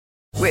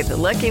With the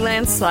Lucky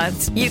Land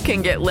Slots, you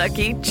can get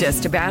lucky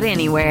just about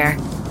anywhere.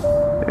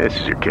 This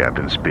is your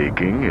captain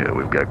speaking.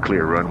 We've got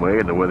clear runway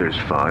and the weather's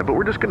fine, but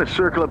we're just going to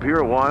circle up here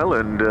a while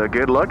and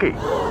get lucky.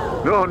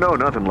 No,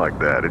 nothing like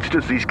that. It's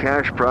just these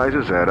cash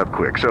prizes add up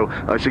quick. So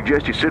I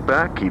suggest you sit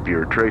back, keep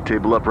your tray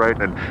table upright,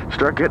 and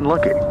start getting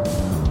lucky.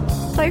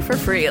 Play for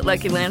free at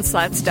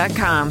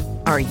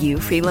LuckyLandSlots.com. Are you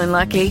feeling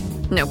lucky?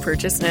 No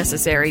purchase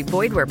necessary.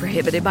 Void where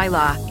prohibited by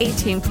law.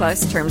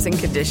 18+ terms and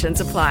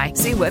conditions apply.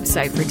 See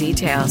website for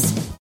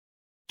details.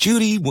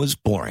 Judy was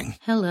boring.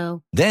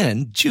 Hello.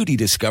 Then Judy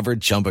discovered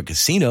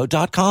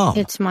ChumbaCasino.com.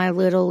 It's my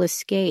little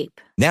escape.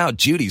 Now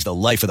Judy's the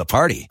life of the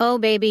party. Oh,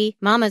 baby,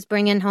 mama's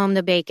bringing home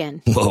the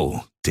bacon.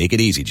 Whoa, take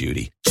it easy,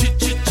 Judy.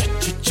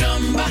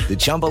 The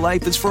Chumba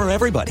life is for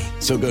everybody.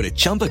 So go to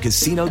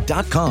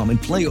ChumbaCasino.com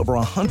and play over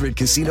 100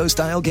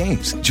 casino-style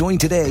games. Join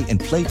today and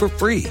play for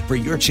free for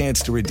your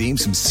chance to redeem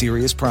some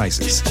serious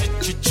prizes.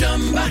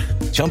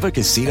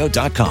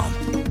 ChumbaCasino.com.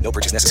 No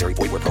purchase necessary.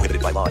 Void where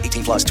prohibited by law.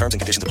 18+ terms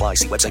and conditions apply.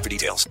 See website for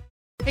details.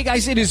 Hey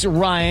guys, it is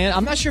Ryan.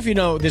 I'm not sure if you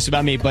know this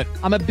about me, but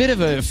I'm a bit of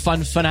a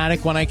fun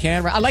fanatic when I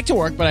can. I like to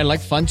work, but I like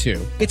fun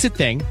too. It's a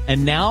thing.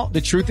 And now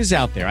the truth is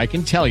out there. I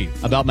can tell you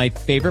about my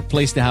favorite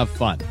place to have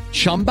fun.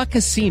 Chumba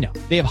Casino.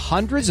 They have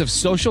hundreds of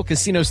social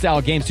casino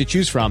style games to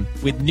choose from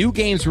with new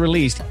games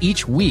released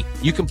each week.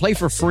 You can play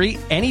for free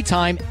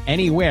anytime,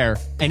 anywhere.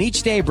 And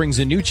each day brings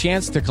a new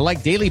chance to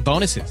collect daily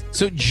bonuses.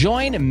 So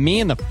join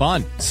me in the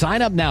fun.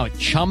 Sign up now at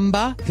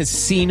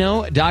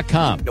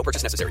ChumbaCasino.com. No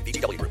purchase necessary.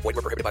 VGW. Void where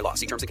prohibited by law.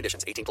 See terms and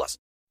conditions. 18+.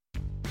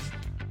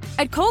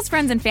 At Kohl's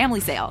Friends and Family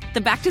Sale, the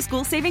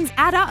back-to-school savings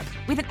add up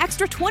with an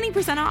extra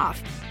 20%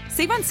 off.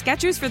 Save on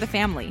Skechers for the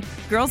family,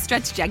 girls'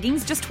 stretch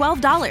jeggings just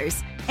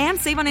 $12,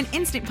 and save on an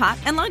Instant Pot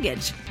and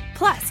luggage.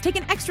 Plus, take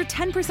an extra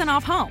 10%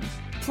 off home.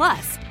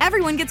 Plus,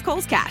 everyone gets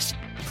Kohl's Cash.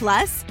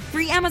 Plus,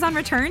 free Amazon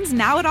returns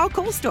now at all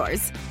Kohl's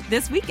stores.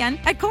 This weekend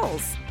at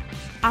Kohl's.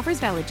 Offers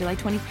valid July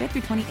 25th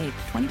through 28th.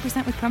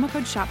 20% with promo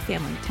code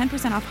SHOPFAMILY.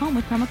 10% off home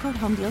with promo code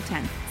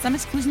HOMEDEAL10. Some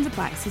exclusions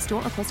apply. See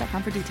store or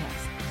Kohl's.com for details.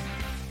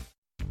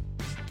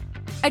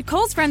 At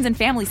Kohl's Friends and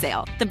Family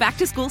Sale, the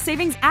back-to-school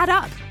savings add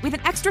up with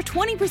an extra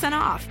 20%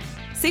 off.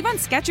 Save on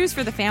Skechers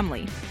for the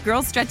family,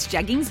 girls' stretch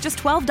jeggings just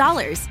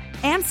 $12,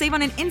 and save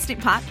on an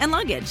Instant Pot and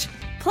luggage.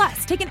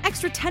 Plus, take an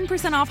extra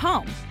 10% off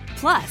home.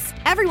 Plus,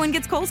 everyone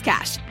gets Kohl's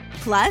Cash.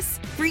 Plus,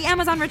 free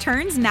Amazon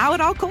returns now at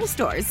all Kohl's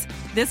stores.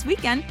 This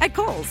weekend at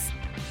Kohl's.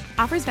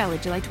 Offers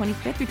valid July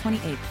 25th through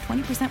 28th.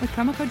 20% with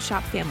promo code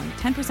SHOPFAMILY.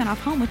 10%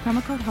 off home with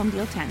promo code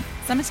HOMEDEAL10.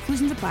 Some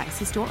exclusions apply.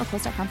 See store or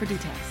Kohl's.com for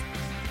details.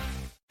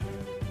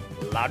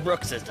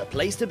 Ladbrokes is the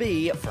place to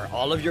be for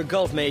all of your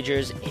golf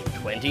majors in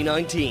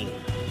 2019.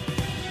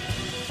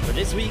 For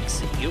this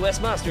week's US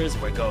Masters,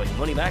 we're going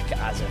money back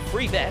as a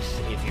free bet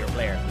if your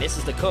player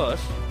misses the cut,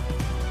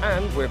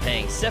 and we're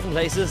paying 7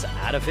 places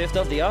at a fifth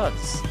of the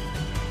odds.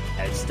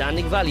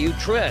 Outstanding value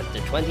throughout the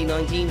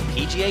 2019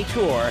 PGA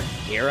Tour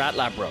here at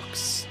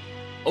Ladbrokes.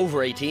 Over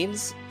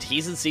 18s,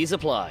 T's and C's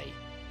apply.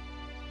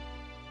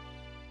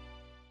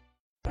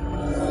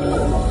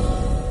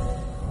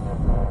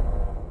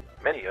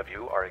 Many of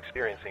you are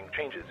experiencing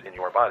changes in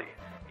your body.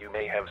 You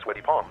may have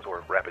sweaty palms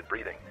or rapid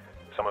breathing.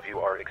 Some of you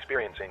are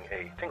experiencing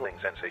a tingling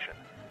sensation.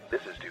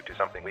 This is due to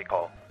something we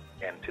call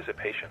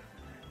anticipation.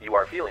 You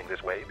are feeling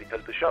this way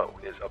because the show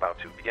is about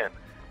to begin.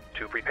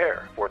 To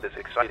prepare for this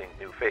exciting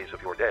new phase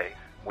of your day,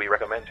 we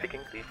recommend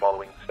taking the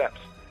following steps.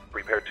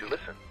 Prepare to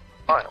listen,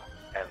 smile,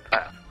 and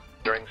laugh.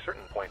 During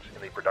certain points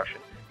in the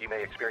production, you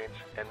may experience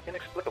an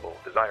inexplicable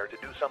desire to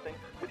do something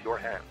with your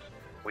hands.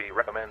 We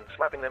recommend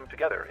slapping them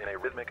together in a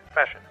rhythmic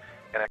fashion.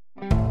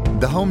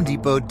 The Home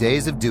Depot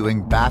Days of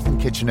Doing Bath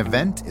and Kitchen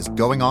event is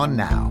going on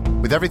now,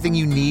 with everything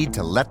you need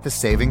to let the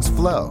savings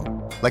flow.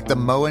 Like the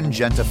Moen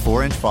Genta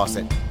 4-inch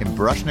faucet in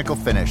brush nickel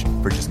finish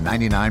for just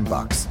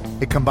 $99.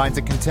 It combines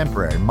a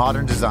contemporary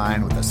modern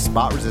design with a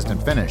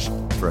spot-resistant finish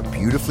for a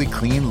beautifully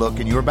clean look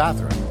in your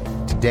bathroom.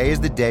 Today is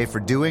the day for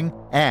doing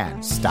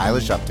and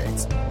stylish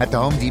updates at the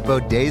Home Depot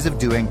Days of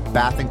Doing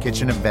Bath and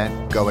Kitchen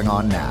event going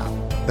on now.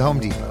 The Home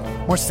Depot.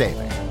 More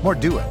saving, more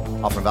doing.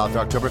 Offer valid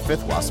through October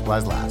 5th while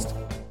supplies last.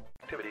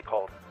 Activity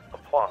called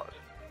applause.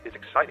 It's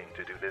exciting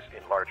to do this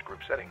in large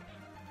group settings.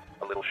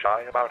 A little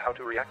shy about how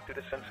to react to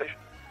this sensation?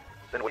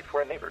 Then wait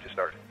for a neighbor to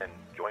start and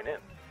join in.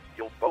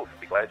 You'll both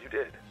be glad you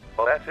did.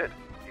 Well, that's it.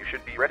 You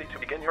should be ready to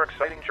begin your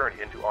exciting journey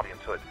into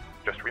audiencehood.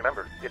 Just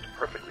remember, it's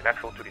perfectly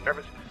natural to be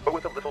nervous, but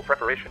with a little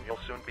preparation, you'll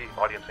soon be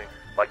audiencing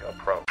like a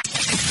pro.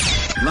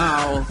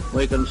 Now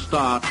we can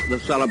start the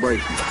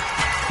celebration.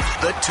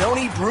 The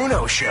Tony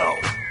Bruno Show,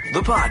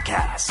 the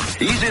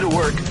podcast. Easy to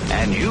work,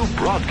 and you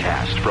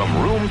broadcast from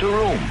room to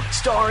room.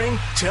 Starring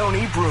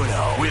Tony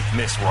Bruno with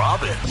Miss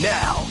Robin.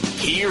 Now,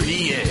 here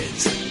he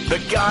is, the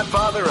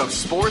godfather of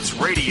sports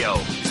radio /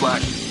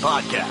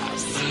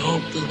 podcasts. I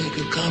hope that we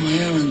could come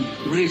here and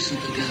reason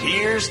together.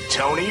 Here's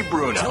Tony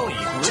Bruno.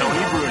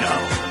 Tony Bruno.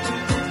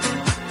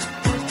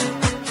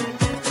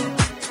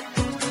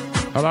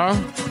 Hello?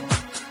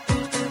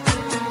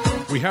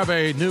 We have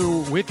a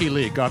new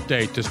WikiLeaks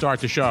update to start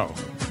the show.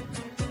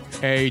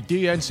 A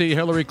DNC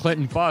Hillary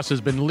Clinton bus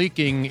has been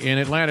leaking in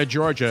Atlanta,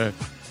 Georgia,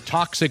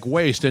 toxic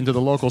waste into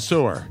the local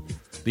sewer.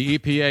 The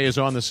EPA is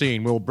on the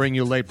scene. We'll bring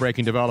you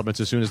late-breaking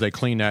developments as soon as they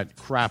clean that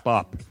crap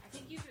up.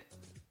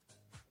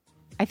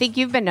 I think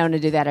you've been known to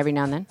do that every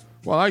now and then.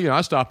 Well,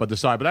 I stop at the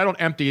side, but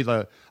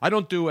I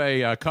don't do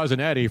a Cousin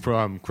Eddie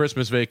from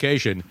Christmas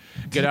Vacation,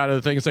 get out of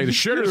the thing and say, the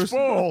shitter's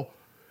full,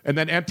 and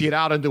then empty it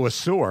out into a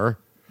sewer.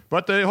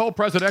 But the whole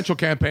presidential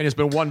campaign has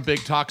been one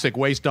big toxic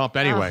waste dump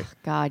anyway. Oh,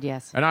 God,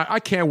 yes. And I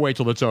can't wait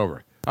till it's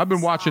over. I've been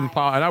watching,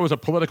 and I was a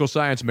political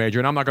science major,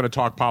 and I'm not going to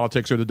talk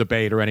politics or the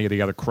debate or any of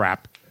the other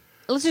crap.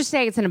 Let's just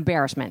say it's an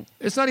embarrassment.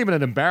 It's not even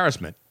an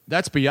embarrassment.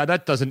 That's beyond.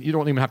 You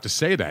don't even have to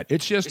say that.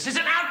 It's just. This is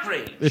an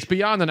outrage. It's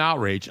beyond an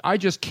outrage. I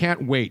just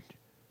can't wait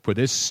for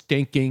this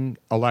stinking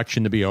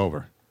election to be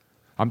over.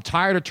 I'm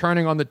tired of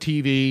turning on the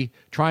TV,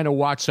 trying to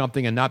watch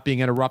something and not being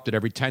interrupted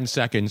every 10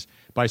 seconds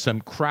by some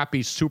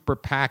crappy super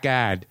PAC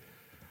ad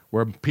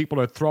where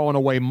people are throwing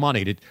away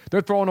money.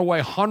 They're throwing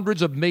away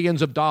hundreds of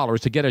millions of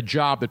dollars to get a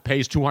job that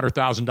pays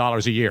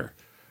 $200,000 a year.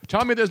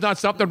 Tell me there's not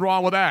something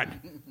wrong with that.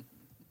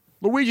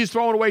 Luigi's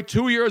throwing away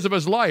 2 years of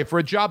his life for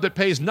a job that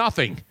pays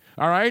nothing,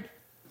 all right?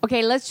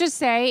 Okay, let's just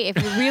say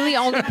if you really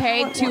only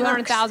paid $200,000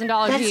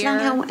 a year, that's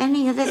not how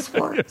any of this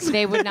works.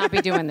 They would not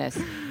be doing this.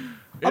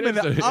 I'm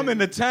in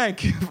the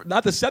tank.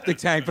 Not the septic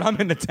tank, but I'm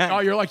in the tank. Oh,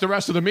 you're like the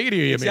rest of the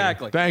media, you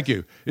exactly. mean? Thank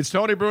you. It's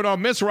Tony Bruno.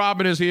 Miss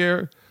Robin is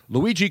here.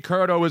 Luigi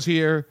Curto is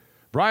here.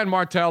 Brian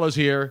Martell is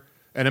here.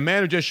 And a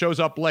man who just shows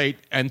up late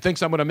and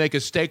thinks I'm going to make a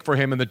steak for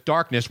him in the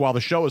darkness while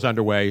the show is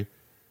underway.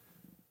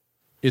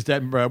 Is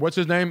that, what's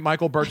his name?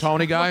 Michael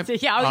Bertoni guy?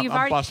 Yeah,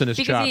 I'm busting his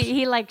because chops.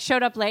 he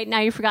showed up late. Now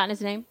you've forgotten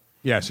his name?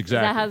 Yes,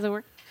 exactly. Is that how does it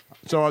work?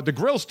 So the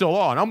grill's still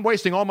on. I'm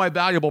wasting all my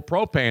valuable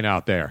propane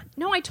out there.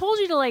 No, I told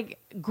you to,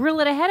 grill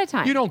it ahead of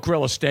time. You don't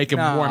grill a steak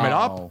and warm it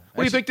up. What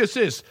do you think this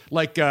is?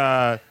 Like,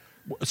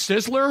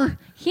 Sizzler?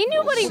 He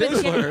knew what he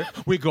was doing.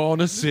 We going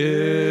to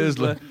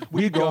Sizzler.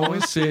 We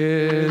going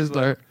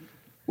Sizzler.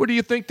 What do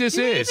you think this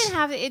is? Even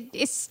have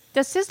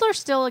does Sizzler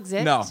still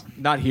exist? No,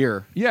 not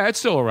here. Yeah, it's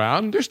still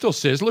around. There's still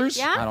Sizzlers.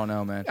 Yeah? I don't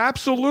know, man.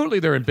 Absolutely,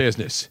 they're in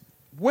business.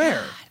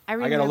 Where? I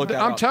gotta look that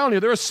I'm up. telling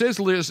you, there are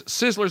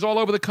Sizzlers all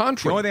over the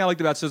country. The only thing I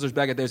liked about Sizzlers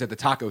back at there is at the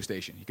taco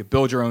station. You could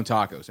build your own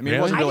tacos. I mean, it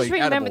wasn't I really just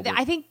remember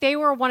edible, I think they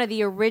were one of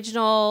the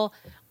original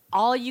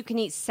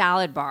all-you-can-eat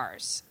salad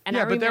bars. And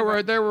yeah, I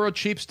remember, they were a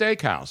cheap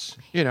steakhouse.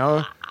 You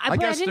know, I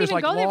guess there's didn't even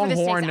like go there for the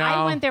Longhorn steaks.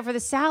 now. I went there for the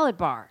salad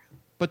bar.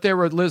 But the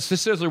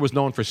Sizzler was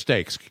known for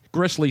steaks,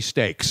 gristly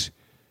steaks.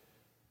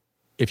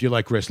 If you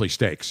like gristly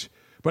steaks.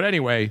 But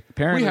anyway,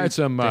 apparently we had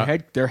some.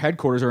 Their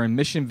headquarters are in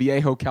Mission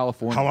Viejo,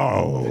 California.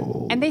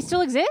 Hello. And they still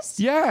exist?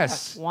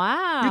 Yes.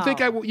 Wow.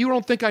 You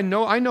don't think I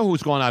know? I know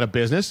who's gone out of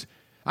business.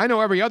 I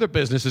know every other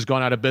business has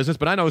gone out of business,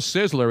 but I know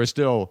Sizzler is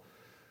still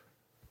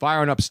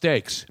firing up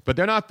steaks. But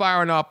they're not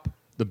firing up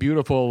the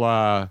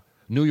beautiful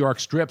New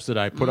York strips that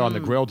I put on the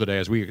grill today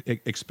as we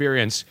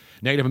experience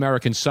Native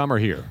American summer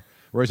here.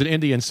 Or is it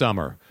Indian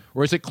summer?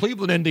 Or is it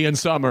Cleveland Indian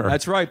summer?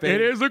 That's right, baby.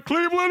 It is the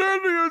Cleveland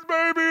Indians,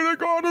 baby. They're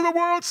going to the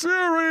World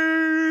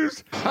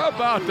Series. How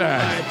about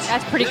that?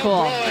 That's pretty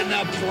cool. They'll blow in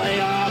the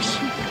playoffs.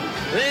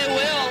 They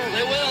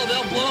will.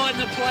 They'll blow in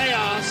the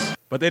playoffs.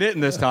 But they didn't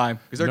this time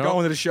because they're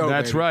going to the show.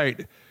 That's baby.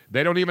 right.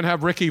 They don't even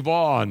have Ricky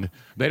Vaughn.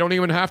 They don't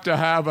even have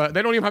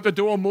to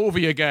do a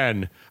movie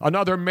again.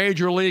 Another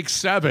Major League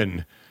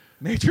 7.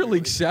 Major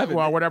League 7.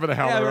 Well, whatever the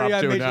hell they're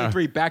up to Major now. League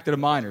 3, back to the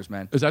minors,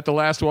 man. Is that the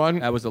last one?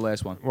 That was the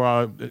last one.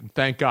 Well,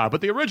 thank God. But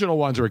the original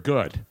ones are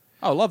good.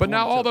 Oh, love. But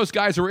now all those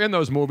guys who are in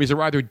those movies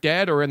are either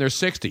dead or in their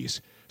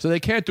 60s. So they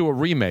can't do a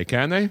remake,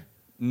 can they?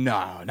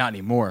 No, not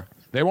anymore.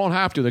 They won't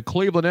have to. The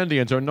Cleveland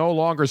Indians are no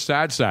longer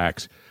sad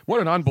sacks. What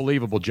an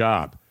unbelievable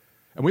job.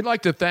 And we'd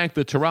like to thank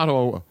the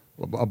Toronto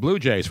Blue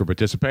Jays for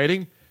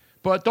participating.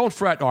 But don't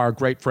fret, our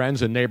great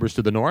friends and neighbors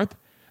to the north.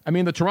 I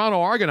mean, the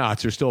Toronto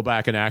Argonauts are still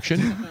back in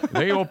action.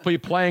 They will be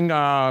playing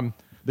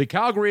the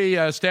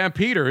Calgary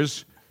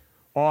Stampeders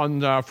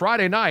on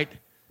Friday night.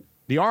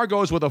 The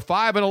Argos with a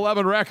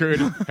 5-11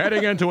 record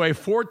heading into a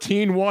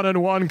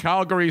 14-1-1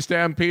 Calgary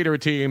Stampeder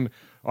team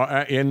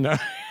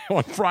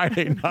on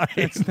Friday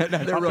night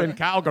in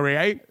Calgary,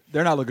 eh?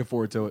 They're not looking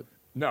forward to it.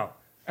 No.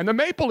 And the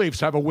Maple Leafs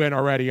have a win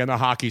already in the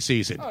hockey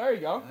season. Oh, there you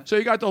go. So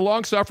you got the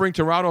long-suffering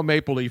Toronto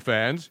Maple Leaf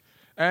fans.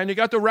 And you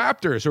got the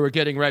Raptors who are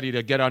getting ready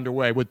to get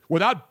underway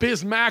without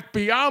Bismack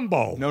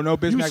Biyombo. No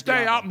Bismack You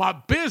stay Biyombo. out my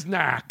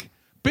Bismack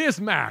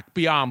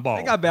Biyombo.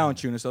 They got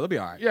Valanciunas, so they'll be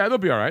all right. Yeah, they'll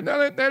be all right.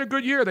 No, they had a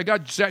good year. They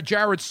got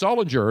Jared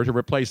Sullinger to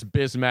replace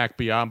Bismack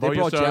Biyombo. They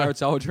brought Jared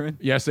Sullinger in?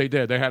 Yes, they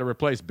did. They had to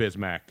replace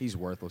Bismack. He's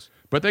worthless.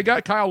 But they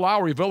got Kyle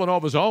Lowry,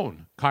 Villanova's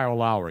own Kyle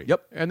Lowry.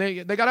 Yep. And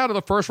they got out of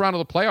the first round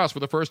of the playoffs for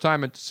the first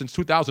time since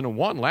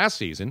 2001, last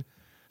season.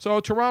 So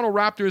Toronto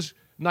Raptors,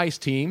 nice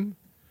team.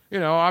 You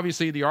know,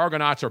 obviously the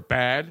Argonauts are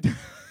bad.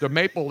 The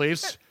Maple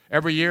Leafs,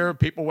 every year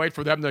people wait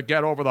for them to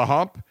get over the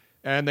hump,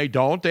 and they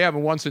don't. They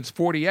haven't won since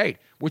 48,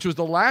 which was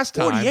the last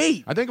time.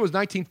 48? I think it was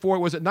 1940.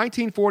 Was it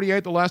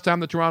 1948 the last time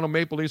the Toronto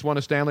Maple Leafs won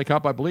a Stanley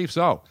Cup? I believe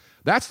so.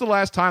 That's the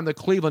last time the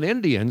Cleveland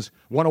Indians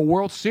won a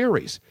World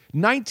Series.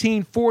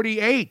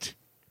 1948.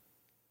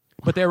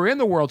 But they were in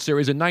the World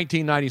Series in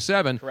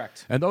 1997.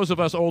 Correct. And those of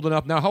us old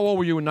enough now, how old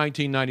were you in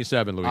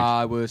 1997, Luis?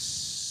 I was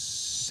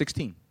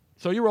 16.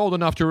 So you were old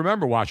enough to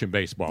remember watching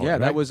baseball. Yeah, right?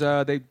 that was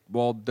the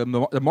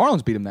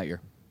Marlins beat them that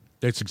year.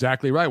 That's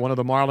exactly right. One of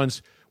the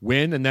Marlins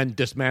win and then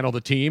dismantle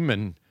the team,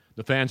 and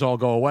the fans all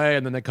go away,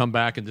 and then they come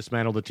back and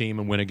dismantle the team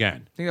and win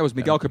again. I think that was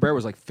Miguel Cabrera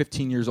was like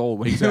 15 years old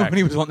when, Exactly. when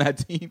he was on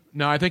that team.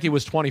 No, I think he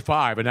was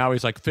 25, and now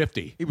he's like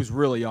 50. He was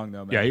really young,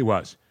 though, man. Yeah, he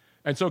was.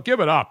 And so give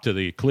it up to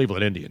the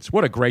Cleveland Indians.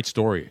 What a great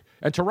story.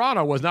 And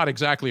Toronto was not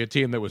exactly a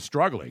team that was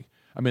struggling.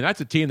 I mean,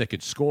 that's a team that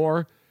could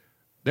score.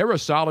 They were a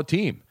solid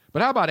team.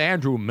 But how about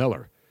Andrew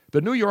Miller? The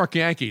New York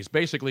Yankees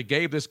basically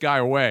gave this guy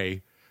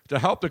away to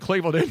help the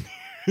Cleveland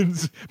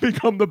Indians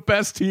become the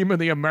best team in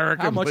the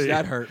American League. How much did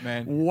that hurt,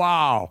 man?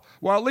 Wow.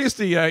 Well, at least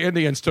the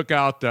Indians took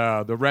out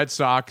the Red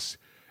Sox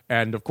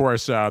and, of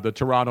course, the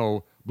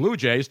Toronto Blue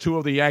Jays, two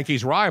of the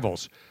Yankees'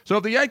 rivals. So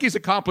if the Yankees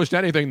accomplished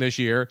anything this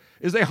year,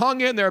 is they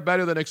hung in there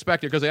better than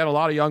expected because they had a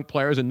lot of young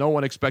players and no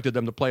one expected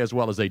them to play as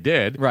well as they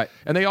did. Right.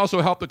 And they also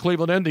helped the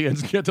Cleveland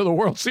Indians get to the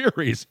World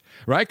Series,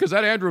 right? Because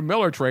that Andrew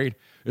Miller trade,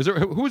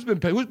 who's been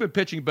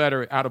pitching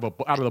better out of the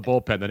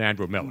bullpen than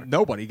Andrew Miller?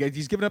 Nobody.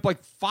 He's given up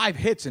like 5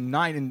 hits in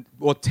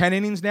 10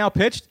 innings now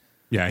pitched.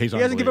 Yeah, he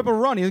hasn't given up a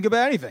run. He hasn't given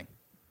up anything.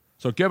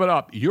 So give it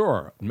up.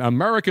 You're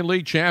American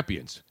League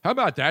champions. How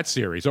about that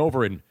series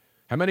over in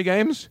how many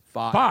games?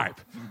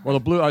 5.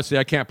 Well,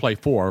 I can't play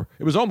 4.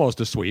 It was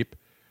almost a sweep.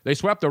 They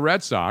swept the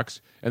Red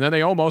Sox, and then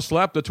they almost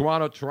swept the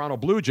Toronto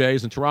Blue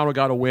Jays, and Toronto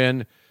got a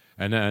win.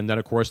 And then,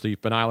 of course, the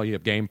finale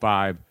of Game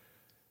 5.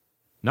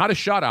 Not a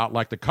shutout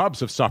like the Cubs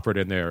have suffered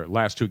in their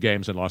last 2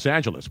 games in Los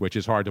Angeles, which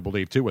is hard to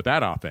believe, too, with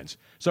that offense.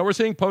 So we're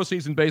seeing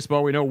postseason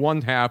baseball. We know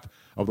one half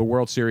of the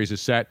World Series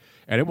is set,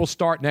 and it will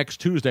start next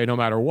Tuesday no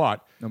matter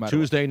what.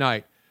 Tuesday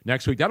night.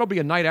 Next week. That'll be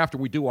a night after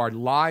we do our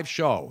live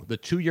show, the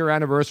 2-year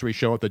anniversary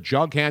show at the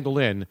Jug Handle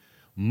Inn,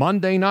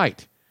 Monday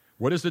night.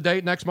 What is the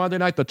date next Monday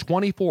night? The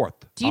 24th.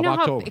 Do you know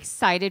October. how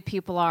excited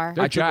people are?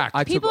 They're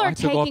jacked. People are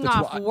taking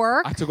off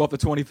work. I took off the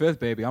 25th,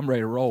 baby. I'm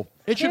ready to roll.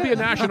 It should be a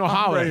national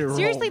holiday.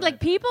 Seriously,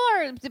 like people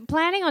are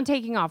planning on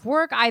taking off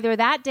work either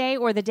that day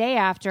or the day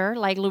after,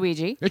 like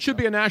Luigi. It should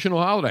be a national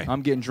holiday.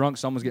 I'm getting drunk.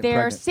 Someone's getting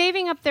They're pregnant.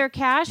 saving up their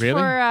cash Really?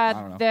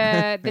 for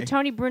the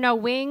Tony Bruno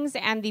wings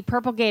and the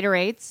purple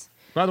Gatorades.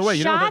 By the way,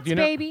 Shots,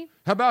 baby.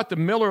 How about the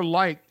Miller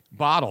Lite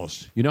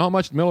bottles? You know how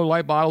much Miller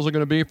Lite bottles are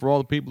going to be for all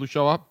the people who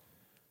show up?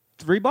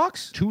 $3?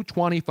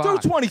 $2.25.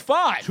 $2.25.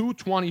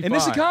 $2.25 In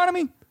this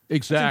economy?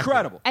 Exactly. It's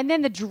incredible. And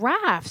then the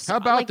drafts. How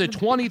about the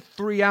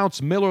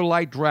 23-ounce Miller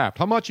Lite draft?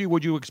 How much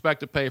would you expect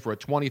to pay for a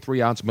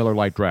 23-ounce Miller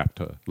Lite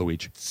draft,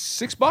 Luigi?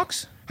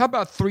 $6? How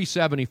about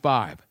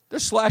 $3.75? They're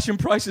slashing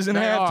prices in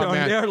They half, are, Tony.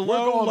 man. They're We're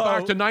low, going low.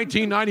 back to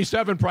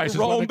 1997 prices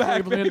when Rolling the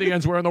back, Cleveland baby.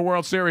 Indians were in the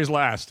World Series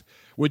last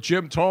with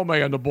Jim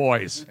Tomei and the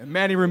boys. And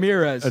Manny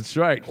Ramirez. That's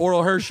right.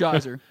 Oral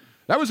Hershiser.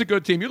 That was a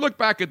good team. You look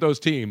back at those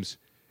teams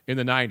in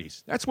the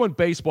 90s. That's when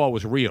baseball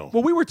was real.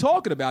 Well, we were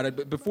talking about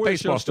it before the show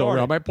Baseball's still started.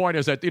 real. My point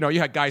is that, you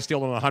had guys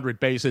stealing 100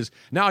 bases.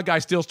 Now a guy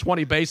steals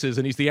 20 bases,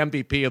 and he's the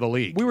MVP of the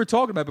league. We were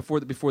talking about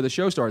before the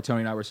show started.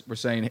 Tony and I were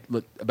saying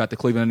about the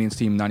Cleveland Indians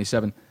team in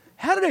 '97.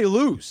 How did they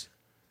lose?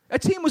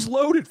 That team was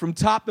loaded from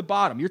top to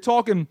bottom. You're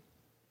talking.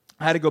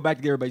 I had to go back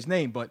to get everybody's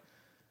name, but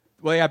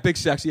you had Big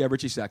Sexy, you had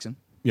Richie Sexson.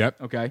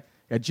 Yep. Okay.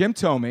 You had Jim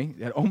Tomei,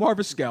 you had Omar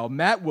Vizquel,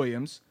 Matt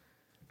Williams.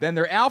 Then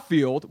their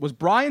outfield was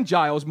Brian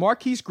Giles,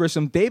 Marquise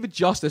Grissom, David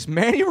Justice,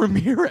 Manny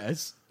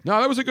Ramirez. No,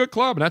 that was a good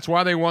club, and that's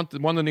why they won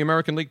the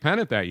American League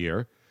pennant that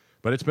year.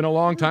 But it's been a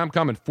long time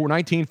coming.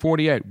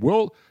 1948.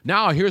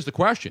 Now, here's the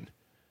question.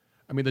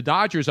 I mean, the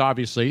Dodgers,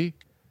 obviously,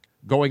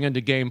 going into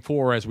Game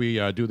 4 as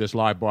we do this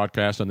live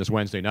broadcast on this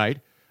Wednesday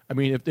night. I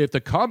mean, if the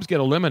Cubs get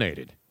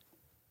eliminated,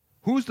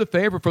 who's the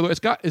favorite for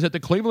the? Is it the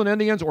Cleveland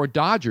Indians or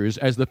Dodgers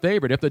as the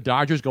favorite if the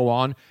Dodgers go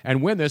on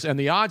and win this? And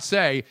the odds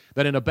say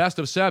that in a best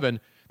of 7,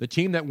 the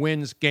team that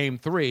wins Game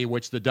 3,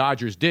 which the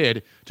Dodgers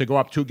did to go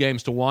up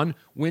 2-1,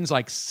 wins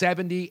like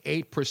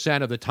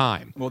 78% of the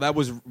time. Well, that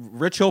was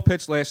Rich Hill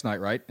pitched last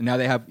night, right? And now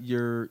they have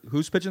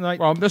who's pitching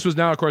tonight? Well, this was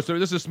now, of course,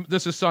 this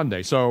is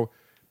Sunday. So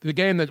the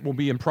game that will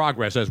be in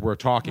progress as we're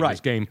talking is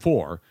Game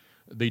 4.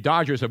 The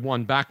Dodgers have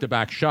won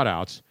back-to-back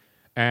shutouts.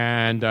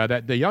 And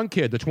that the young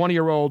kid, the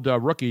 20-year-old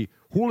rookie,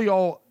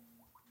 Julio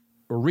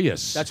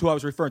Urias. That's who I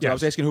was referring to. Yes. I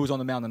was asking who was on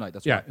the mound tonight.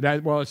 That's right.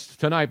 It's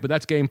tonight, but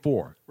that's Game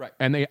 4. Right.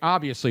 And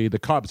the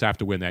Cubs have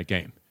to win that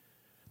game.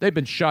 They've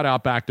been shut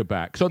out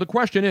back-to-back. So the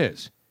question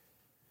is,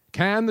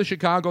 can the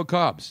Chicago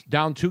Cubs,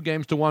 down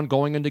 2-1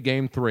 going into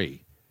Game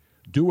 3,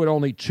 do what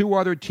only 2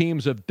 other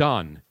teams have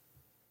done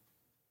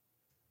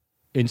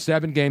in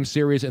 7-game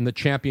series in the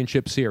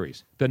championship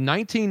series? The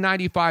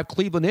 1995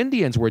 Cleveland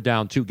Indians were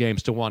down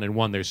 2-1 and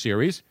won their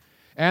series.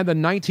 And the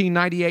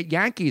 1998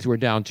 Yankees were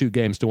down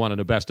 2-1 in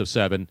a best of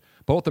 7,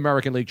 both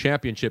American League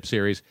Championship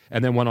Series,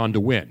 and then went on to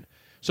win.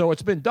 So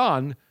it's been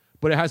done,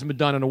 but it hasn't been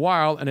done in a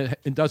while, and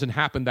it doesn't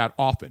happen that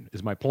often,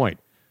 is my point.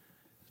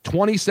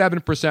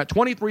 27%,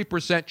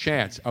 23%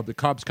 chance of the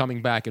Cubs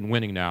coming back and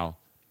winning now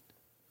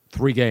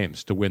 3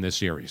 games to win this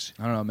series.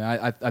 I don't know,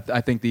 man.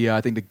 I think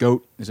the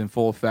GOAT is in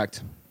full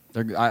effect.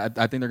 I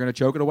think they're going to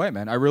choke it away,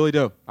 man. I really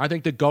do. I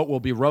think the goat will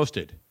be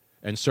roasted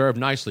and served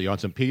nicely on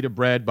some pita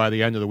bread by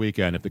the end of the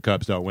weekend if the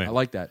Cubs don't win. I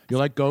like that. You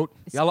like goat?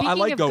 Yeah, I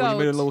like goat. You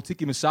made a little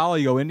tiki masala.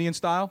 You go Indian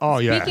style. Oh,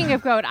 yeah. Speaking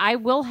of goat, I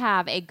will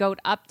have a goat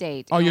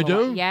update. Oh, you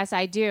do? Yes,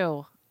 I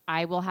do.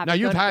 I will have. Now,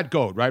 you've had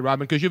goat, right, Robin?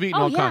 Because you've eaten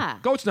all kinds.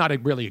 Goat's not a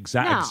really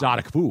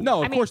exotic food.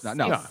 No, of course not.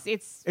 No,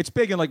 it's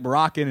big in like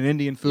Moroccan and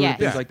Indian food, and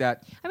things like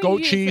that. I mean,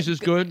 goat cheese is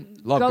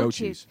good. Love goat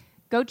cheese.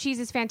 Goat cheese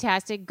is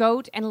fantastic.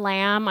 Goat and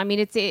lamb. I mean,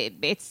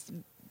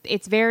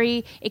 it's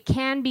very. It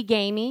can be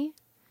gamey,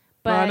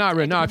 but not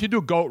really. No, if you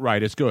do goat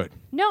right, it's good.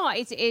 No,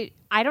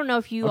 I don't know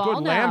if you a all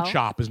good know. lamb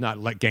chop is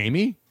not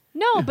gamey.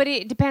 No, but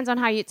it depends on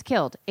how it's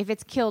killed. If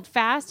it's killed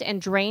fast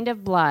and drained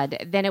of blood,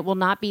 then it will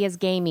not be as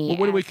gamey. Well,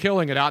 what are we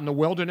killing it out in the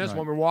wilderness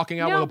when we're walking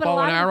out with a bow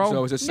and arrow?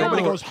 So is it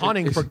Somebody goes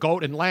hunting for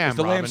goat and lamb. Is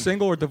the lamb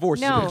single or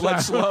divorced? No. Is it blood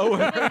slow?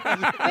 But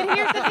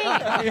here's the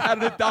thing. How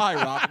did it die,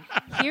 Robin?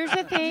 Here's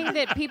the thing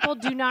that people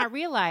do not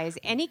realize: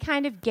 any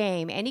kind of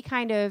game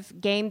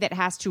that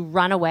has to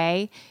run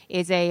away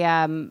is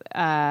a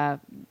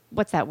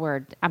what's that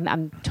word?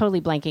 I'm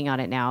totally blanking on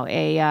it now.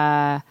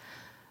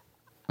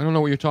 I don't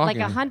know what you're talking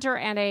about. Like a hunter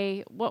and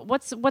a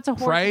what's a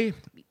horse? Prey?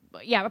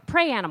 Yeah, a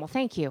prey animal.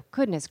 Thank you.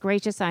 Goodness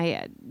gracious,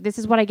 this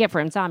is what I get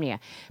for insomnia.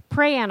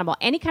 Prey animal.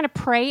 Any kind of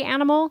prey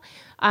animal,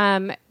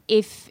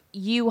 if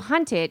you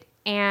hunt it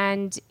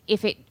and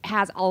if it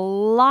has a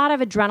lot of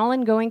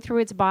adrenaline going through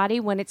its body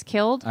when it's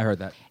killed. I heard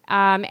that.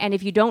 And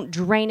if you don't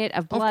drain it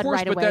of blood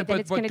right away, then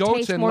it's going to taste more. But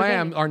goats and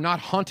lamb are not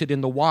hunted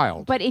in the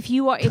wild. But if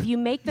you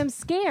make them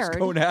scared,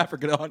 go to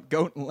Africa to hunt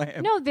goat and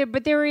lamb. No,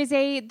 but there is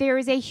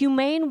a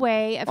humane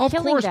way of killing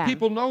them. Of course,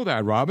 people know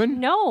that, Robin.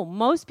 No,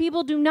 most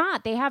people do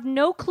not. They have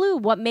no clue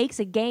what makes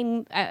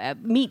a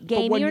meat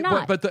gamey or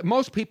not. But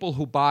most people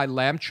who buy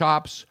lamb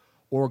chops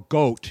or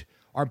goat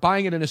are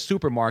buying it in a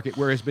supermarket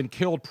where it's been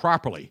killed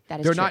properly. That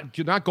is true.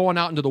 You're not going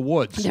out into the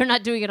woods. They're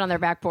not doing it on their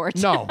back porch.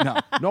 No.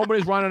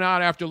 Nobody's running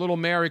out after little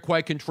Mary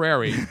quite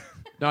contrary.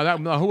 Now,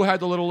 who had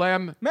the little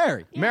lamb?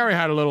 Mary. Yeah. Mary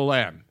had a little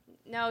lamb.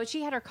 No,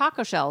 she had her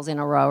cockle shells in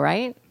a row,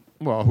 right?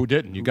 Well, who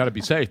didn't? You got to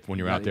be safe when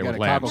you're out there with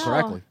lambs.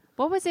 Correctly.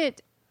 What was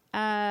it?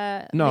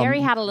 No,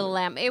 Mary had a little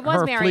lamb. It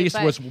was her Mary. Fleece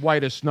was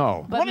white as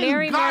snow. But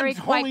Mary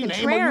quite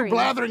contrary. Are you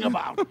blathering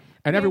about?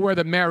 And everywhere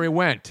that Mary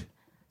went,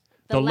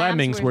 the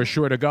lemmings were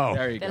sure to go.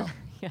 There you go.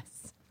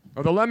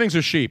 Oh, the lemmings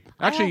are sheep.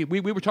 Actually, we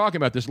were talking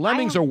about this.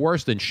 Lemmings are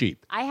worse than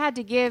sheep. I had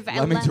to give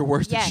lemmings are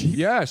worse than sheep.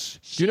 Yes.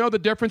 Do you know the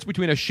difference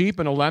between a sheep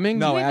and a lemming?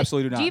 No, I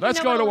absolutely do not.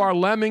 Let's go to our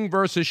lemming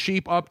versus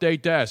sheep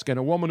update desk and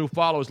a woman who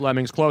follows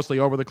lemmings closely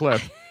over the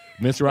cliff,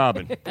 Miss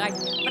Robin. But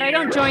I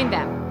don't join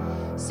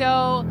them.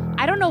 So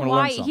I don't know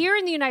why. Here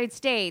in the United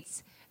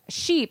States,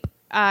 sheep,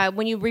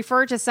 when you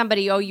refer to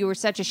somebody, oh, you were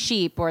such a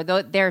sheep, or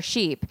they're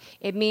sheep,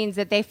 it means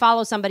that they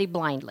follow somebody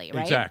blindly,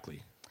 right?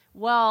 Exactly.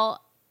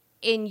 Well,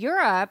 in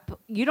Europe,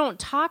 you don't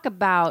talk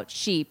about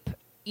sheep.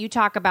 You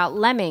talk about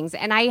lemmings.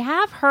 And I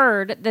have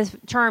heard the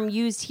term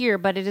used here,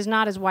 but it is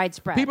not as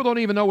widespread. People don't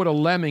even know what a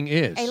lemming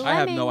is. I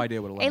have no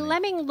idea what a lemming is. A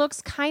lemming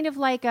looks kind of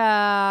like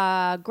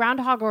a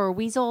groundhog or a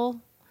weasel.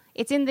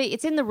 It's in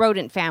the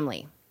rodent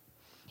family.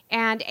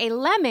 And a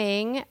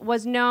lemming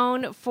was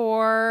known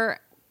for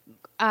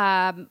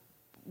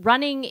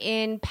running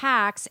in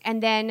packs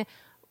and then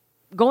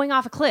going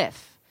off a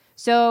cliff.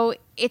 So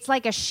it's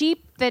like a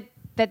sheep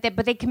but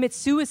they commit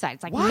suicide.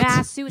 It's like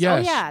mass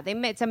suicide. Yes. Oh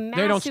yeah, it's a mass.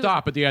 They don't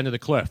stop at the end of the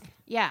cliff.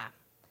 Yeah,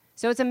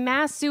 so it's a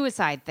mass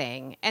suicide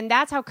thing, and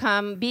that's how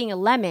come being a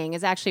lemming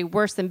is actually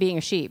worse than being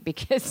a sheep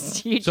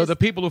because you. So the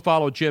people who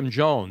follow Jim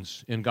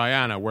Jones in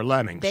Guyana were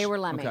lemmings. They were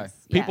lemmings. Okay.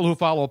 People who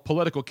follow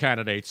political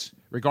candidates,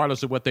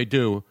 regardless of what they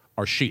do,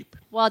 are sheep.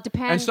 Well, it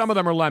depends. And some of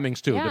them are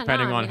lemmings too, Yeah,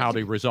 depending no, I on mean, how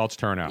the results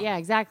turn out. Yeah,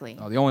 exactly.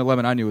 The only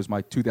lemon I knew was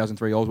my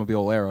 2003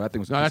 Oldsmobile Arrow. That thing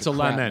was No, that's a crap,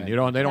 lemon.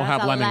 man. They don't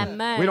have a lemming.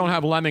 lemon. We don't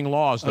have lemming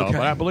laws though. Okay.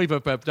 But I believe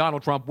if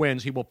Donald Trump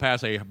wins, he will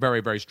pass a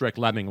very, very strict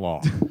lemming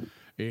law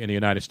in the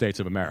United States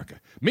of America.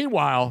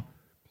 Meanwhile,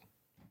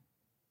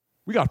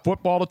 we got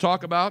football to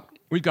talk about.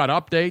 We got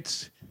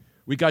updates.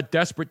 We got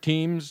desperate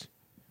teams.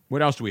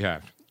 What else do we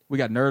have? We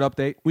got nerd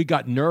update. We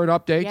got nerd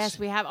updates. Yes,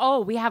 we have.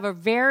 Oh, we have a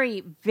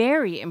very,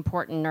 very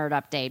important nerd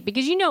update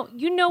because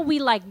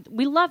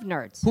we love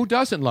nerds. Who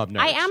doesn't love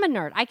nerds? I am a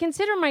nerd. I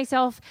consider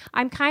myself.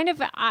 I'm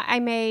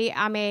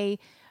a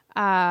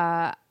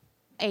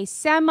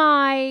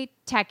semi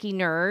techie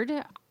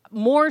nerd,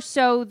 more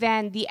so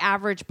than the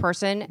average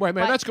person. Wait,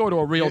 man, let's go to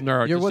a real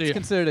nerd. You're to what's see-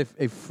 considered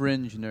a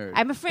fringe nerd.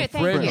 I'm thank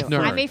fringe you.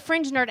 nerd. I'm a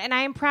fringe nerd, and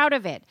I am proud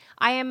of it.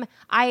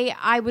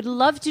 I would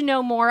love to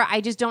know more. I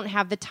just don't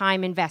have the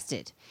time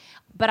invested.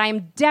 But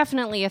I'm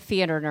definitely a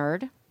theater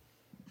nerd.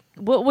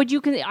 What would you?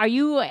 Are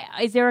you?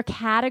 Is there a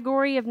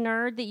category of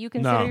nerd that you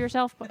consider No.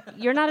 yourself?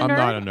 You're not a I'm nerd.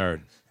 not a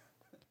nerd.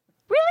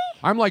 Really?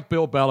 I'm like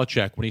Bill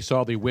Belichick when he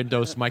saw the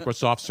Windows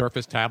Microsoft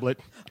Surface tablet.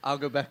 I'll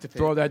go back to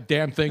Throw that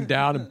damn thing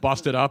down and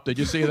bust it up. Did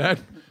you see that?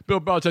 Bill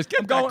Belichick says,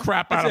 get that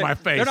crap out of my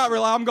face. They're not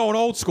real. I'm going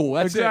old school.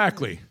 That's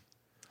Exactly.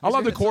 I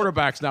love the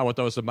quarterbacks now with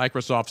the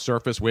Microsoft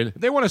Surface win. If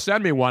they want to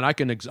send me one, I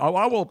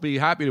will be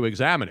happy to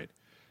examine it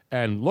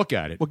and look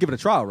at it. We'll give it a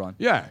trial run.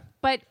 Yeah.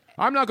 But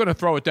I'm not going to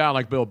throw it down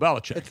like Bill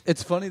Belichick.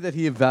 It's funny that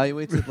he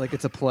evaluates it like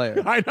it's a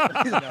player. I know.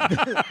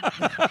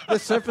 The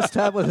Surface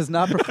tablet has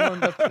not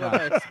performed up to what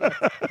I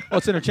expect. Well,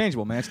 it's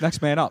interchangeable, man. It's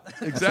next man up. That's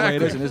the way Exactly.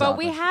 it is in his But offense.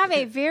 we have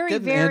a very, Get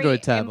an very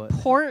Android tablet.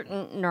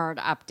 important nerd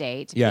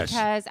update. Yes.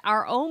 Because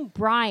our own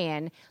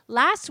Brian,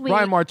 last week...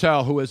 Brian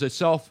Martell, who is a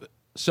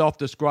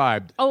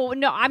self-described. Oh,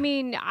 no, I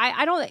mean,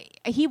 I don't...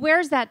 He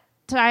wears that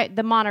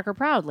the moniker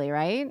proudly,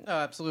 right? Oh,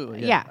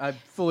 absolutely. Yeah. I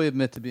fully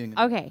admit to being.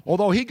 Okay.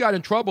 Although he got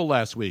in trouble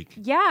last week.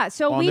 Yeah,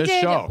 so on we this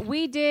did show.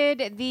 we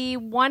did the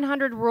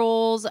 100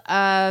 rules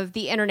of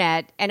the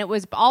internet, and it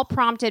was all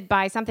prompted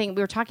by something.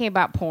 We were talking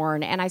about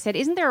porn, and I said,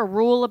 "Isn't there a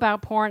rule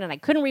about porn?" And I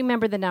couldn't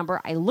remember the number.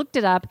 I looked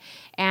it up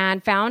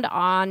and found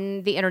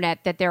on the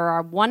internet that there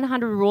are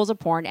 100 rules of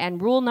porn,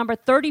 and rule number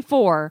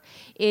 34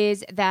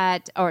 is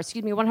that, or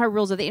excuse me, 100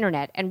 rules of the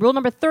internet, and rule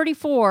number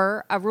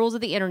 34 of rules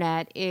of the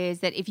internet is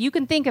that if you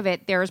can think of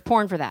it, there is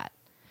porn for that.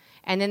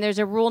 And then there's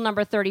a rule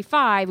number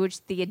 35,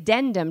 which the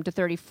addendum to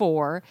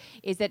 34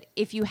 is that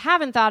if you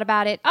haven't thought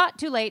about it,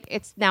 too late,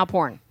 it's now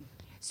porn.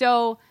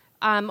 So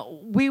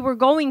we were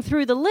going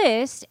through the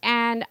list,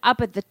 and up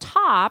at the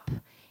top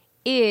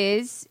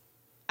is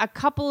a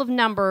couple of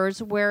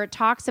numbers where it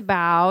talks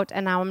about,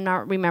 and now I'm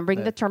not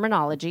remembering the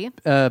terminology.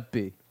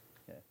 B.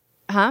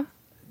 Huh?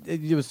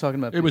 You was talking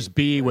about. It was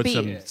B with B.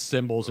 some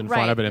symbols in Right.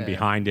 front of it and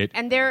behind it.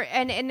 And there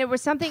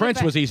was something Prince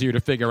about, was easier to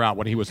figure out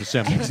when he was a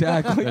symbol.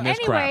 Exactly. Than this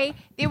crap.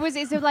 Anyway,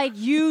 it's like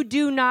you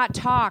do not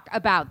talk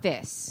about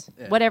this,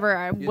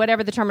 whatever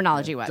the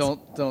terminology was.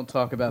 Don't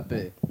talk about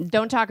B.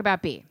 Don't talk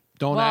about B.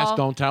 Don't Well, ask,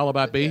 don't tell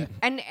about B.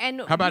 And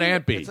How about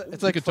Aunt B? It's We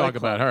like could Fight talk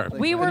about her. Club.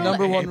 We The were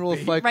number one rule of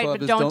Fight right, Club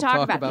but is don't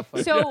talk about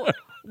Fight Club. So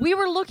we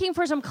were looking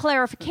for some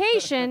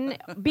clarification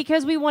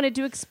because we wanted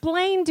to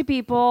explain to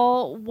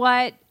people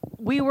what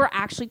we were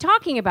actually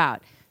talking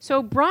about.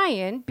 So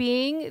Brian,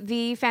 being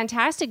the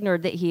fantastic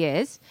nerd that he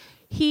is,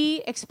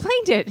 he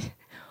explained it.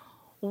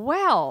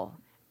 Well,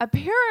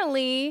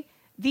 apparently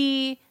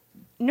the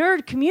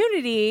nerd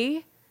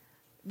community,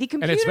 the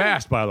computer... And it's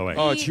vast, by the way.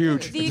 Oh, it's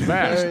huge. the- It's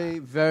vast. Very,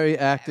 very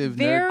active.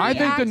 Very nerd. I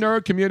think active. the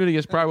nerd community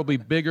is probably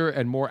bigger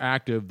and more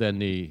active than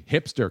the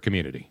hipster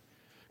community.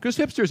 Because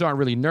hipsters aren't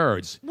really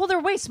nerds. Well, they're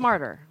way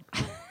smarter.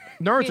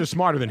 Nerds are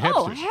smarter than hipsters.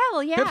 Oh,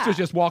 hell yeah. Hipsters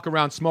just walk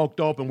around, smoke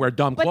dope, and wear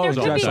dumb But there clothes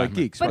all could the be, time. like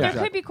geeks. but Right.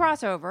 there could be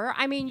crossover.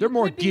 I mean, They're you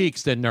more could be-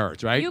 geeks than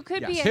nerds, right? You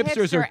could be a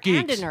Hipsters hipster are geeks.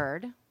 and a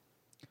nerd.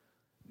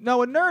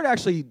 No, a nerd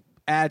actually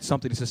adds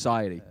something to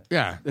society.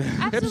 Yeah.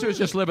 Hipsters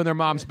just live in their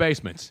mom's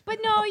basements. But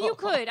no, you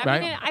could. I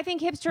Right? mean, I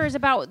think hipster is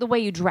about the way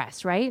you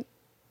dress, right?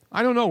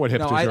 I don't know what hipsters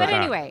No, are But about.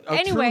 anyway,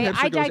 A true hipster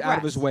I goes out of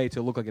digress. his way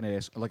to look like an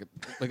ass, like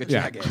a Yeah.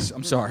 jackass.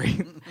 I'm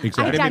sorry.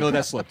 Exactly. I didn't mean to let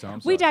that slip, Tom.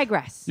 I'm We sorry.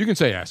 digress. You can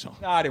say asshole.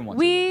 No, I didn't want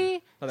to. We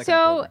Not that kind of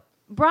so program.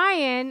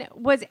 Brian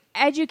was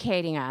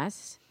educating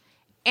us,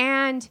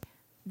 and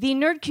the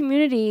nerd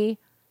community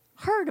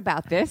heard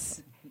about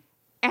this,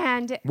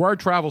 and Word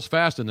travels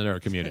fast in the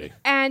nerd community.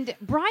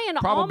 Brian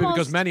Probably almost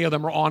because many of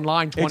them are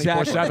online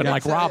 24/7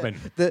 like Robin.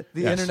 The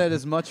Yes. internet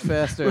is much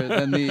faster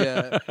than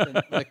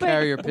the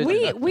carrier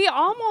pigeon. we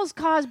almost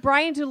caused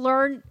Brian to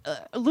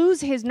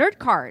lose his nerd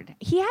card.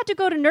 He had to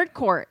go to nerd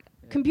court,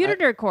 computer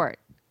nerd court.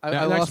 I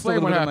Now, lost a explain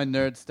little what bit of my happened.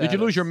 nerd status. Did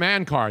you lose your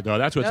man card, though?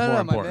 That's what's No, more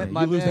no, important.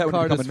 my You lose man that when you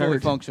card is become a fully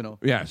nerd. functional.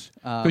 Yes.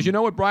 Because you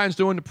know what Brian's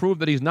doing to prove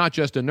that he's not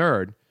just a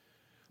nerd?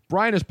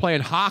 Brian is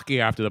playing hockey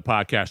after the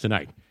podcast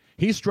tonight.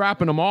 He's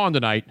strapping them on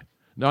tonight.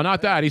 No,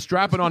 not that. He's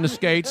strapping on the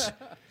skates.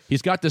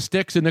 He's got the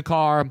sticks in the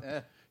car.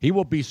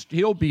 He'll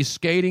be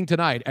skating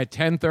tonight at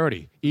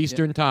 10:30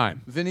 Eastern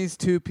Time. Vinny's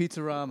 2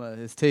 Pizzarama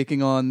is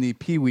taking on the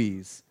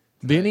Pee-wees.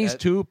 Vinny's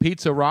 2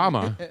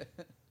 Pizzarama.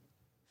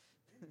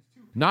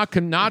 Not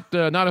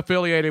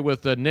affiliated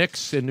with the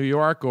Knicks in New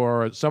York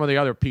or some of the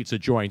other pizza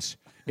joints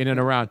in and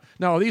around.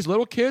 No, are these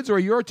little kids or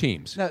your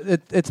teams? No,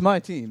 it's my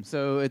team,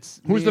 so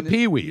it's Who's me the and-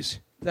 Pee-wees?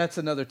 That's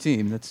another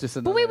team. That's just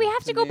another. But wait, we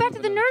have to go back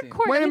to the nerd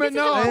court. Wait I a mean, minute,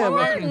 this is no.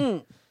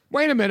 important.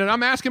 Wait a minute.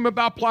 I'm asking him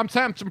about I'm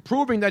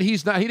proving that he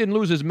didn't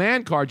lose his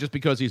man card just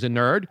because he's a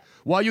nerd.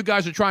 While you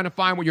guys are trying to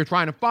find what you're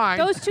trying to find.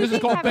 Those two this is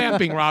things called have-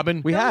 vamping,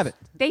 Robin. We have it.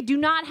 They do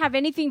not have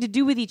anything to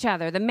do with each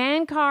other. The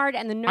man card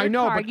and the nerd I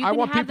know, card. but You I can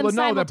want have people to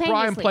them know that Brian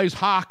simultaneously. plays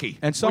hockey,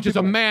 And some which is a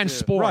people- man's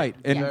sport. Right.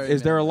 And Very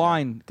is there a manly.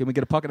 line? Can we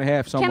get a puck and a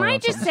half somewhere? Can I on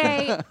just something?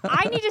 say,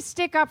 I need to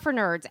stick up for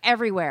nerds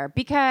everywhere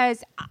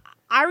because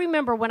I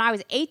remember when I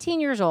was 18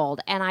 years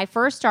old and I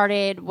first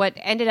started what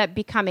ended up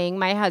becoming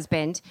my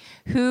husband,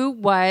 who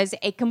was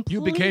a complete...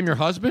 You became your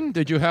husband?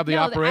 Did you have the No,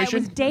 operation? I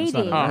was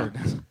dating. Oh.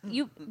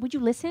 Would you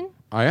listen?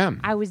 I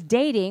am. I was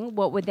dating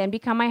what would then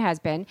become my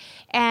husband,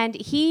 and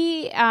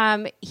he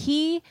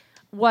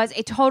was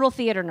a total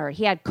theater nerd.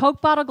 He had Coke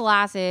bottle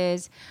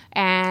glasses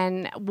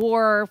and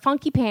wore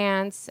funky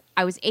pants.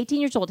 I was 18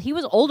 years old. He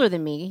was older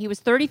than me. He was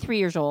 33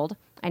 years old.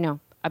 I know,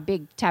 a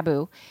big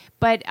taboo.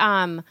 But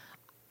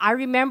I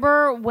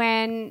remember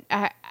when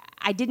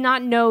I did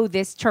not know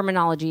this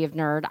terminology of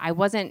nerd. I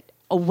wasn't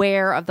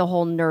aware of the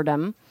whole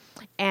nerdum.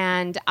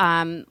 And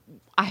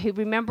I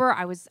remember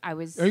I was.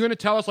 Are you going to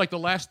tell us like the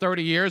last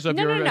 30 years of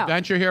your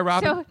adventure here,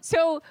 Robin?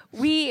 So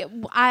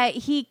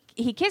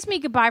he kissed me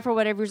goodbye for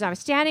whatever reason. I was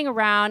standing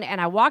around and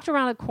I walked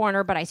around the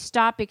corner, but I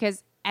stopped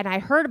and I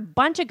heard a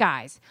bunch of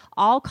guys,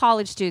 all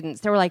college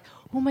students. They were like,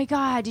 "Oh my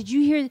God, did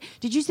you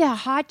see a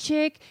hot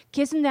chick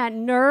kissing that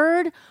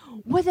nerd?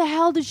 What the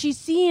hell did she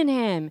see in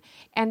him?"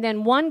 And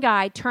then one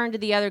guy turned to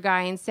the other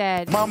guy and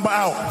said, "Mamba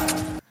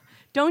out."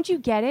 Don't you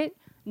get it?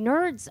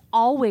 Nerds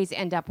always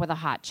end up with the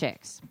hot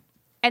chicks.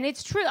 And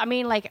it's true. I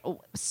mean, like,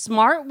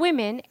 smart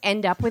women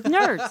end up with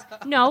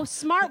nerds. No,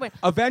 smart women.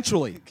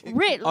 Eventually.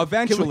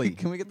 Eventually.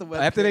 Can we get the webcam?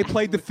 After they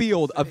played the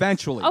field,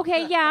 eventually.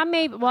 Okay, yeah,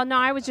 maybe. Well, no,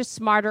 I was just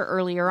smarter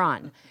earlier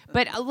on.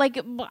 But, like,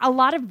 a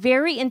lot of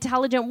very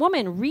intelligent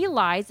women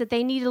realize that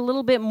they need a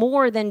little bit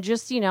more than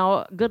just,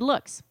 good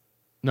looks.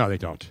 No, they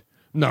don't.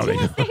 No, they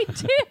don't. They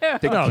do.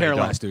 They can care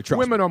less, dude. Trust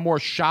Women are more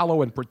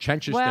shallow and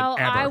pretentious than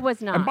ever. I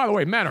was not. And by the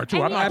way, men are too.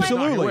 And I'm not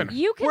Absolutely.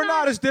 women. We're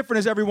not as different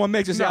as everyone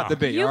makes us out to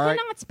be. You all right?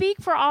 cannot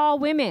speak for all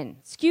women.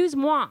 Excuse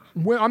moi.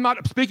 Well, I'm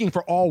not speaking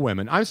for all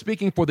women. I'm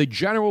speaking for the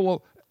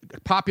general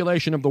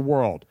population of the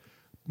world.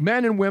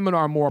 Men and women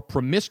are more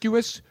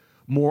promiscuous,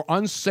 more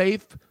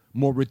unsafe,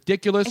 more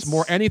ridiculous,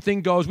 more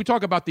anything goes. We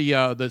talk about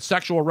the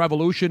sexual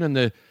revolution in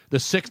the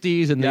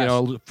 60s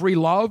and free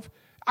love.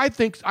 I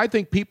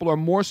think people are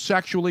more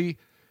sexually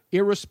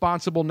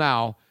irresponsible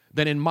now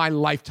than in my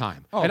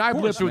lifetime. Oh, and of I've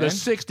course, lived through man. the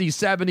 60s,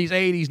 70s,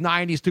 80s,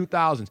 90s,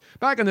 2000s.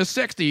 Back in the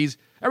 60s,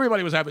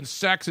 everybody was having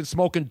sex and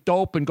smoking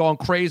dope and going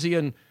crazy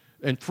and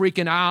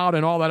freaking out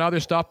and all that other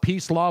stuff,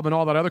 peace, love, and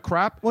all that other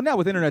crap. Well, now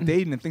with internet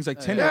dating and things like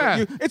Tinder,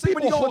 Yeah. it's like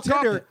when you go on People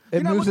hook Tinder. up.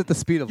 It moves at the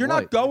speed of You're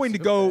light. not going to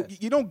go.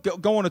 You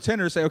don't go on a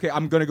Tinder and say, "Okay,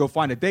 I'm going to go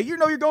find a date." You're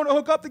going to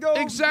hook up to go.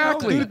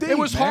 Exactly. Do the deed, It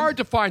was man. hard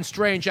to find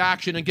strange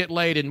action and get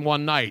laid in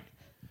one night.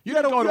 You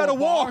had to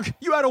walk.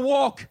 You had to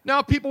walk.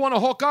 Now people want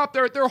to hook up.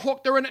 They're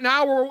hooked. They're in an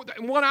hour.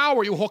 In 1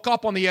 hour, you hook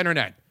up on the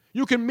internet.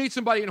 You can meet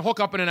somebody and hook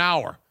up in an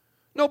hour.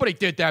 Nobody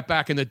did that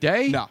back in the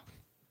day. No.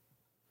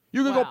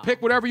 You can go pick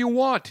whatever you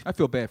want. I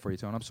feel bad for you,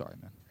 Tone. I'm sorry,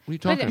 man. What are you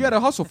talking about? You had to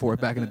hustle for it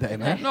back in the day,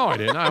 man. No, I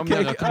didn't.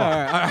 Come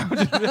on.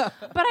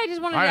 But I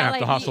just want to I know, didn't have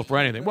to hustle for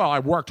anything. Well, I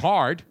worked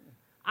hard.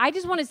 I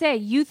just want to say,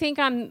 you think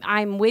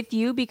I'm with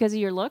you because of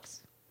your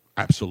looks?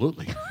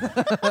 Absolutely.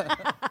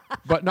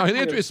 But no,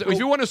 if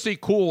you want to see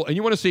cool, and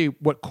you want to see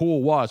what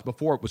cool was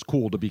before it was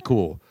cool to be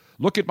cool,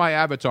 look at my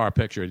avatar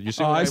picture. You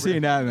see? I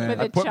seen that, man.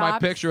 I put my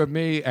picture of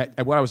me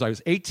at what I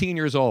was 18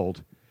 years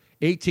old.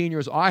 18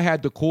 years. I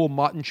had the cool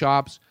mutton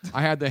chops.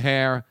 I had the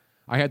hair.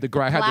 I had the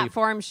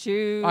platform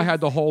shoes. I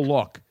had the whole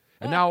look.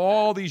 And now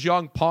all these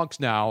young punks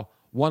now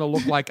want to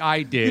look like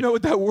I did. You know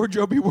what that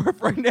wardrobe be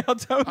worth right now,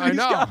 Tony? I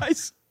know.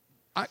 These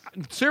guys.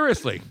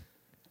 Seriously.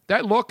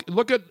 That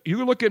look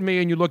at me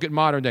and you look at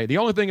modern day. The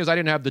only thing is I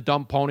didn't have the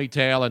dumb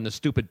ponytail and the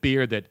stupid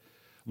beard that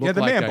looked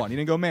the like man bun. You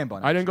didn't go man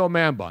bun. I didn't go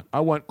man bun. I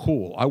went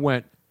cool. I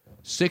went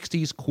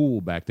 60s cool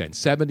back then,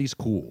 70s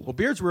cool. Well,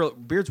 beards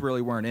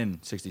really weren't in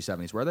 60s,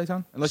 70s, were they,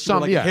 Tom? Unless you Some,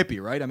 were like yeah. a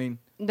hippie, right? I mean,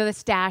 No, the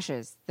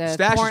stashes. The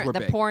Stashes porn, were the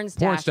big. porn stash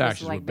Porn was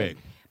stashes like were big.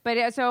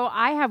 But so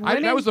I have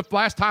women. That was the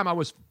last time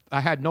I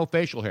had no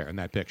facial hair in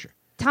that picture.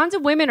 Tons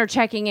of women are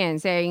checking in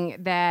saying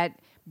that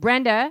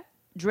Brenda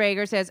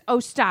Drager says, "Oh,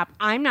 stop!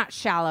 I'm not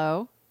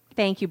shallow."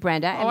 Thank you,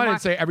 Brenda. Oh, I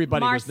didn't say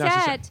everybody was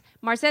necessary.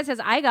 Marcette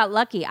says, "I got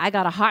lucky. I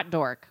got a hot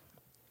dork."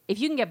 If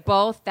you can get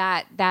both,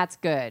 that's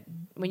good.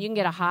 When you can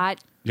get a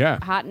hot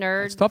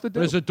nerd. It's tough to do.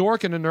 But is a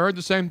dork and a nerd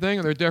the same thing,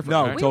 or they're different?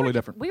 No, right? totally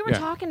different. We were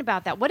talking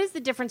about that. What is the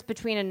difference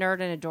between a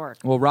nerd and a dork?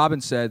 Well, Robin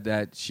said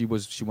that she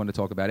wanted to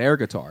talk about air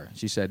guitar.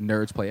 She said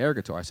nerds play air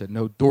guitar. I said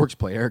no, dorks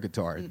play air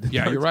guitar.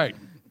 Yeah, you're right.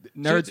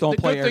 Nerds See, don't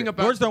the play good air. thing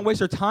about- Nerds don't waste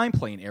their time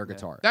playing air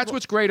guitar. That's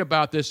what's great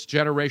about this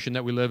generation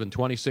that we live in,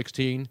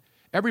 2016.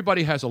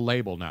 Everybody has a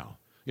label now.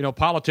 You know,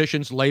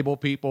 politicians label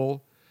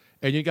people,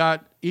 and you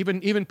got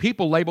even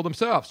people label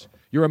themselves.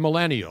 You're a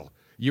millennial.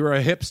 You're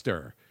a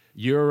hipster.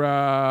 You're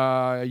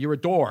a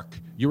dork.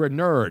 You're a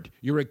nerd.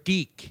 You're a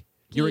geek.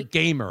 You're a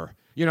gamer.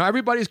 You know,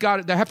 everybody's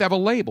got it. They have to have a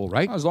label,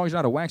 right? As long as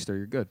you're not a wankster,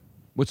 you're good.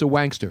 What's a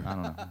wankster? I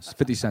don't know.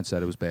 50 Cent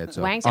said it was bad.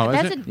 So. Wankster. Oh,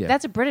 is that's it? a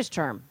that's a British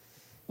term.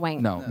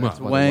 Wank. No, That's it's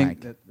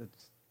wank.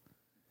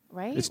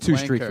 Right? It's too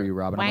street Wanker. for you,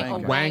 Robin.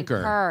 Wank,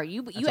 wanker.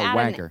 You That's a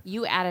added wanker.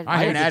 you added.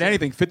 I didn't add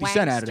anything. 50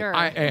 Cent added it. Wankster.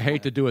 I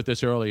hate to do it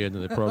this early into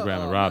the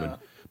program, Robin.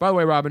 By the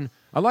way, Robin,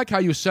 I like how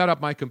you set up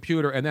my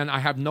computer, and then I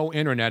have no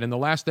internet, and the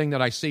last thing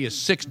that I see is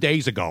 6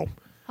 days ago.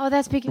 Oh,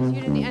 that's because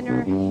you didn't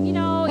enter. You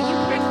know,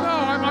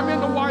 I'm in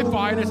the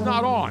Wi-Fi, and it's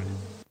not on.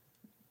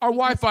 Our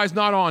Wi-Fi's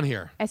not on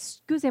here.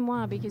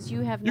 Excusez-moi, because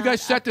you have. You not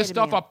guys set this updated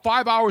stuff me. up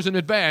 5 hours in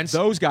advance.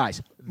 Those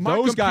guys. My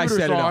Those guys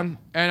computer's set it on, up.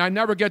 and I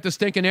never get the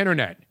stinking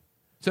internet.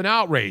 It's an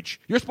outrage.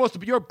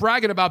 You're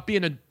bragging about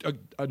being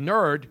a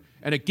nerd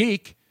and a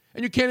geek,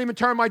 and you can't even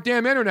turn my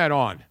damn internet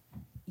on.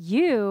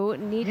 You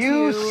need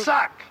You to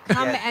suck,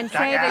 come you and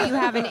say that you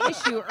have an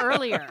issue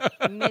earlier,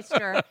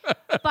 mister.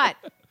 But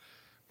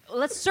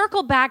let's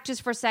circle back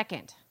just for a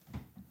second.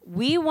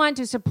 We want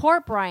to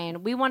support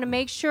Brian. We want to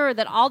make sure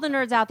that all the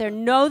nerds out there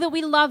know that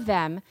we love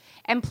them.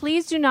 And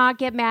please do not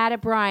get mad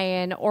at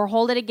Brian or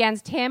hold it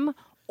against him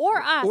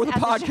or us. Or the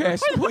as a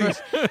podcast, show.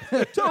 please.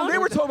 They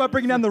were talking about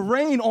bringing down the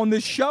rain on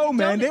this show,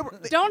 man.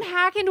 Don't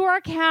hack into our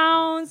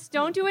accounts.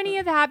 Don't do any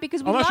of that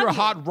because we Unless love you're a you.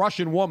 hot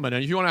Russian woman,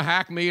 and if you want to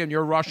hack me and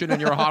you're Russian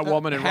and you're a hot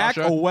woman in Hack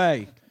Russia.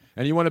 away.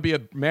 And you want to be a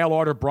mail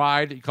order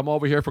bride, you come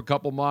over here for a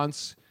couple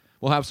months.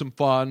 We'll have some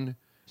fun.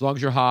 As long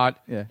as you're hot,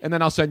 and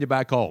then I'll send you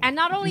back home. And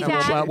not only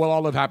that, we'll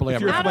all live happily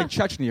ever after. Like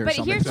Chechnya or but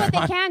something. here's what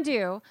they can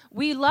do.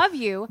 We love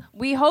you.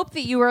 We hope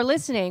that you are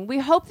listening. We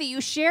hope that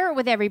you share it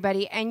with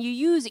everybody and you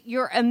use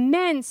your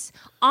immense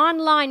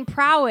online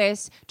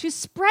prowess to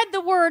spread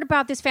the word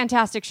about this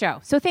fantastic show.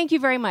 So thank you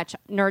very much,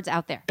 nerds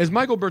out there. Is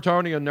Michael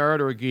Bertoni a nerd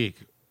or a geek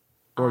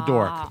or a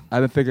dork? I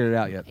haven't figured it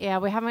out yet. Yeah,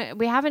 we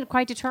haven't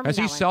quite determined. Has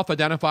he that one.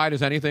 self-identified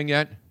as anything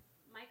yet?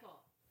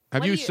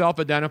 Have you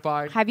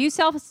self-identified? Have you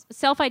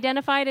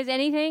self-identified as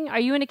anything? Are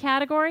you in a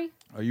category?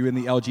 Are you in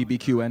the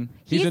LGBTQN?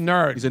 He's a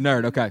nerd. He's a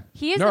nerd, okay.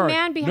 He is the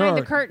man behind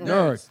the curtain.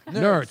 Nerds.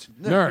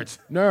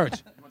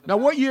 Now,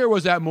 what year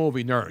was that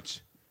movie,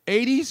 Nerds?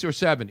 80s or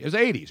 70s? It was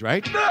 80s,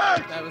 right?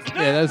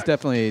 That was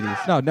definitely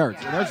 80s. No, Nerds.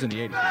 Nerds in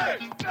the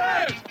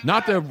 80s.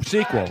 Not the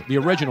sequel, the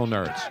original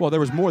Nerds. Well, there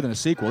was more than a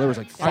sequel. There was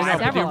like I know,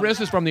 five. but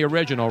this is from the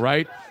original,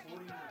 right?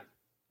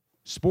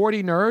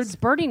 Sporty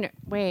Nerd?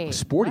 Wait.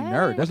 Sporty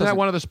Nerd. Wasn't that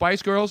one of the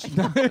Spice Girls?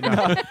 Doesn't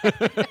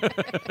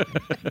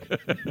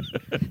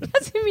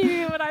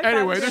mean what I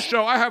Anyway, thought. this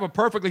show, I have a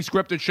perfectly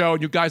scripted show,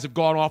 and you guys have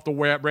gone off the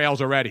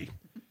rails already.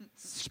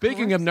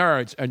 Speaking of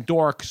nerds and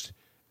dorks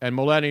and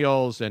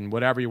millennials and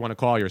whatever you want to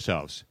call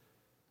yourselves,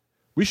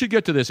 we should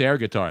get to this air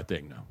guitar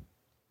thing now.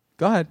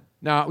 Go ahead.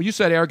 Now, you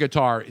said air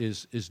guitar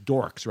is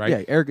dorks, right?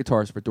 Yeah, air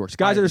guitars for dorks.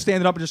 Guys that are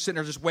standing up and just sitting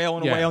there just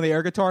wailing away on the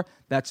air guitar,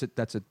 that's a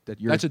That's a dork.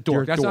 you're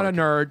That's not a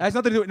nerd. That has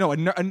nothing to do with,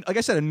 no, like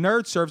I said, a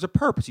nerd serves a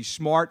purpose. He's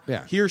smart.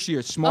 Yeah. He or she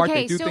is smart.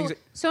 Okay, They do things.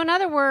 so in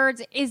other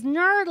words, is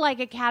nerd like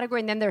a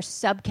category and then there's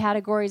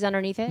subcategories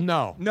underneath it?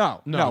 No.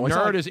 No. It's Nerd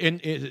not-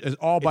 is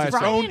all by it's its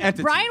itself. own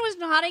entity. Brian was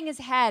nodding his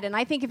head, and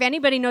I think if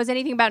anybody knows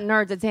anything about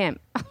nerds, it's him.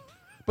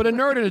 But a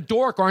nerd and a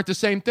dork aren't the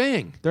same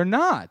thing. They're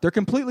not. They're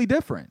completely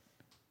different.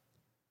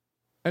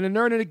 And a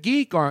nerd and a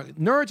geek aren't.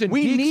 Nerds and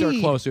We geeks need are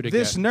closer together.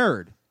 this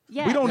nerd.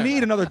 Yeah. We don't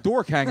need another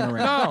dork hanging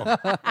around.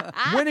 No.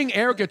 Winning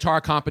air guitar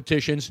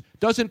competitions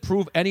doesn't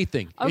prove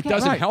anything. It Okay.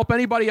 doesn't Right. help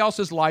anybody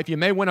else's life. You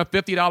may win a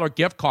 $50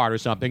 gift card or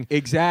something.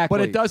 Exactly.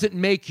 But it doesn't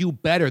make you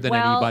better than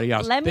Well, anybody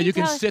else. let me That you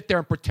can tell- sit there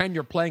and pretend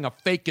you're playing a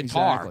fake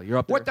guitar. Exactly. You're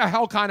up What the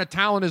hell kind of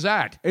talent is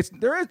that?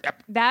 There is.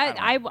 That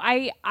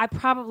I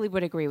probably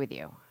would agree with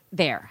you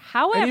there.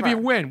 However, And if you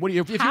win, what do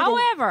you?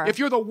 If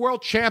you're the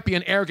world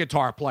champion air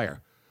guitar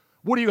player,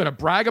 what are you going to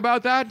brag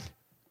about that?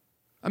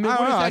 I mean, I what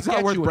don't know. does It's that not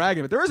get worth you?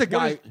 bragging about. There is a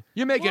guy.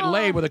 You may get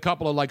laid with a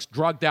couple of like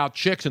drugged out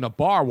chicks in a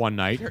bar one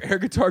night. Air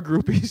guitar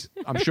groupies.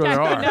 I'm sure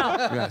there are. No.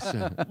 Yes.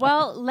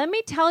 well, let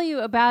me tell you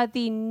about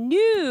the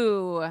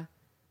new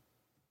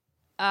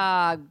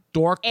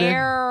Dork thing?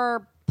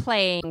 air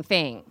playing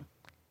thing.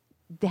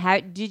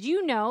 Did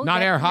you know? Not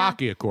that air now-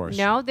 hockey, of course.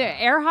 No, the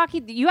air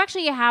hockey. You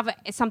actually have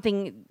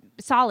something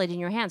solid in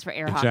your hands for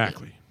air hockey.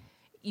 Exactly.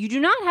 You do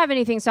not have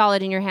anything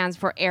solid in your hands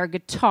for air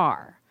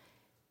guitar.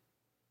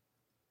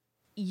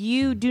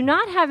 You do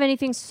not have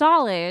anything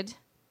solid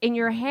in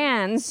your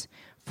hands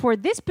for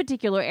this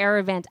particular air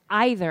event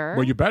either.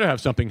 Well, you better have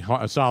something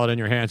solid in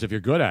your hands if you're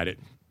good at it.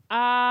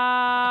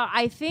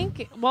 I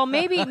think. Well,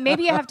 maybe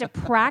you have to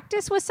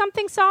practice with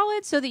something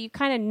solid so that you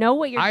kind of know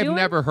what you're I've doing.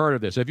 never heard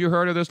of this. Have you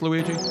heard of this,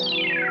 Luigi?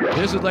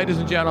 This is, ladies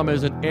and gentlemen,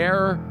 is an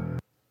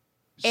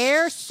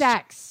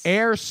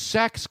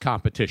AirSex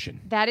competition.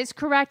 That is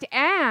correct.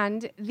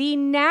 And the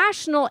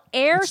National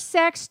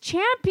AirSex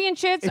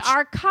Championships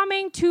are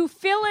coming to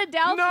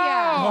Philadelphia.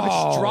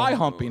 No, it's dry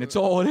humping. It's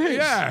all it is.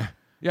 Yeah,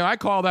 I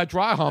call that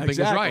dry humping.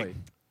 Exactly. Is right.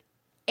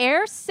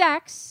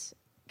 AirSex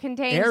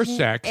contains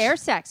AirSex.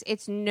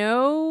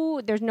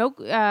 AirSex. There's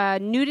no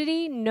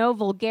nudity, no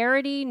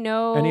vulgarity,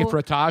 no Any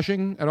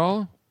frottaging at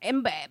all?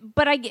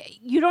 But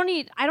you don't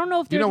need. I don't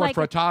know if You there's know like.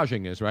 what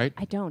frottaging is, right?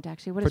 I don't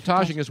actually. What is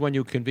Frottaging is when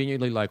you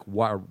conveniently like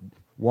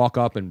walk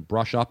up and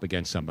brush up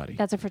against somebody.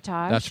 That's a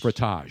frottage. That's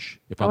frottage,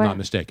 if Oh, I'm I- not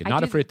mistaken. I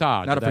Not a did-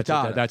 frittata. Not a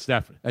frittata. That's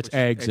definitely. That's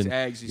eggs it's and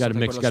eggs, you got to something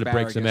mix. with Got to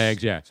break some asparagus,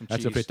 eggs. Yeah, some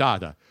that's a cheese.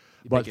 frittata.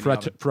 But bake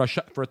it up.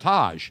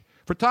 frottage.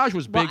 Frottage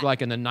was big Well,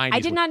 like in the 90s.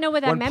 I did not know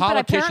what that when meant, but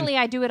politicians- apparently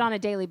I do it on a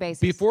daily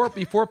basis.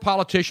 Before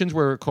politicians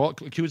were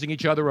accusing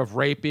each other of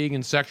raping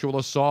and sexual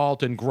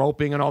assault and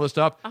groping and all this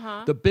stuff,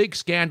 the big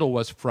scandal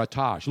was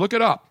frottage. Look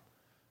it up.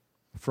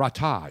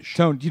 Frottage.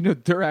 Tone, you know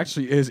there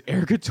actually is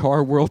air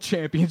guitar world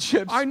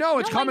championships. I know,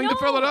 it's No, I coming to know.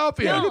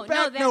 Philadelphia.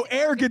 No, No,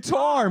 air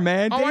guitar,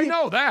 man. Oh, I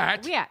know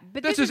that. Yeah,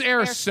 but this this is is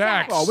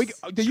AirSex. Oh,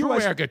 the Screw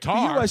US, air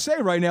guitar. The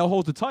USA right now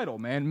holds the title,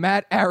 man.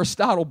 Matt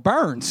Aristotle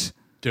Burns,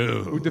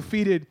 Dude. who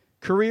defeated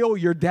Kirill,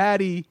 your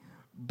daddy,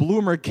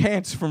 Bloomer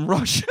Kantz from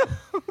Russia.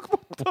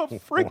 What the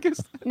frick is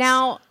that?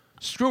 Now,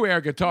 Screw air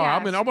guitar.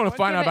 Yes. I'm going to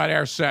find out about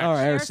AirSex. All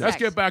right, AirSex. Let's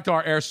get back to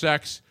our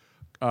AirSex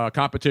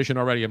competition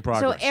already in so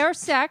progress.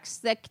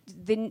 AirSex,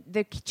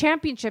 the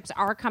championships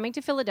are coming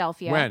to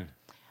Philadelphia. When?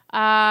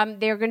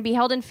 They're going to be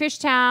held in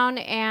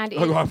Fishtown, and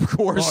Of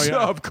course, Oh,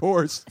 yeah. of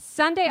course.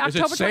 Sunday, Is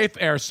October it safe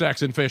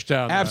AirSex in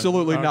Fishtown?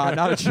 Absolutely Okay.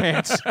 not a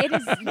chance. It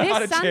is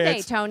Not a this Sunday,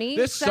 chance. Tony.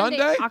 This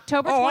Sunday?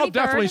 October 23rd. Oh, I'll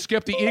definitely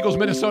skip the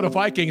Eagles-Minnesota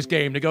Vikings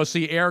game to go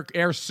see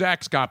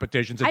AirSex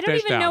competitions in I don't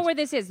even Fishtown. know where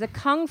this is. The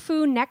Kung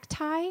Fu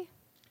Necktie?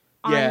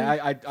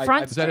 Yeah,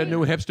 Front Is that a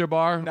new hipster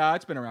bar? No,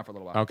 it's been around for a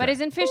little while. Okay. But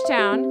it's in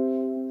Fishtown.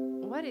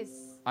 What is...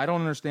 I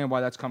don't understand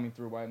why that's coming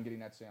through, why I'm getting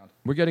that sound.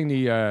 We're getting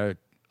the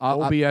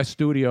OBS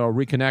studio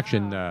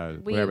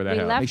reconnection, whatever that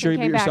we is. left Make sure you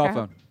and mute came your back.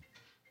 cell phone.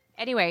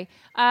 Anyway,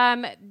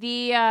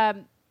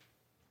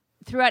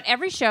 throughout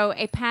every show,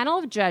 a panel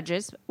of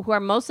judges who are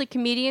mostly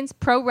comedians,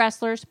 pro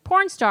wrestlers,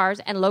 porn stars,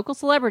 and local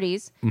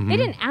celebrities. They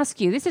didn't ask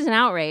you. This is an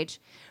outrage.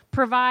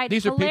 Provide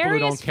These are people who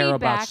hilarious don't care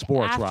about feedback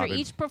sports, after Robin.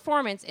 each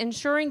performance,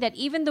 ensuring that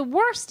even the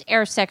worst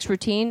AirSex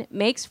routine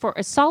makes for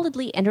a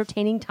solidly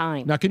entertaining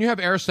time. Now, can you have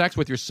AirSex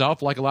with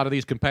yourself like a lot of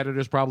these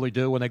competitors probably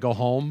do when they go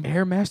home?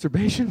 Air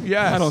masturbation?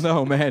 Yes. I don't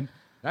know, man.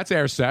 That's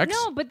AirSex.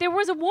 No, but there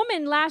was a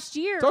woman last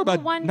year. Talk who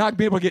about won. not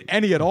being able to get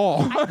any at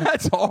all.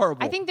 That's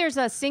horrible. I think there's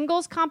a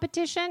singles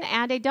competition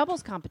and a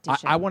doubles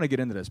competition. I want to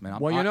get into this, man.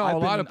 Well, you know, I've a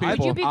lot of people-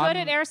 Would you be good I'm-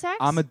 at AirSex?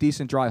 I'm a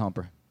decent dry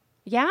humper.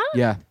 Yeah?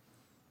 Yeah.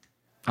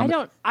 I don't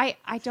know.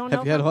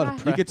 Have you had a lot of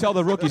if You could tell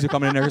the rookies are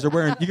coming in there because they're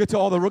wearing. You could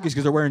tell all the rookies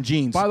because they're wearing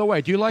jeans. By the way,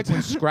 do you like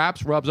when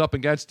Scraps rubs up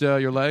against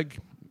your leg?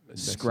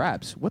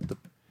 Scraps. What the?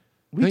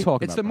 What are you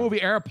talking It's about? the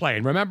movie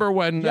Airplane. Remember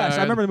when? Yes,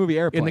 I remember the movie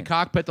Airplane. In the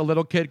cockpit, the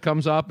little kid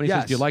comes up and he says,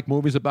 Yes. "Do you like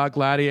movies about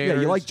gladiators?"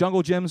 Yeah, you like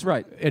jungle gyms,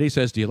 right? And he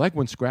says, "Do you like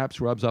when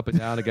Scraps rubs up and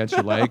down against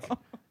your leg?"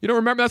 You don't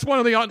remember? That's one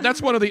of the.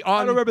 I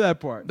don't remember that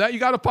part. That you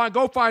got to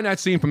go find that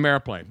scene from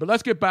Airplane. But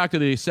let's get back to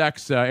the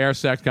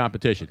AirSex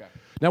competition. Okay.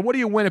 Now, what do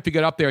you win if you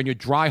get up there and you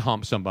dry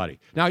hump somebody?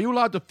 Now, are you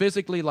allowed to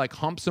physically like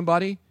hump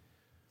somebody?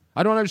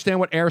 I don't understand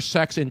what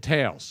AirSex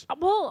entails.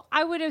 Well,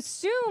 I would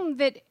assume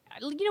that.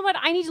 You know what?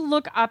 I need to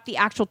look up the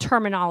actual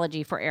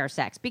terminology for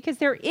AirSex because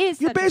there is.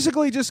 You're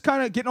basically just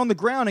kind of getting on the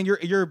ground and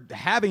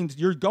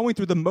you're going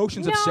through the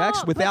motions of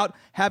sex without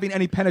having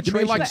any You penetration.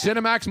 mean like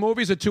Cinemax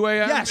movies at 2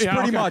 a.m.? Yes, Yeah,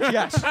 pretty okay. much.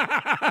 Yes,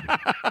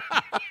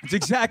 it's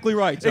exactly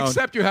right. Tone.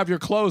 Except you have your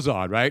clothes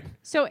on, right?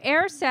 So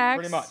AirSex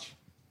pretty much.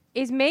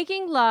 is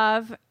making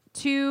love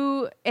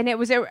to, and it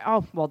was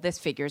this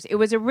figures. It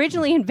was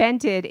originally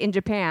invented in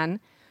Japan.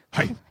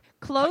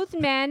 Clothed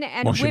men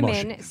and Moshi,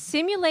 women moshi.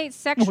 simulate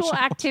sexual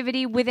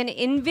activity with an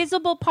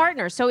invisible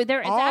partner. So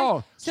there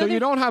is. So you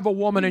don't have a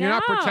woman and you're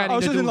not No. pretending Oh,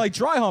 to so do then like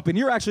dry humping.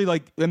 You're actually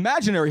like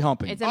imaginary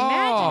humping. It's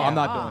imaginary. I'm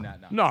not doing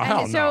that. No. No,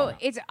 hell so no.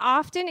 it's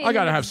often. I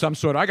got to have some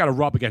sort of. I got to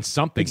rub against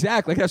something.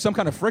 Exactly. Like have some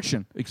kind of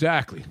friction.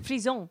 Exactly.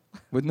 frison.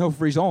 With no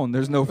frizone,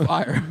 there's no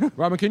fire.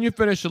 Robin, can you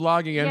finish the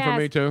logging in for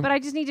me too? But I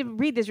just need to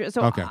read this.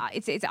 So Okay.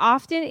 It's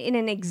often in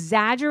an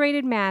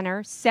exaggerated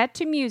manner, set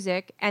to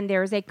music, and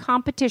there is a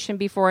competition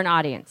before an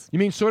audience. You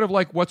mean sort of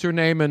like what's her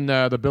name in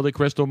the Billy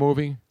Crystal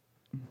movie?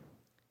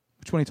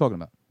 Which one are you talking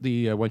about?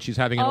 The when she's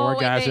having an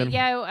orgasm.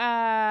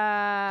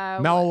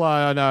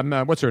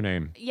 Mel, what's her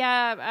name?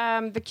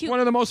 The cute One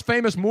of the most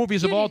famous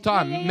movies of all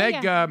time.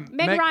 Meg Ryan.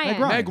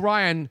 Meg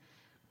Ryan,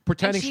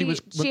 pretending And she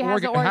was she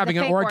has having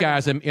the an fake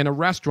orgasm in a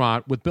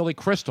restaurant with Billy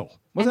Crystal.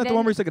 Wasn't that the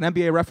one where he's like an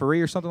NBA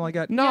referee or something like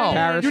that? No,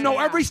 Paris. you know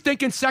every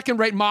stinking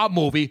second-rate mob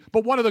movie,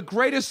 but one of the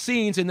greatest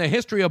scenes in the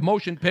history of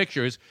motion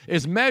pictures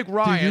is Meg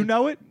Ryan. Do you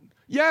know it?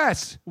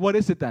 Yes. What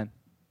is it then?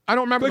 I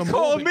don't remember But the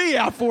call movie. me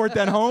out for it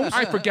then, Holmes.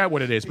 I forget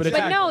what it is, but it's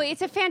But no,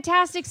 it's a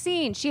fantastic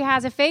scene. She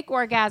has a fake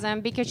orgasm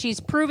because she's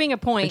proving a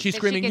point. And she's that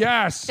screaming, she can,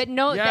 "Yes! That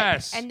no,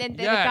 Yes! and then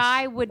the Yes!"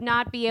 guy would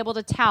not be able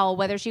to tell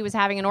whether she was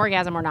having an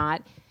orgasm or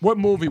not. What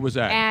movie was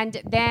that? And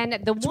then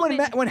the It's woman.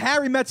 when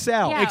Harry met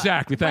Sal. Yeah.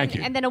 Exactly, thank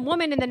you. And then a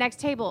woman in the next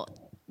table.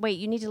 Wait,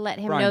 you need to let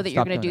him Brian, know that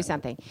you're stop going to doing do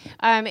something.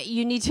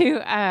 You need to,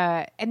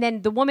 and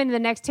then the woman in the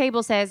next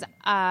table says,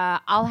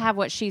 "I'll have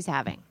what she's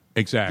having."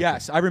 Exactly.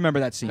 Yes, I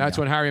remember that scene. That's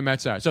when Harry met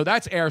Sal. So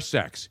that's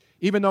AirSex,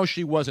 even though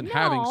she wasn't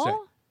having sex.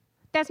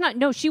 That's not.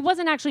 No, she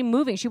wasn't actually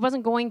moving. She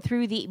wasn't going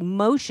through the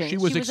motions. She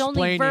was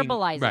only explaining.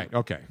 verbalizing. Right.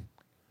 Okay.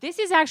 This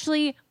is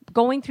actually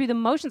going through the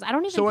motions. I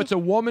don't even. So think it's a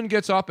woman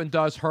gets up and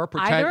does her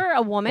pretend. Either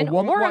a woman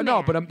or a well,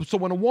 no, man. but so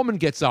when a woman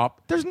gets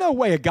up, There's no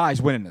way a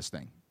guy's winning this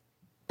thing.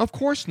 of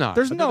course not.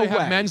 There's But no do they have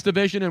way. men's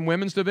division and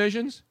women's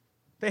divisions.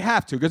 They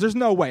have to because there's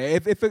no way.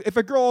 If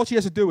a girl all she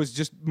has to do is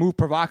just move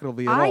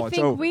provocatively at all, I it's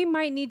think over. we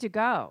might need to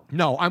go.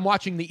 No, I'm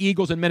watching the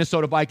Eagles and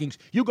Minnesota Vikings.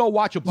 You go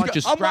watch a bunch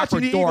of I'm strapper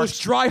watching the Eagles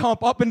dorks. dry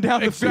hump up and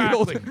down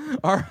Exactly. the field.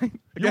 All right.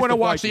 You want to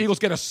watch the Eagles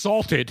get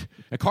assaulted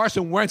and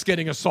Carson Wentz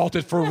getting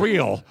assaulted for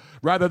real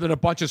rather than a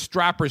bunch of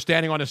strappers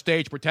standing on a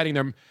stage pretending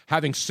they're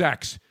having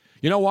sex.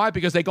 You know why?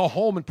 Because they go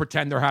home and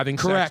pretend they're having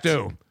Correct. sex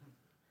too.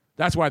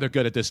 That's why they're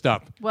good at this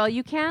stuff. Well,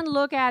 you can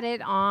look at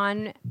it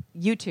on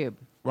YouTube.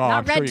 Well,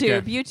 Not I'm sure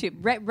you RedTube, can.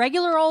 YouTube.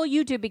 Regular old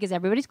YouTube because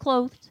everybody's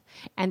clothed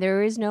and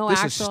there is no This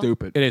actual. is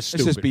stupid. It is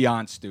stupid. This is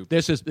beyond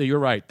stupid. You're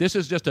right. This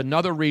is just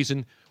another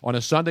reason on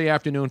a Sunday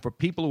afternoon for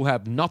people who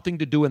have nothing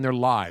to do in their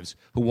lives,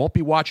 who won't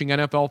be watching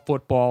NFL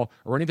football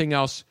or anything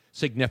else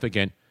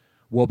significant,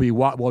 will be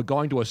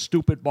going to a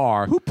stupid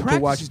bar Who to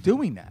watch. practices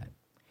doing that?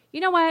 You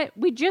know what?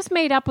 We just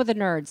made up with the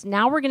nerds.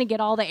 Now we're going to get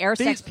all the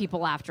AirSex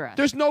people after us.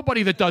 There's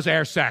nobody that does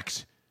air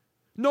sex.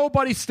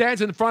 Nobody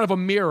stands in front of a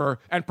mirror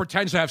and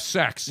pretends to have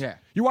sex. Yeah.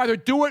 You either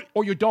do it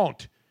or you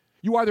don't.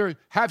 You either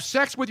have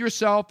sex with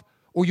yourself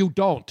or you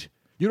don't.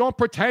 You don't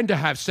pretend to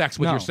have sex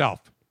with yourself.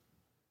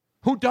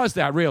 Who does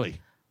that, really?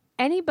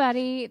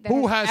 Anybody that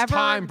Who has has ever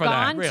time for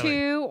that, gone really?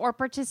 to or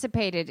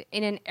participated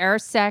in an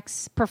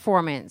AirSex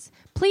performance,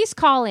 please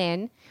call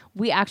in.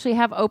 We actually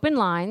have open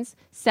lines,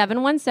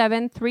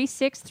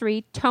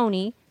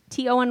 717-363-TONY,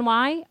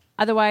 Tony,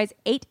 otherwise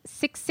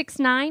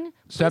 8669.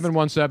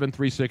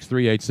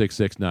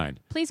 717-363-8669.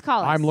 Please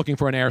call us. I'm looking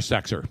for an air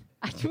sexer.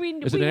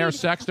 Is it an air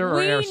sexter or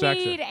air sexer?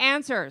 We need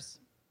answers.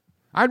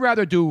 I'd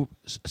rather do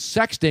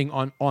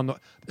sexting on the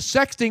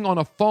sexting on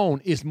a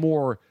phone is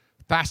more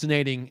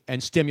fascinating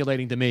and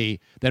stimulating to me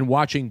than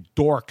watching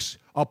dorks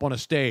up on a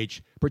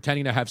stage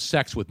pretending to have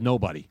sex with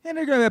nobody. And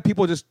they're gonna have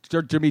people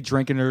they're gonna be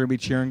drinking, they're gonna be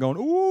cheering, going,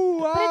 "Ooh!"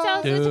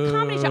 But it's a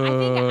comedy show.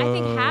 I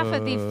think half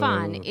of the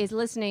fun is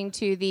listening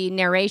to the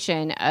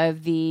narration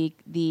of the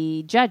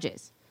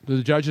judges. Do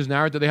the judges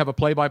narrate? Do they have a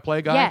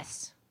play-by-play guy?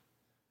 Yes.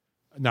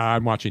 No,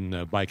 I'm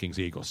watching Vikings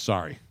Eagles.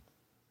 Sorry.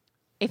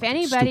 If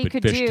anybody Stupid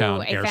could do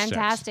Fishtown a air sex.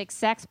 fantastic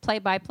sex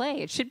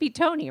play-by-play, it should be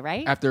Tony,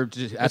 right?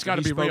 It's got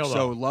to be real.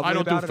 So Though. I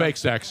don't do fake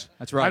sex.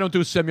 That's right. I don't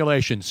do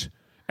simulations.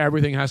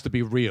 Everything has to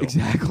be real.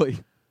 Exactly.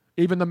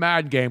 Even the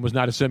Madden game was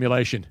not a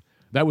simulation.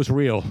 That was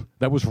real.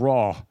 That was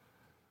raw.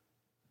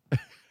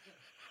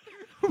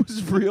 It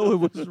was real.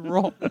 It was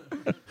raw.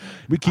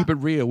 We keep it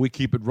real. We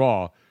keep it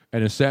raw.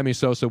 And as Sammy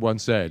Sosa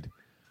once said,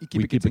 we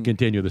keep it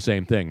continue the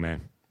same thing,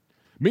 man.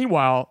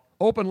 Meanwhile,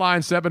 open line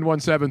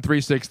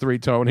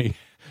 717-363-TONY,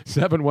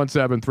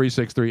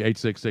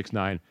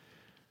 717-363-8669.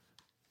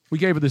 We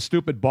gave this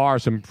stupid bar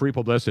some free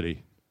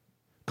publicity.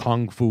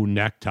 Kung Fu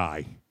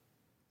necktie.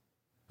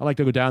 I like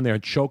to go down there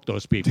and choke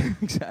those people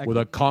with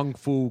a Kung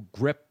Fu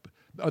grip.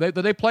 Do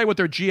they play with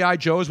their G.I.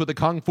 Joes with the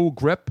Kung Fu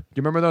grip? Do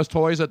you remember those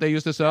toys that they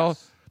used to sell?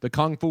 Yes. The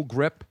Kung Fu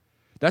grip?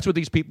 That's what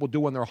these people do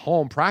when they're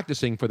home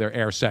practicing for their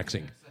air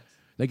sexing.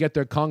 They get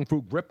their Kung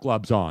Fu grip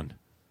gloves on.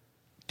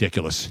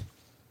 Ridiculous.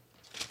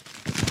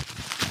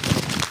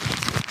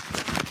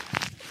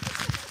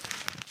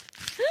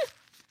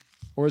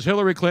 Or as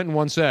Hillary Clinton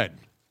once said,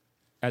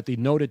 at the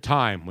noted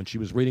time when she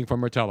was reading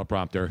from her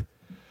teleprompter.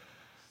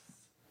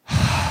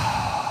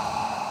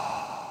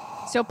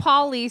 So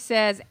Paul Lee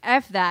says,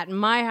 F that. In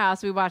my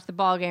house, we watch the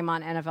ball game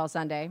on NFL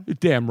Sunday. You're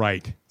damn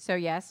right. So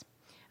yes.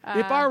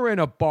 If I were in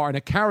a bar, in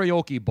a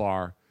karaoke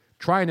bar,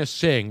 trying to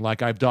sing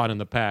like I've done in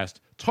the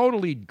past,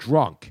 totally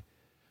drunk,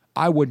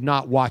 I would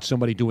not watch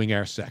somebody doing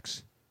air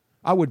sex.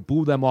 I would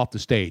boo them off the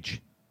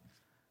stage.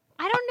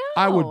 I don't know.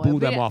 I would boo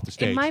them off the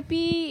stage. It might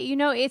be,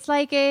 it's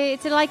like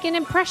an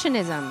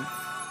impressionism.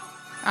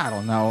 I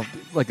don't know,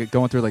 like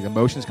going through like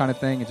emotions kind of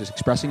thing and just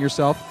expressing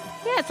yourself.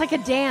 Yeah, it's like a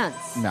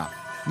dance. No,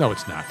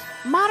 it's not.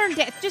 Modern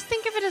dance. Just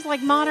think of it as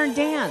like modern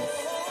dance.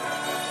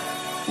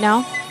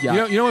 No?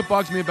 Yeah. You know what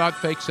bugs me about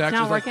fake sex?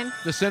 Not is like working?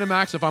 the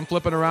Cinemax, if I'm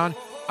flipping around,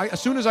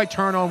 as soon as I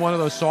turn on one of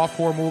those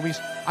softcore movies,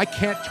 I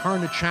can't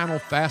turn the channel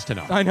fast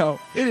enough. I know.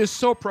 It is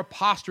so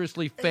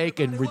preposterously fake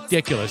and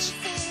ridiculous.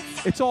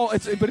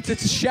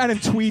 It's Shannon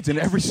Tweeds in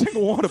every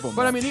single one of them.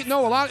 But I mean,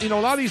 a lot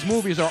of these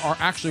movies are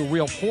actually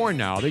real porn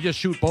now. They just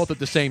shoot both at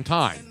the same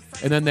time,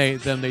 and then they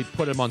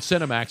put them on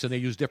Cinemax and they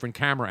use different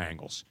camera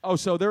angles. Oh,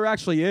 so there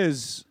actually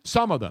is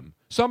some of them.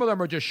 Some of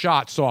them are just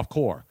shot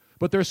softcore,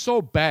 but they're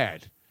so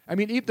bad. I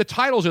mean, the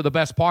titles are the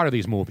best part of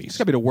these movies. It's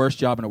gotta be the worst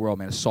job in the world,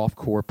 man. A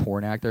softcore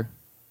porn actor.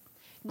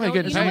 No,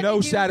 you get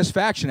no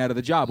satisfaction out of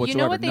the job whatsoever.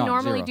 You know what they None,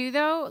 normally zero. do,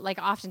 though? Like,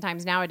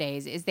 oftentimes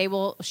nowadays, is they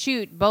will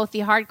shoot both the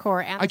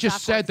hardcore and the I just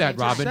softcore said that,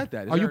 Robin.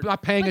 Are you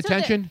not paying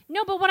attention?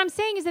 No, but what I'm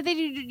saying is that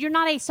you're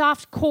not a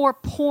softcore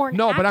porn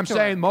No, actor. but I'm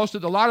saying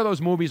a lot of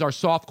those movies are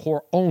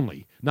softcore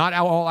only. Not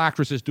all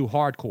actresses do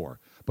hardcore.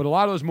 But a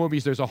lot of those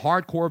movies, there's a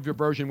hardcore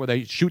version where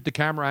they shoot the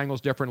camera angles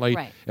differently,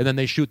 Right. and then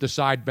they shoot the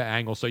side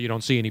angles so you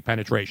don't see any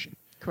penetration.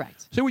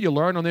 Correct. See what you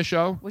learn on this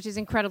show? Which is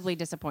incredibly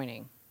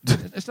disappointing.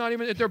 It's not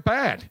even. They're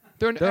bad.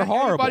 They're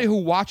horrible. Everybody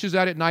who watches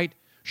that at night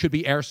should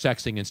be air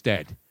sexing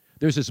instead.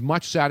 There's as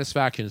much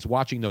satisfaction as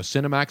watching those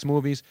Cinemax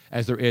movies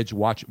as there is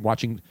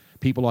watching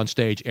people on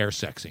stage air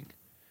sexing.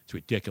 It's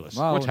ridiculous.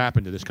 Well, What's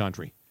happened to this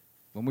country?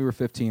 When we were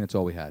 15, it's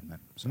all we had, man.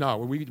 So. No,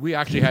 we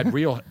actually had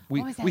real.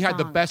 We had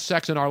the best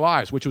sex in our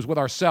lives, which was with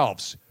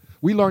ourselves.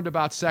 We learned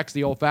about sex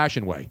the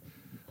old-fashioned way,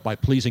 by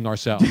pleasing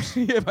ourselves.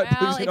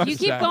 Well, if you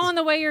keep going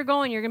the way you're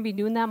going, you're going to be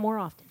doing that more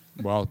often.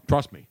 Well,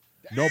 trust me.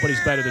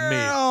 Nobody's better than me.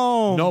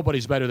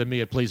 Nobody's better than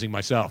me at pleasing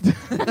myself.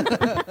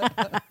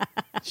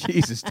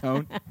 Jesus,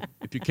 Tone.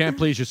 If you can't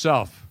please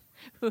yourself,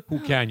 who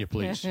can you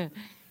please?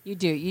 You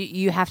do.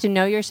 You have to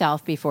know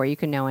yourself before you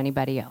can know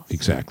anybody else.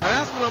 Exactly.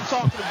 That's what I'm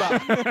talking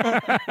about.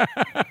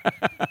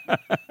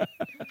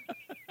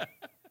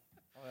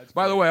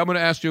 By the way, I'm going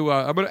to ask you.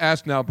 I'm going to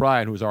ask now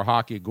Brian, who's our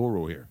hockey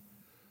guru here.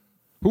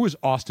 Who is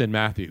Austin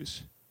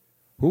Matthews?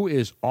 Who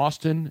is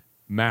Austin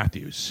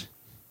Matthews?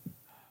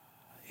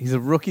 He's a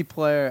rookie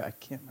player. I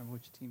can't remember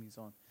which team he's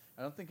on.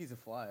 I don't think he's a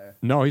Flyer.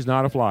 No, he's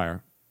not a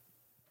Flyer.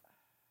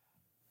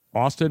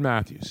 Austin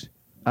Matthews.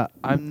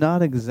 I'm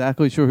not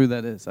exactly sure who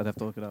that is. I'd have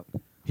to look it up.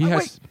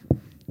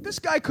 This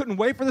guy couldn't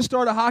wait for the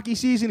start of hockey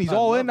season. He's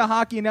all into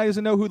hockey, and now he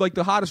doesn't know who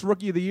the hottest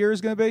rookie of the year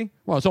is going to be.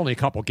 Well, it's only a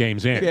couple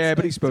games in. Yeah,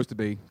 but he's supposed to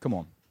be. Come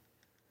on.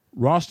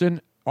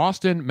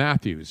 Austin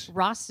Matthews.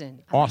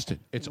 Austin.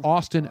 It's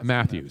Austin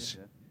Matthews.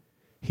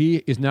 He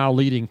is now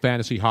leading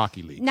fantasy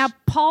hockey leagues. Now,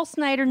 Paul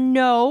Snyder,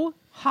 no.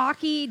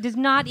 Hockey does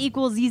not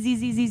equal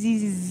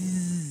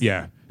ZZZZZZ.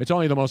 Yeah. It's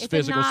only the most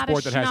physical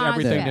sport that has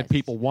everything that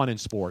people want in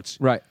sports.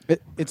 Right.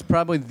 It's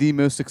probably the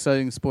most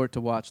exciting sport to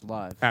watch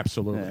live.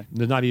 Absolutely. Yeah.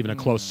 There's not even a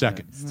close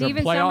second.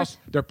 Steven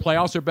Their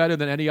playoffs are better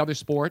than any other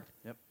sport.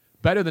 Yep.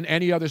 Better than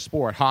any other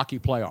sport, hockey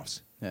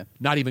playoffs. Yeah.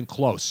 Not even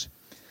close.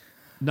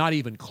 Not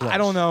even close. I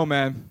don't know,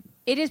 man.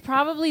 It is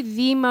probably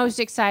the most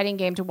exciting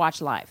game to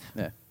watch live.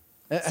 Yeah.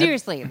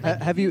 Seriously.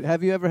 Have you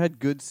ever had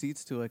good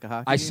seats to like a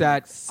hockey I game?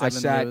 sat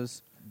Seven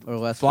rows or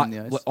less from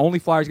the ice? Only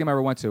Flyers game I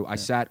ever went to. I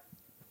sat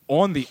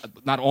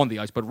not on the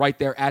ice, but right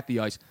there at the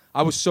ice.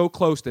 I was so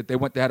close that they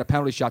had a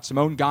penalty shot.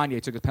 Simone Gagne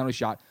took a penalty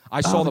shot. I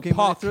saw the game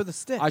where they puck. throw the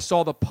stick. I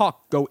saw the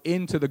puck go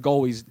into the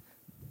goalie's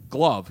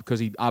glove because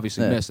he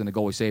obviously missed and the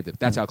goalie saved it.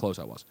 That's how close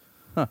I was.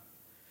 Huh.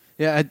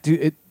 Yeah, I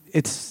do.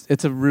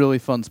 It's a really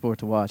fun sport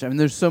to watch. I mean,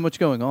 there's so much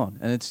going on,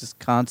 and it's just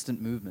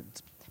constant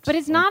movement. But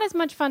it's not as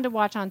much fun to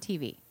watch on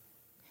TV.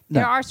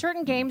 There are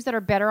certain games that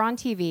are better on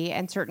TV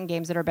and certain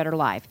games that are better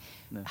live.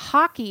 No.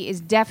 Hockey is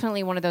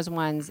definitely one of those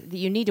ones that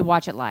you need to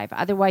watch it live.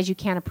 Otherwise, you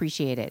can't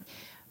appreciate it.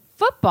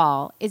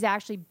 Football is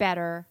actually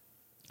better.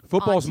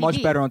 Football is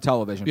much better on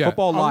television. Yeah.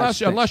 Football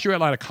live, unless you're at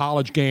like a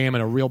college game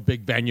and a real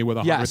big venue with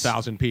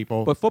 100,000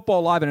 people. But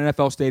football live in an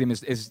NFL stadium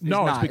is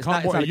no, not. It's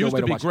become more. It used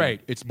to be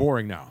great. It's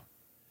boring now.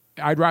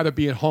 I'd rather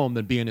be at home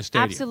than be in a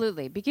stadium.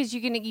 Absolutely, because you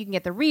can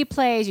get the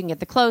replays, you can get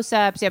the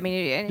close-ups. I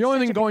mean, the only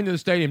thing going to the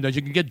stadium is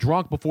you can get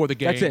drunk before the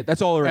game. That's it.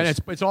 That's all there is.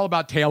 And it's all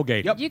about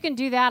tailgating. Yep. You can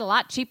do that a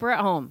lot cheaper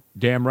at home.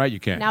 Damn right you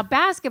can. Now,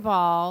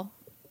 basketball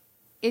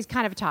is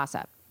kind of a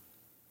toss-up.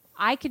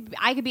 I could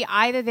be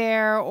either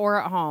there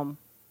or at home.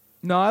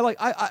 No,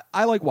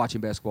 I like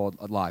watching basketball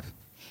live.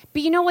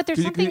 But you know what?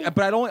 There's something.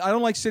 But I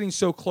don't like sitting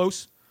so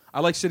close.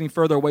 I like sitting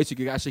further away so you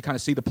can actually kind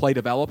of see the play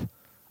develop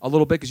a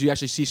little bit because you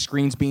actually see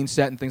screens being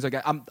set and things like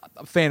that. I'm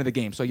a fan of the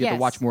game, so you have to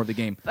watch more of the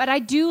game. But I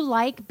do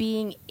like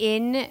being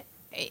in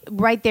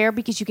right there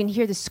because you can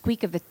hear the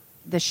squeak of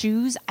the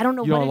shoes. I don't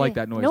know. You don't like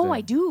that noise? No, there.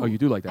 I do. Oh, you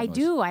do like that I noise?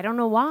 do. I don't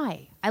know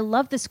why. I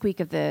love the squeak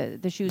of the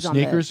shoes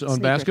sneakers on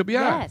basketball.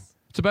 Yeah, yes.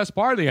 It's the best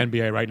part of the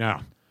NBA right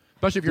now,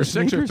 especially if you're a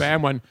Sixers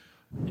fan when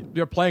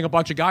you're playing a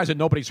bunch of guys that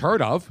nobody's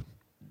heard of,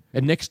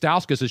 and Nick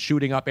Stauskas is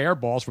shooting up air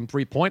balls from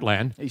three-point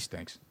land. He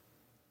stinks.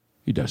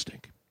 He does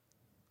stink.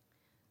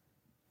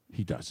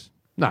 He does.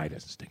 No, he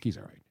doesn't stink. He's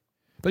all right.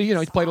 But,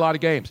 he's played a lot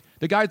of games.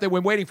 The guys that were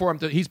waiting for him,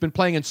 he's been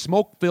playing in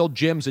smoke-filled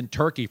gyms in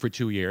Turkey for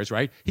 2 years,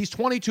 right? He's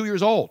 22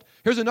 years old.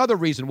 Here's another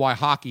reason why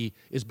hockey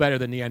is better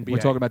than the NBA. We're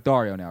talking about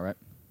Dario now, right?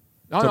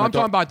 No, I'm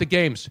talking about the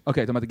games.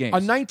 Okay, talking about the games. A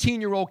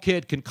 19-year-old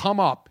kid can come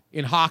up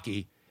in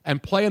hockey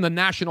and play in the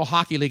National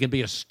Hockey League and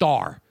be a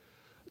star.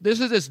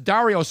 This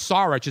Dario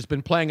Saric has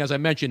been playing, as I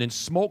mentioned, in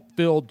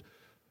smoke-filled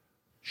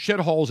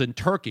shitholes in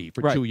Turkey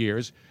for 2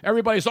 years.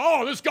 Everybody's,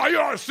 this guy, you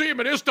ought to see him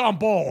in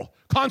Istanbul,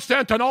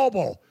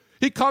 Constantinople.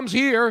 He comes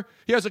here,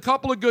 he has a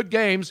couple of good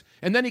games,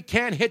 and then he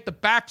can't hit the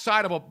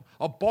backside of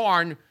a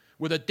barn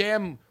with a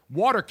damn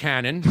water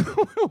cannon.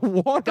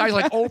 Guy's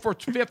like 0 for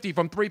 50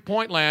 from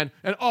three-point land,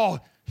 and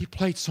he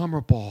played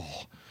summer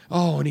ball.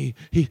 And he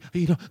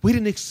we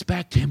didn't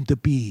expect him to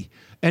be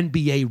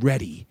NBA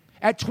ready.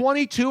 At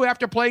 22,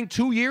 after playing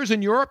 2 years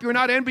in Europe, you're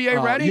not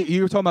NBA ready?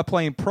 You were talking about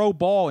playing pro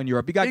ball in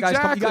Europe. You got you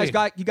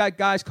got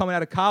guys coming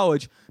out of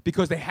college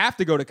because they have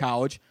to go to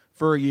college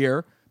for a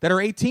year that are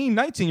 18,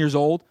 19 years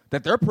old,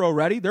 that they're pro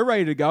ready, they're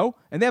ready to go,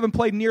 and they haven't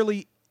played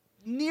nearly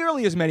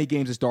as many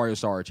games as Dario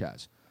Saric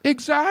has.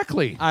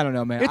 Exactly. I don't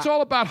know, man. It's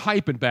all about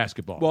hype in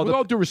basketball. Well, with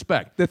all due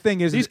respect. The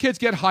thing is, these kids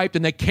get hyped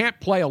and they can't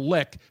play a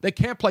lick. They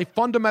can't play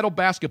fundamental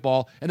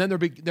basketball, and then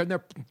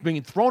they're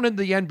being thrown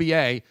into the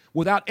NBA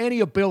without any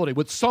ability,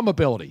 with some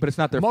ability. But it's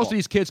not their fault. Most of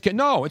these kids can't.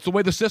 No, it's the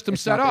way the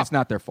system's set up. It's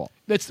not their fault.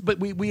 But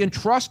we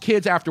entrust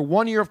kids after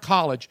 1 year of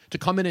college to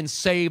come in and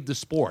save the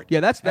sport.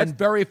 Yeah, and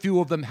very few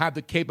of them have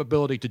the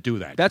capability to do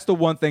that. That's the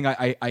one thing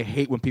I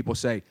hate when people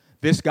say,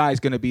 this guy's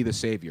going to be the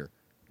savior.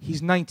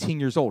 He's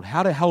 19 years old.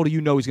 How the hell do you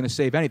know he's going to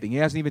save anything? He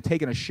hasn't even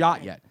taken a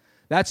shot yet.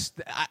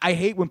 I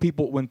hate when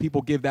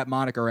people give that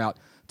moniker out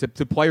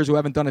to players who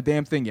haven't done a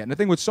damn thing yet. And the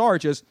thing with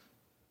Sarge is,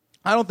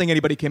 I don't think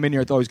anybody came in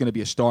here and thought he was going to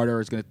be a starter or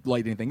was going to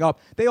light anything up.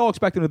 They all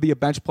expect him to be a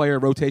bench player, a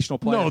rotational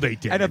player. No, they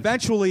didn't. And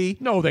eventually...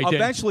 No, they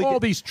didn't.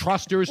 All these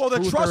trusters, well,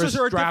 the trusters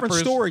are a different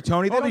story,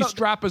 Tony. All these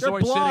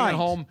trapezoids sitting at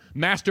home,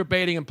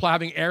 masturbating and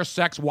having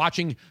AirSex,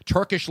 watching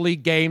Turkish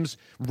league games,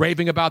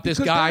 raving about this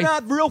guy. They're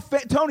not real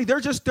Tony,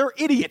 they're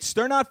idiots.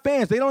 They're not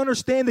fans. They don't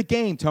understand the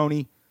game,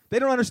 Tony. They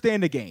don't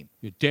understand the game.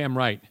 You're damn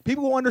right.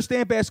 People who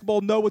understand basketball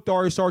know what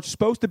Dario Saric is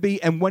supposed to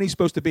be and when he's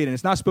supposed to be, and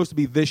it's not supposed to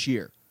be this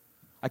year.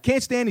 I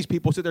can't stand these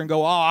people sit there and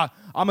go, I'm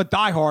a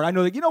diehard. I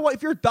know that. You know what?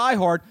 If you're a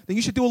diehard, then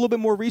you should do a little bit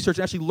more research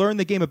and actually learn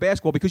the game of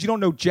basketball because you don't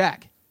know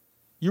jack.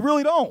 You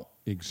really don't.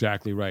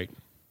 Exactly right.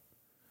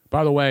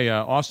 By the way,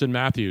 Austin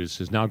Matthews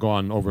has now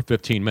gone over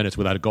 15 minutes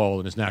without a goal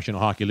in his National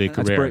Hockey League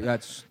career.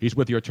 He's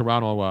with your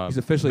Toronto. He's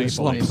officially in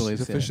slump. Maple Leafs.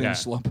 He's officially in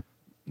slump.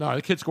 No,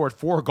 the kid scored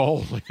 4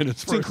 goals in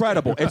his It's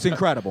incredible. It's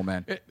incredible,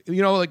 man.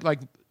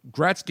 Like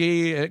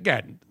Gretzky,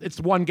 again, it's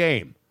one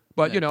game.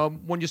 But,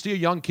 when you see a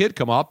young kid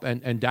come up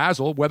and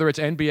dazzle, whether it's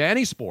NBA,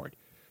 any sport,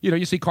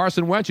 you see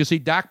Carson Wentz, you see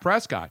Dak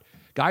Prescott,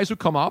 guys who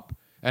come up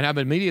and have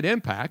immediate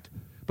impact.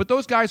 But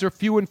those guys are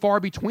few and far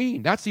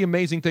between. That's the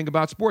amazing thing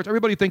about sports.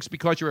 Everybody thinks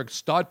because you're a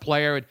stud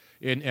player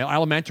in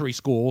elementary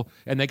school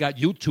and they got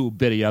YouTube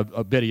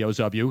videos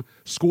of you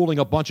schooling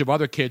a bunch of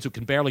other kids who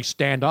can barely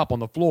stand up on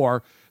the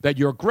floor that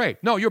you're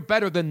great. No, you're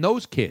better than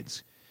those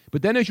kids.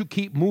 But then as you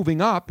keep moving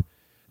up,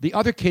 the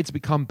other kids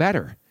become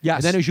better. Yes.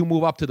 And then as you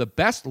move up to the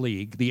best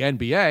league, the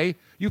NBA,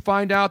 you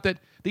find out that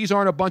these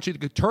aren't a bunch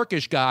of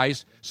Turkish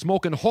guys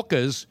smoking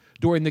hookahs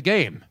during the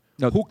game.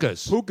 No,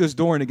 hookahs. Hookahs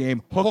during the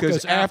game.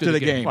 Hookahs after the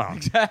game. Well,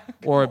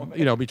 exactly. Or,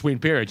 between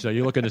periods. So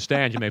you look in the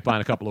stands, you may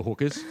find a couple of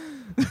hookahs.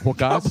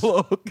 Hookahs. Couple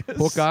of hookahs.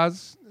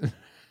 Hookahs.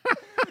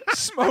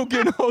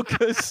 Smoking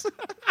hookahs.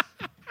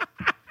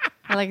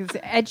 I like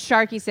this. Ed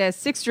Sharkey says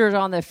Sixers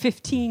on the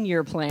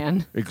 15-year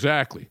plan.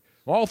 Exactly.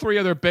 All 3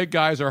 of their big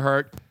guys are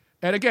hurt.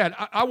 And again,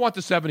 I want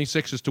the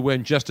 76ers to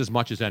win just as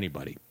much as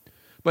anybody.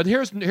 But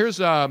here's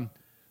Jaleel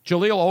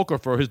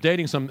Okafor, who's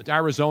dating some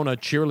Arizona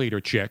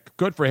cheerleader chick.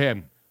 Good for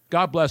him.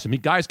 God bless him.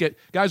 Guys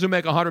who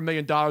make $100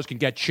 million can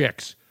get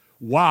chicks.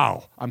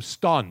 Wow, I'm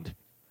stunned.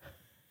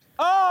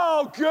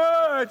 Oh,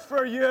 good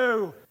for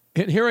you.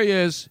 And here he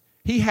is.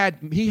 He had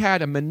a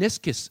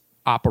meniscus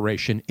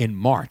operation in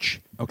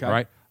March. Okay.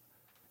 Right.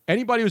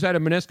 Anybody who's had a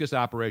meniscus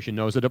operation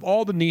knows that of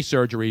all the knee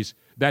surgeries,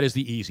 that is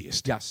the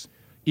easiest. Yes.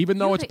 Even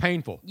though it's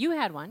painful. You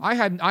had one. I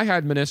had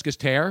meniscus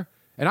tear,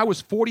 and I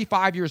was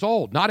 45 years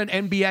old, not an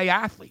NBA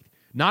athlete.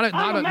 Not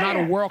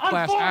a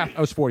world-class athlete.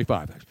 I was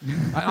 45, actually.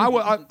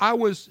 I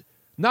was,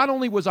 not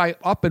only was I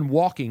up and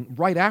walking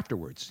right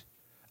afterwards,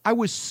 I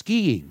was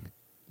skiing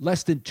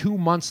less than 2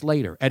 months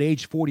later at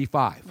age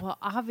 45. Well,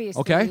 obviously,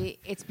 okay?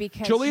 it's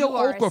because Jaleel you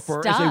are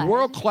Okafor a is stud. a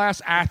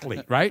world-class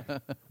athlete, right?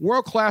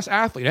 World-class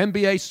athlete,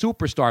 NBA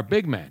superstar,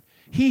 big man.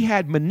 He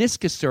had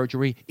meniscus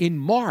surgery in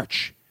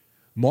March,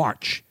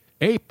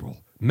 April,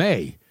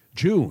 May,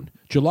 June,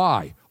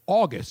 July,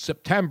 August,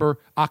 September,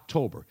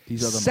 October.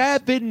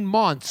 7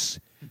 months.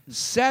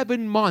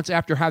 7 months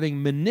after having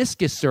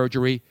meniscus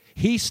surgery,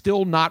 he's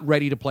still not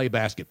ready to play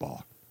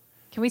basketball.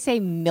 Can we say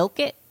milk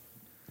it?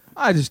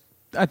 I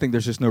think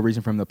there's just no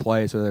reason for him to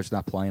play, so they're just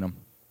not playing him.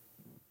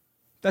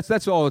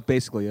 That's all it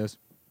basically is.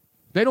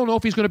 They don't know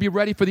if he's going to be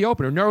ready for the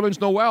opener. Nerlens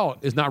Noel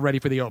is not ready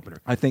for the opener.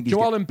 I think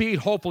Joel Embiid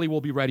hopefully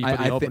will be ready for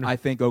the opener. I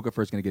think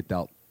Okafor is going to get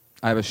dealt.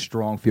 I have a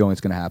strong feeling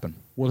it's going to happen.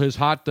 Will his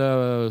hot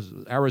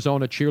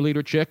Arizona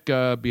cheerleader chick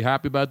be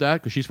happy about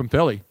that? Because she's from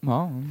Philly.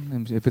 Well,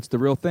 if it's the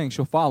real thing,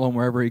 she'll follow him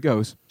wherever he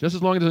goes. Just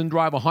as long as he doesn't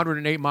drive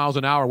 108 miles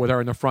an hour with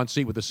her in the front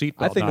seat with the seatbelt.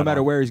 I think no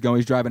matter where he's going,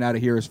 he's driving out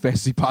of here as fast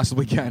as he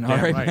possibly can. All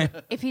right, man?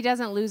 If he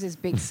doesn't lose his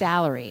big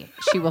salary,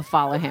 she will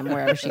follow him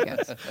wherever she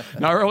goes.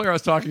 Now, earlier I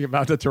was talking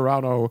about the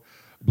Toronto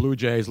Blue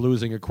Jays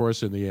losing, of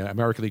course, in the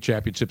American League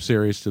Championship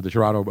Series to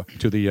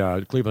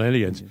the Cleveland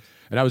Indians.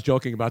 And I was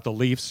joking about the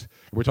Leafs.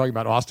 We're talking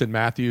about Austin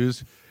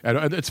Matthews.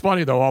 And it's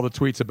funny, though, all the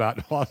tweets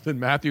about Austin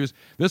Matthews.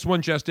 This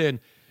one just in.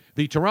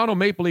 The Toronto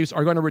Maple Leafs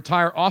are going to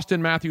retire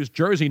Austin Matthews'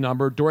 jersey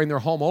number during their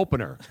home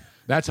opener.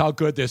 That's how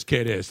good this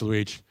kid is,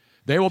 Luigi.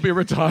 They will be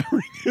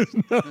retiring his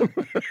number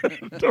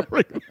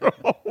during their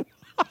home.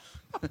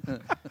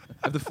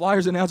 Have the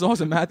Flyers announced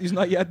Austin Matthews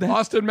not yet? Then?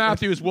 Austin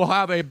Matthews will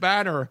have a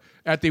banner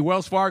at the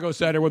Wells Fargo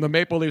Center when the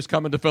Maple Leafs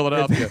come into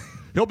Philadelphia.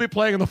 He'll be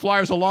playing in the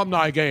Flyers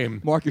alumni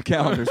game. Mark your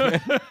calendars,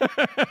 man. Mark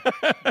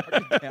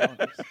your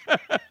calendars.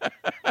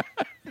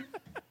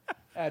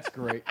 That's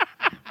great.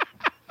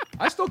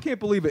 I still can't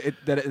believe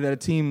that a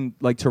team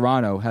like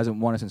Toronto hasn't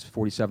won it since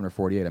 47 or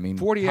 48. I mean,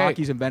 48.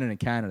 Hockey's invented in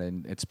Canada,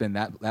 and it's been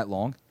that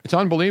long. It's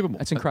unbelievable.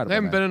 That's incredible. They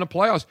haven't been in the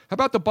playoffs. How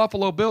about the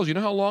Buffalo Bills? You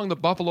know how long the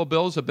Buffalo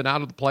Bills have been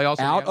out of the playoffs?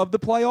 Out of the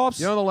playoffs?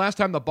 You know the last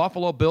time the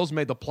Buffalo Bills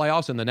made the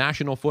playoffs in the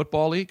National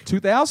Football League?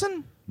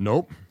 2000?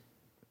 Nope.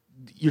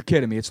 You're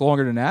kidding me. It's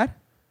longer than that?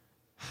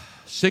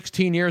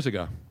 16 years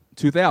ago.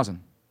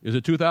 2000. Is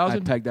it 2000?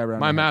 I'd peg that around.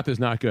 My math is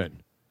not good.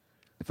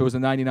 If it was the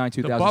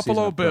 99-2000 The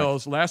Buffalo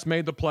Bills last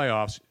made the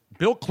playoffs.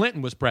 Bill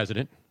Clinton was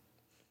president.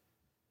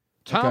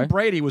 Tom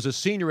Brady was a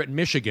senior at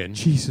Michigan.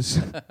 Jesus.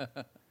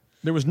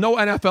 There was no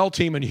NFL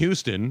team in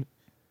Houston.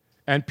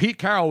 And Pete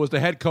Carroll was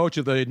the head coach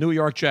of the New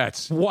York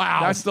Jets.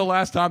 Wow. That's the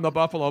last time the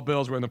Buffalo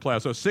Bills were in the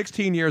playoffs. So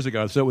 16 years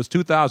ago. So it was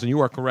 2000.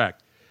 You are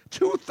correct.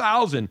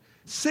 2000.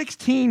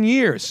 16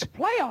 years.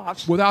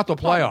 Playoffs? Without the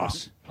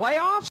playoffs.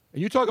 Playoffs?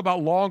 And you talk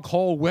about long,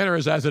 cold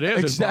winters as it is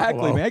in Exactly,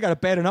 Buffalo. man. I got it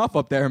bad enough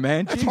up there,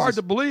 man. That's Jesus. hard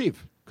to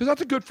believe. Because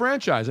that's a good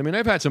franchise. I mean,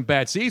 they've had some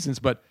bad seasons,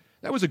 but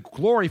that was a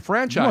glory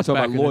franchise. You want to talk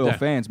back about in the loyal day.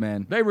 fans,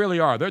 man. They really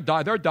are. They're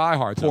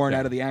diehards. Pouring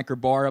out of the Anchor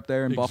Bar up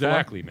there in Buffalo.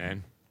 Exactly,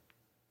 man.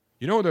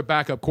 You know their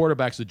backup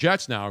quarterbacks, the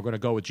Jets now, are going to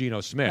go with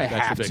Geno Smith. They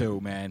That's have the thing.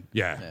 to, man.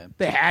 Yeah.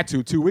 They had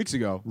to 2 weeks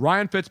ago.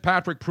 Ryan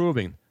Fitzpatrick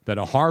proving that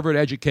a Harvard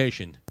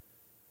education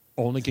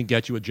only can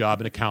get you a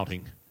job in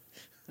accounting,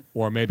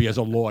 or maybe as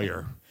a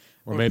lawyer,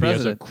 or maybe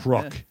president. as a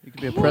crook. Yeah, you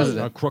could be a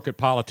president. A crooked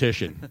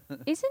politician.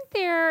 Isn't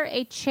there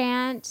a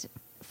chant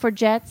for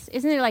Jets?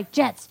 Isn't there like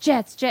Jets,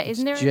 Jets, Jets?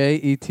 Isn't there?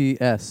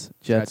 Jets.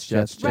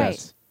 Jets.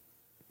 Right.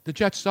 The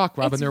Jets suck,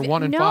 Robin. They're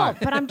 1-5. No,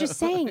 but I'm just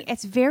saying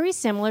it's very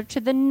similar to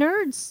the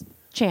Nerds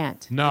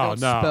chant. No.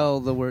 Spell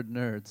the word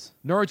nerds.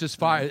 Nerds is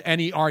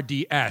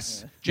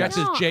Nerds. Jets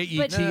No, is Jets.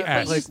 but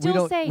you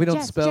still say we don't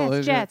Jets, spell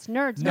Jets, Jets,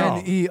 Nerds.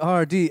 No.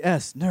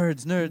 Nerds.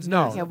 Nerds.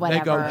 No, Okay, they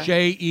whatever. go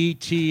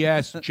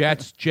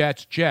Jets,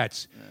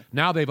 Jets.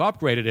 Now they've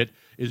upgraded it.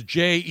 Is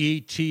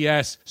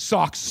Jets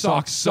socks.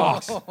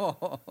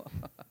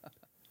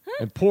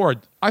 And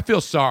I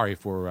feel sorry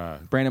for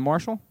Brandon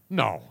Marshall?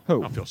 No. Who?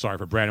 I don't feel sorry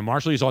for Brandon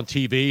Marshall. He's on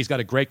TV. He's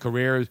got a great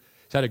career. He's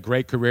had a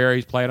great career.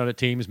 He's playing on a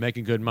team. He's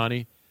making good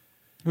money.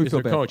 Who He's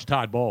their coach,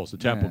 Todd Bowles, the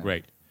Temple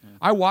great.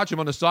 I watch him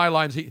on the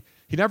sidelines. He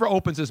never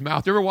opens his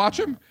mouth. You ever watch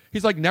him?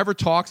 He's like never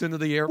talks into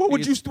the air. What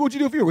would you do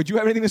if you were? Would you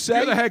have anything to say?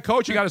 You're the head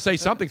coach. You got to say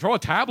something. Throw a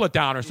tablet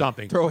down or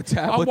something. Throw a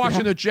tablet I'm watching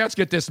down. the Jets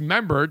get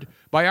dismembered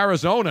by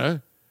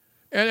Arizona,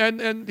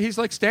 and he's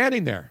like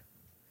standing there.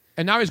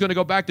 And now he's going to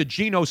go back to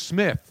Geno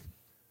Smith.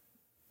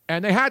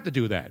 And they had to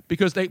do that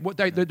because they're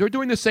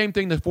doing the same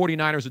thing the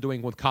 49ers are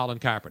doing with Colin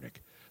Kaepernick.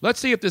 Let's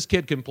see if this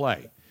kid can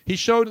play. He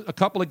showed a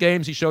couple of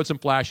games. He showed some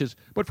flashes.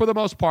 But for the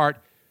most part,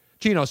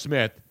 Geno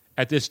Smith,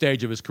 at this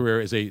stage of his career,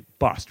 is a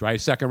bust,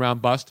 right?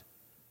 Second-round bust.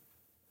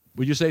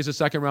 Would you say he's a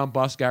second-round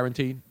bust,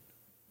 guaranteed?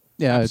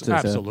 Yeah,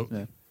 absolutely.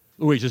 Yeah.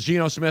 Luis, is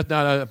Geno Smith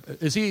not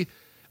is he?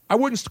 I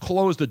wouldn't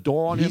close the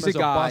door on him He's as a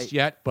a guy- bust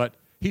yet, but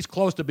he's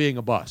close to being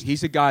a bust.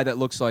 He's a guy that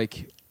looks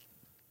like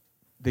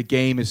the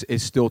game is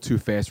still too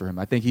fast for him.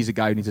 I think he's a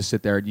guy who needs to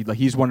sit there.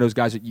 He's one of those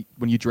guys that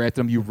when you drafted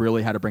him, you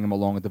really had to bring him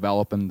along and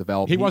develop.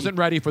 He wasn't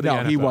ready for the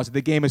No, NFL. he wasn't.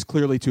 The game is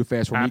clearly too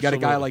fast for him. You got a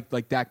guy Absolutely.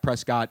 like Dak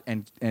Prescott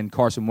and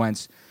Carson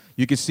Wentz.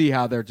 You can see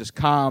how they're just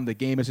calm. The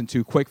game isn't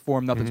too quick for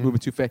him. Nothing's moving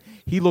too fast.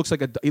 He looks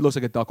like a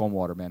duck on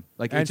water, man.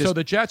 And so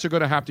the Jets are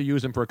going to have to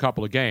use him for a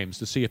couple of games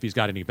to see if he's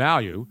got any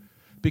value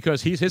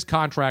because his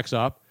contract's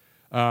up.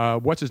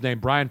 What's his name?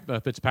 Brian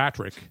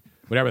Fitzpatrick.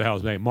 Whatever the hell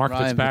his name. Mark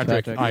Ryan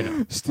Fitzpatrick. Fitzpatrick. I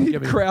know.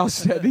 Steve Krause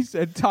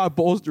said Todd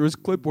Bowles drew his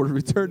clipboard and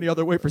returned the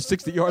other way for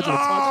 60 yards and a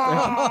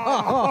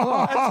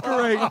touchdown.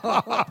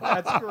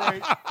 That's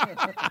great.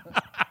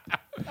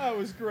 That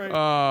was great.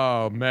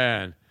 Oh,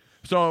 man.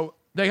 So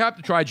they have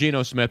to try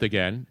Geno Smith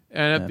again.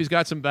 And if he's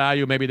got some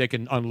value, maybe they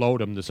can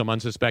unload him to some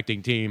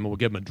unsuspecting team and we'll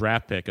give him a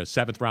draft pick, a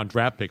 7th-round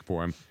draft pick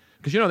for him.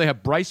 Because, they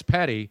have Bryce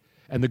Petty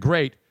and the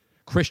great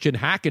Christian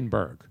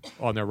Hackenberg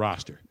on their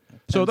roster.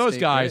 So those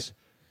State guys... great.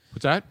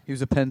 What's that? He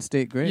was a Penn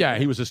State great. Yeah,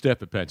 he was a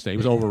stiff at Penn State. He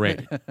was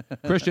overrated.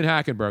 Christian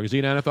Hackenberg, is he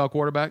an NFL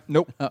quarterback?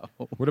 Nope.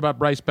 What about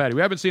Bryce Petty?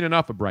 We haven't seen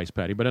enough of Bryce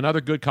Petty, but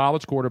another good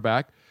college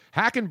quarterback.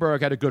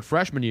 Hackenberg had a good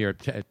freshman year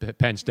at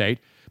Penn State,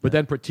 but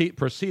then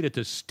proceeded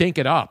to stink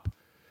it up,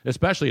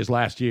 especially his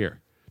last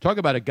year. Talk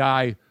about a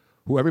guy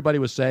who everybody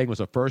was saying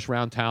was a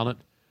first-round talent,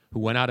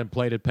 who went out and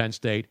played at Penn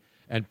State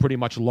and pretty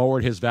much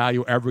lowered his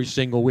value every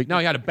single week. Now,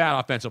 he had a bad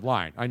offensive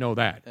line. I know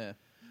that. Yeah.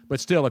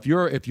 But still, if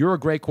you're a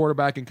great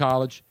quarterback in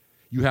college,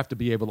 you have to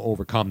be able to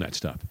overcome that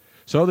stuff.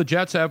 So the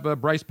Jets have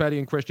Bryce Petty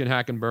and Christian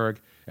Hackenberg,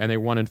 and they're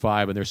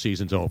 1-5, and their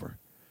season's over.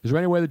 Is there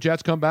any way the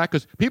Jets come back?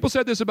 Because people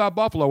said this about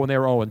Buffalo when they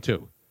were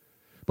 0-2.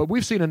 But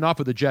we've seen enough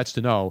of the Jets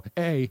to know,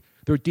 A,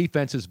 their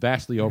defense is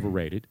vastly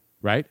overrated,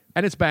 right?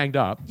 And it's banged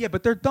up. Yeah,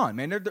 but they're done,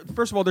 man.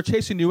 First of all, they're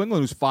chasing New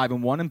England, who's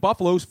 5-1, and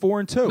Buffalo's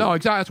 4-2. No,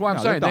 exactly. That's why I'm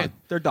saying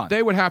they're done.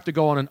 They would have to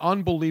go on an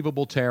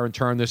unbelievable tear and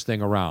turn this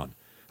thing around.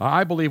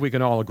 I believe we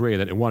can all agree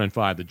that at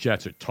 1-5, the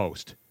Jets are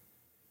toast.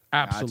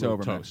 Absolute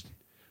over, toast. Man.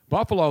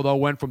 Buffalo, though,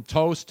 went from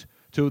toast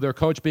to their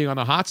coach being on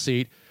the hot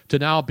seat to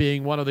now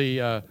being one of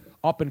the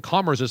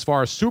up-and-comers as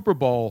far as Super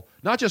Bowl,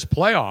 not just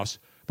playoffs,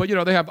 but,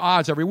 they have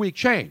odds every week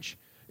change.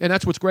 And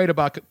that's what's great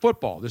about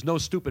football. There's no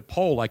stupid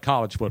poll like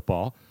college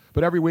football,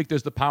 but every week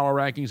there's the power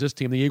rankings. This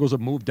team, the Eagles, have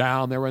moved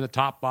down. They were in the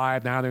top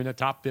 5. Now they're in the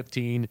top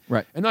 15.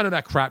 Right. And none of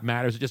that crap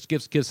matters. It just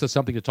gives us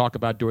something to talk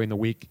about during the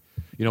week.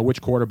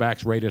 Which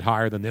quarterback's rated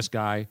higher than this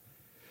guy.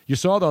 You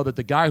saw, though, that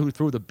the guy who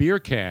threw the beer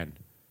can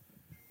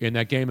in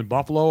that game in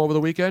Buffalo over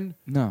the weekend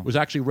was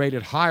actually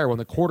rated higher on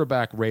the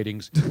quarterback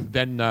ratings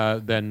than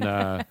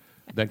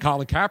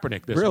Colin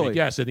Kaepernick this week.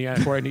 Yes,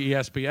 according to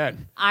ESPN.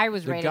 I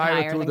was rated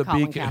higher than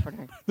Colin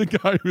Kaepernick. The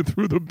guy who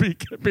threw the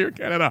beer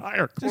can at a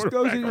higher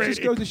quarterback rating.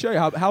 Just goes to show you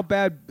how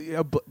bad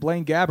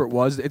Blaine Gabbert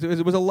was.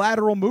 It was a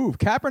lateral move.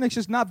 Kaepernick's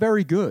just not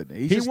very good.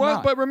 He was,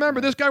 not. But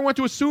remember, this guy went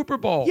to a Super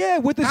Bowl. Yeah,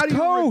 with his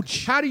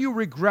coach. How do you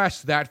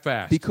regress that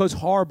fast? Because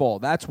Harbaugh,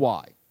 that's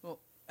why.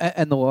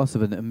 And the loss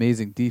of an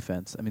amazing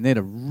defense. I mean, they had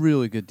a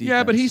really good defense.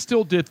 Yeah, but he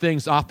still did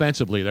things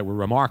offensively that were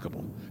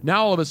remarkable.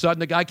 Now, all of a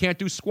sudden, the guy can't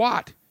do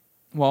squat.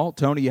 Well,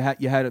 Tony, you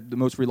had the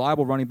most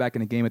reliable running back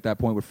in the game at that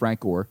point with Frank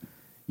Gore.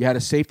 You had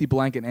a safety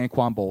blanket,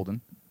 Anquan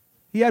Bolden.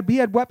 He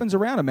had weapons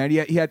around him, man.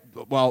 What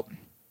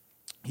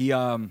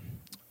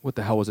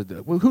the hell was it?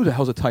 Who the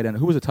hell's a tight end?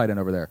 Who was a tight end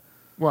over there?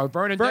 Well,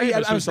 Vernon Ver-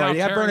 Davis. I'm who's sorry, now he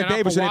had tearing Vernon it up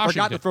Davis, for and they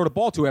forgot Washington. to throw the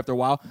ball to after a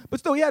while. But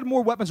still, he had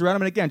more weapons around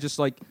him. And again, just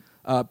like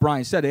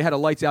Brian said, they had a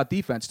lights-out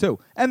defense too.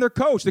 And the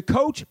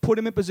coach put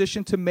him in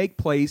position to make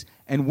plays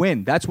and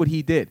win. That's what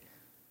he did.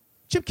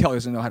 Chip Kelly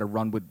doesn't know how to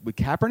run with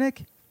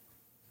Kaepernick.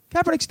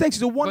 Kaepernick stinks.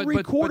 He's a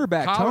one-read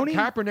quarterback, Tony.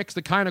 Kaepernick's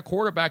the kind of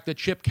quarterback that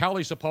Chip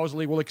Kelly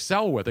supposedly will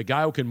excel with, a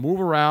guy who can move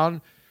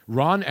around,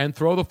 run, and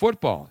throw the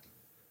football.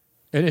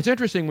 And it's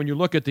interesting when you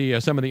look at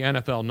some of the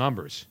NFL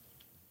numbers.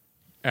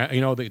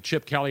 The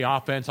Chip Kelly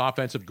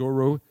offensive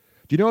guru.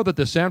 Do you know that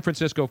the San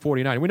Francisco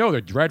 49ers, we know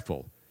they're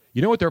dreadful.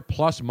 You know what their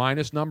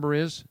plus-minus number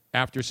is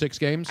after 6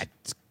 games?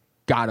 It's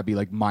got to be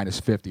like minus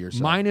 50 or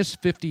so. Minus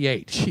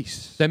 58.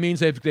 Jeez. That means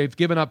they've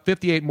given up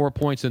 58 more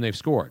points than they've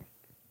scored.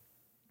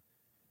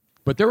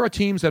 But there are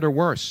teams that are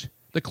worse.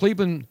 The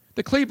Cleveland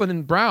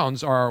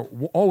Browns are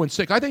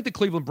 0-6. I think the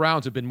Cleveland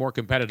Browns have been more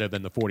competitive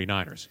than the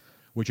 49ers.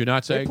 Would you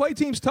not say? They play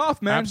teams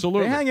tough, man.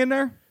 Absolutely. They hang in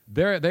there.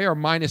 They are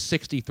minus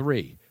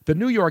 63. The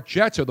New York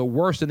Jets are the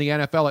worst in the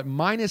NFL at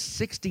minus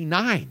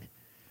 69.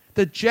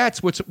 The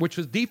Jets, which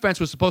defense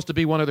was supposed to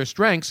be one of their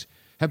strengths,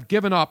 have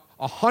given up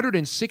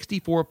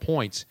 164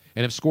 points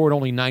and have scored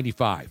only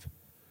 95.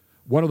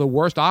 One of the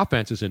worst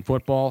offenses in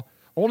football.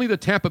 Only the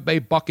Tampa Bay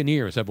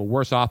Buccaneers have a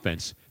worse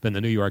offense than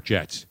the New York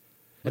Jets.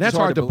 And that's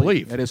hard to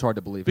believe. It is hard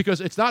to believe. Because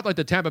it's not like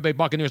the Tampa Bay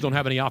Buccaneers don't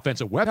have any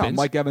offensive weapons. No,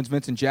 Mike Evans,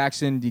 Vincent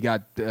Jackson, you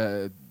got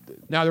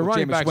now the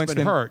running back's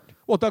been hurt.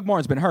 Well, Doug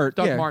Martin's been hurt.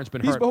 Martin's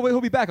been hurt.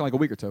 He'll be back in like a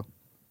week or two.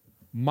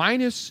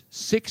 Minus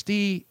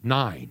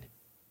 69.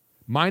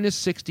 Minus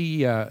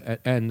 60,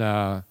 and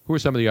who are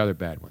some of the other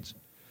bad ones?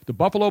 The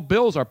Buffalo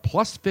Bills are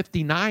plus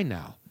 59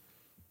 now.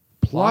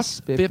 Plus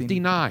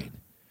 59.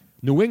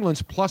 New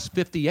England's plus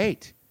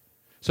 58.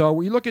 So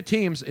when you look at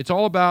teams, it's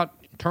all about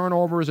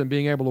turnovers and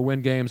being able to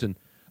win games. And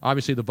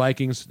obviously the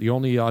Vikings, the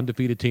only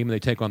undefeated team, they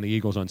take on the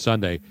Eagles on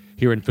Sunday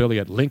here in Philly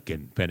at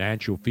Lincoln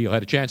Financial Field. I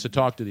had a chance to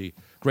talk to the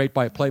great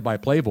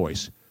play-by-play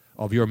voice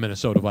of your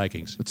Minnesota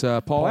Vikings. It's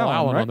Paul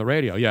Allen, right? On the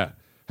radio, yeah.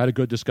 Had a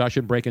good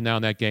discussion breaking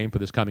down that game for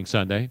this coming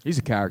Sunday. He's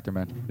a character,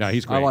 man. Yeah,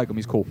 he's great. I like him.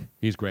 He's cool.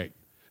 He's great.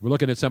 We're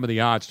looking at some of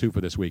the odds, too,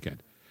 for this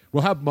weekend.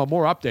 We'll have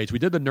more updates. We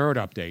did the nerd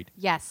update.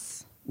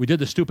 Yes. We did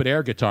the stupid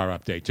air guitar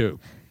update, too.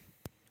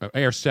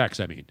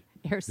 AirSex, I mean.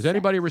 AirSex. Is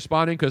anybody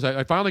responding? Because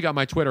I finally got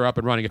my Twitter up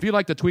and running. If you'd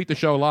like to tweet the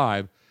show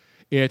live,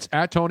 it's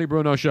at Tony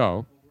Bruno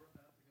Show,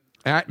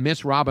 at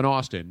Miss Robin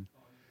Austin,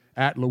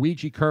 at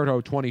Luigi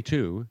Curto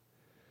 22.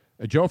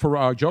 Joe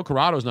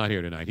Corrado's not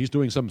here tonight. He's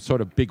doing some sort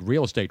of big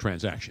real estate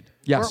transaction.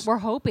 Yes. We're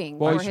hoping.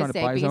 Well, for he's trying his to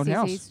sake buy his own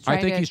because house.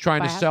 I think he's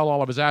trying to buy a sell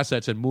all of his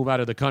assets and move out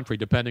of the country,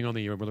 depending on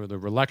the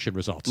election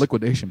results.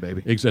 Liquidation,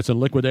 baby. It's a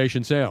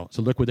liquidation sale. It's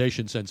a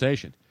liquidation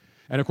sensation.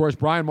 And, of course,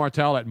 Brian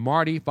Martell at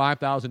Marty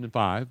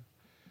 5005.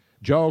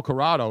 Joe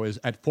Corrado is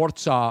at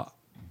Forza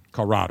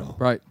Corrado.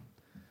 Right.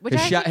 Which I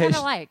actually kind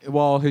of like.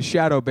 Well, his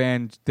shadow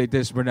ban, they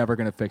just were never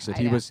going to fix it.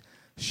 He was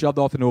shoved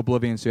off into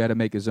oblivion, so he had to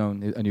make a new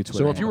Twitter So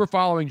if handle. you were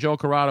following Joe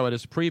Corrado at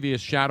his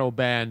previous shadow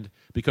banned,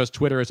 because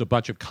Twitter is a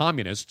bunch of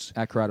communists,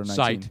 at Corrado 19.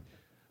 site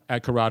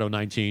at Corrado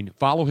 19,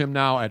 follow him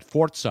now at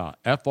Forza,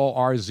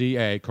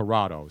 Forza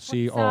Corrado,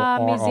 Corror.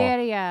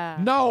 Miseria.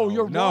 No,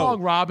 you're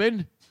wrong,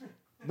 Robin.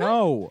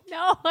 No.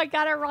 No, I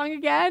got it wrong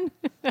again.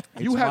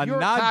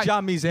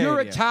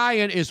 Your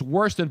Italian is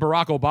worse than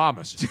Barack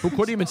Obama's, who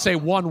couldn't even say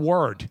one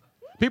word.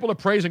 People are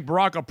praising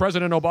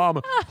President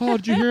Obama. Oh,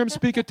 did you hear him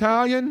speak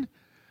Italian?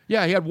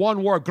 Yeah, he had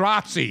one word,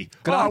 grazie.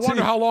 Oh, I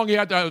wonder how long he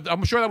had to.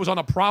 I'm sure that was on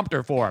a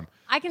prompter for him.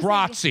 I can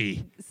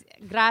grazie.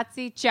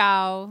 Grazie,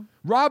 ciao.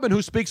 Robin,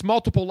 who speaks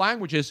multiple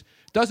languages,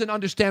 doesn't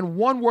understand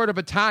one word of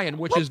Italian,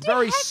 which is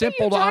very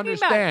simple to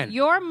understand. About?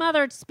 Your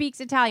mother speaks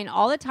Italian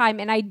all the time,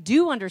 and I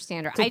do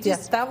understand her.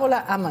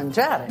 tavola a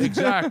mangiare.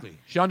 Exactly.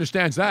 She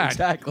understands that.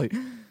 Exactly.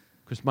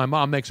 Because my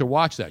mom makes her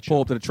watch that show.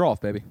 Pull up to the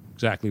trough, baby.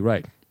 Exactly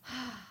right.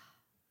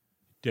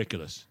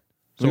 Ridiculous.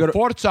 So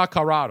Forza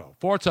Corrado.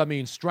 Forza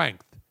means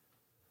strength.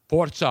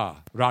 Forza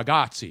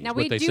ragazzi is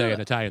what they say in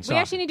Italian soccer. We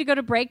actually need to go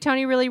to break,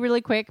 Tony, really, really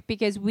quick,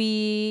 because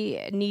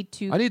we need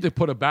to... I need to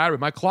put a battery.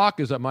 My clock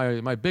is at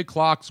my big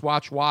clock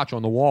watch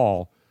on the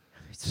wall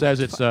says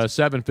it's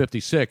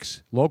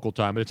 7:56 local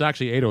time, but it's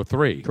actually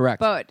 8:03. Correct.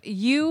 But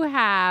you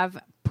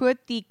have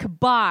put the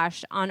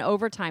kibosh on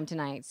overtime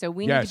tonight, so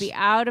we need to be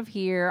out of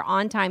here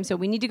on time. So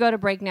we need to go to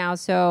break now.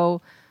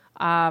 So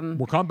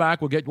we'll come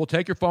back. We'll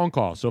take your phone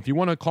call. So if you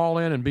want to call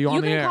in and be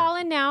on the air, you can call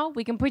in now.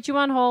 We can put you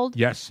on hold.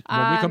 Yes.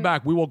 When we come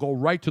back, we will go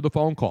right to the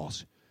phone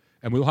calls,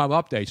 and we'll have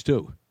updates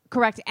too.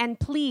 Correct. And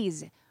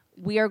please,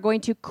 we are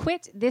going to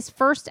quit this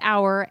first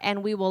hour,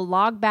 and we will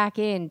log back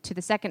in to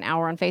the second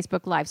hour on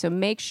Facebook Live. So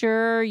make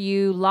sure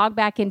you log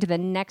back into the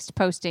next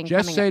posting.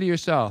 Just say to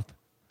yourself,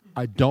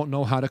 I don't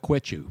know how to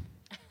quit you.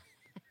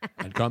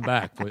 And come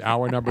back for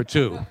hour number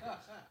 2.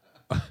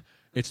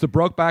 It's the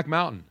Brokeback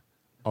Mountain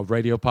of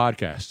radio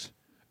podcasts.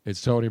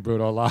 It's Tony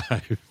Bruno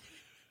Live.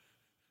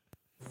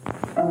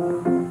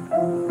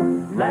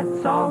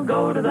 Let's all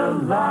go to the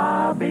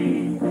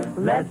lobby.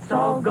 Let's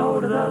all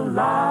go to the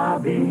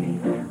lobby.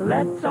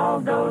 Let's all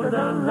go to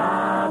the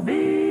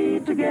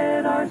lobby to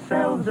get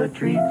ourselves a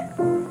treat.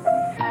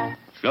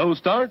 Show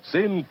starts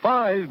in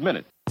 5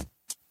 minutes.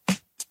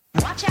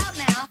 Watch out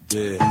now.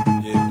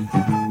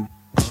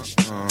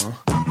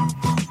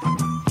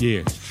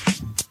 Yeah.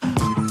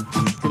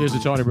 It is the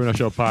Tony Bruno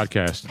Show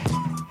podcast.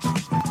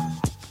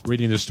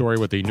 Reading the story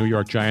with the New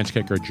York Giants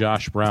kicker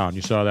Josh Brown.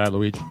 You saw that,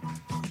 Luigi?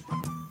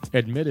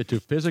 Admitted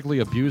to physically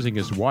abusing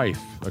his wife,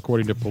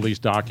 according to police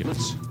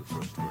documents.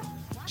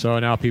 So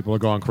now people are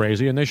going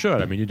crazy, and they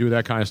should. I mean, you do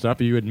that kind of stuff,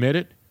 you admit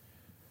it.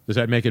 Does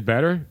that make it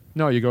better?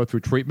 No, you go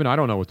through treatment. I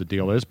don't know what the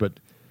deal is, but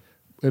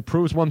it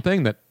proves one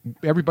thing, that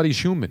everybody's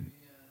human.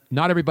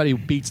 Not everybody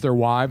beats their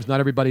wives.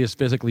 Not everybody is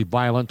physically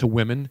violent to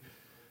women.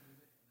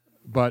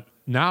 But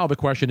now the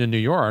question in New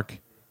York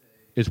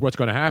is what's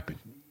going to happen.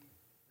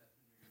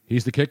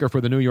 He's the kicker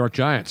for the New York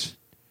Giants.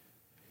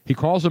 He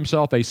calls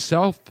himself a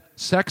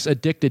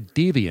sex-addicted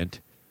deviant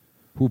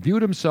who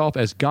viewed himself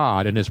as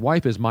God and his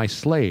wife as my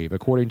slave,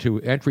 according to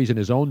entries in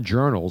his own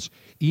journals,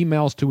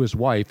 emails to his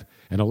wife,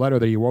 and a letter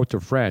that he wrote to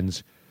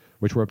friends,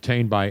 which were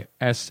obtained by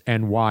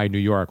SNY New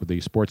York, with the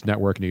Sports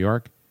Network New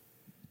York.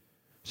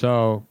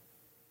 So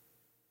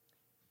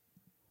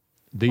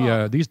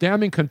these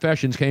damning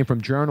confessions came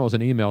from journals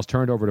and emails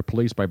turned over to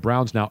police by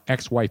Brown's now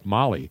ex-wife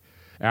Molly,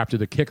 after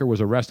the kicker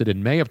was arrested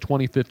in May of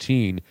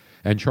 2015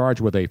 and charged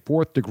with a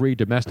fourth-degree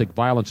domestic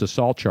violence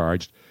assault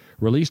charge,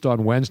 released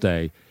on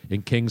Wednesday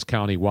in Kings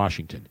County,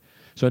 Washington.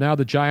 So now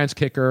the Giants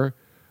kicker,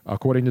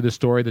 according to the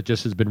story that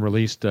just has been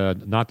released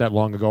not that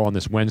long ago on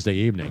this Wednesday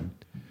evening.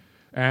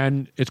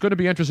 And it's going to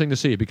be interesting to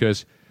see,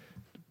 because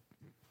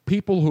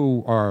people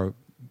who are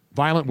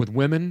violent with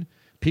women,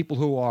 people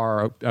who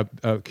are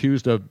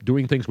accused of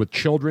doing things with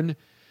children,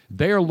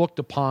 they are looked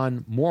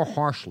upon more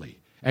harshly,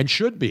 and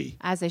should be.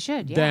 As they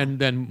should, yeah.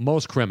 Than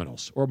most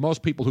criminals or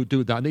most people who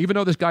do that. Even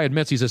though this guy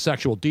admits he's a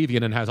sexual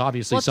deviant and has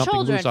obviously something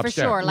children, loose upstairs.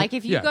 for sure. Like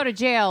if you go to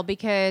jail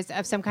because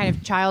of some kind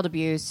of child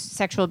abuse,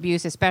 sexual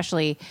abuse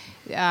especially,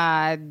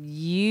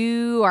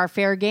 you are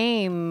fair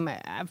game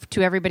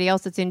to everybody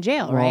else that's in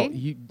jail, right?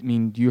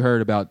 You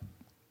heard about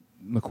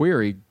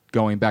McQueary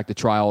going back to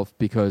trial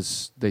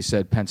because they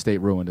said Penn State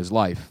ruined his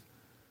life.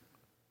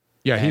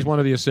 Yeah, he's one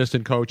of the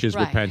assistant coaches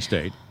with Penn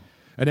State.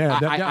 And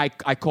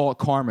I call it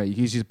karma.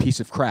 He's a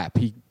piece of crap.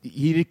 He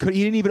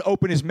didn't even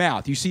open his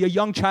mouth. You see a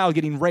young child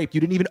getting raped.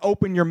 You didn't even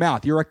open your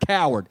mouth. You're a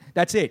coward.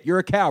 That's it. You're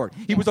a coward.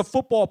 He was a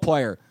football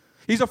player.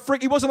 He's a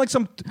freak. He wasn't like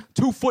some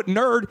 2-foot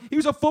nerd. He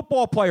was a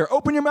football player.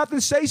 Open your mouth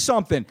and say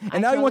something.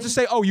 And now he wants to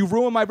say, "Oh, you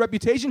ruined my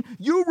reputation."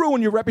 You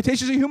ruined your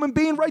reputation as a human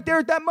being right there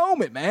at that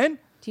moment, man.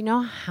 Do you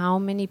know how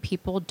many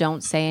people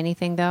don't say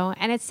anything though?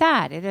 And it's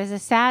sad. It is a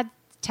sad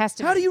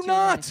testament. How do you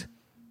not?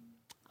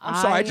 I'm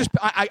sorry.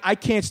 I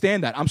can't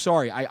stand that. I'm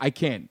sorry. I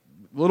can't.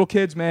 Little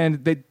kids,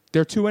 man,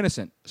 they're too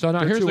innocent. So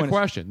now here's the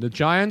question. The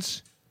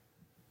Giants,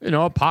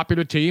 a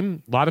popular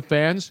team, a lot of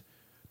fans.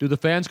 Do the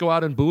fans go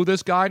out and boo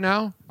this guy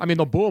now? I mean,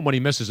 they'll boo him when he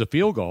misses a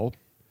field goal.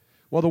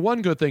 Well, the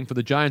one good thing for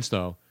the Giants,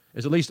 though,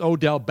 is at least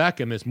Odell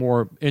Beckham is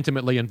more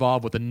intimately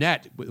involved with the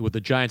net, with the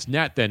Giants'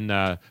 net,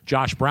 than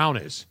Josh Brown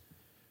is.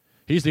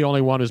 He's the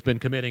only one who's been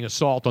committing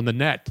assault on the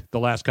net the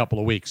last couple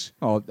of weeks.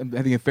 Oh, I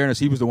think in fairness,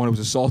 he was the one who was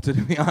assaulted.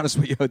 To be honest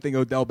with you, I think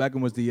Odell Beckham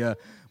was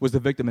the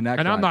victim in that.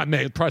 And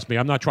crime. Trust me,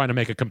 I'm not trying to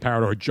make a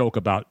comparative or a joke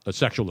about a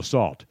sexual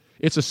assault.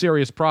 It's a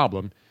serious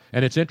problem,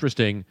 and it's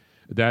interesting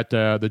that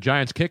the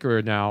Giants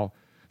kicker now.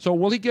 So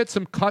will he get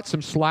some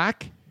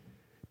slack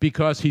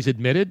because he's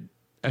admitted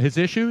his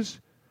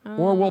issues,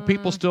 or will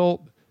people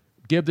still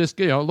give this?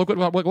 Look at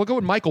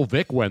what Michael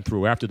Vick went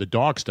through after the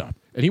dog stuff,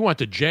 and he went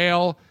to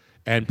jail.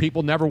 And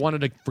people never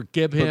wanted to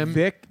forgive him.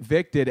 But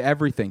Vic did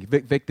everything.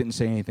 Vic didn't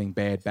say anything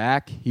bad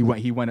back. He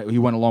went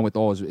along with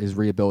all his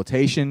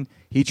rehabilitation.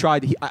 He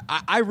tried.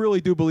 I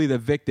really do believe that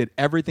Vic did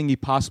everything he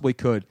possibly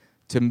could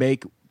to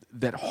make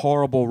that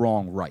horrible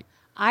wrong right.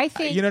 I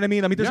think you know what I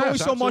mean. There's only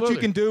so much you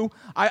can do.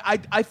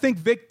 I think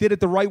Vic did it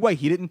the right way.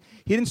 He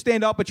didn't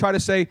stand up and try to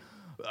say.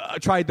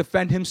 Try to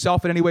defend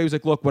himself in any way. He was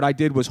like, look, what I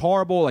did was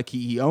horrible. Like,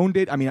 he owned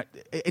it. I mean,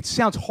 it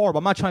sounds horrible.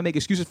 I'm not trying to make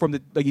excuses for him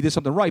like he did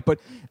something right, but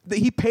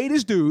he paid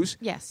his dues.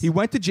 Yes. He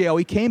went to jail.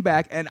 He came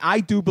back, and I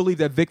do believe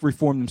that Vic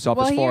reformed himself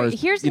as far as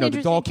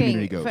the dog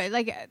community goes.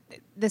 Like,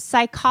 the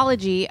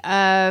psychology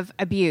of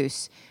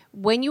abuse.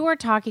 When you are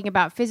talking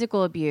about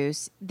physical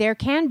abuse, there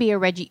can be a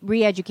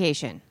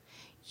re-education.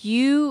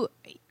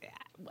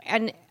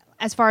 And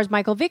as far as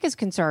Michael Vick is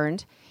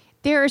concerned,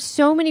 there are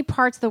so many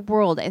parts of the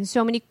world and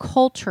so many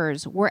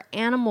cultures where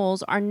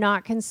animals are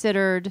not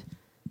considered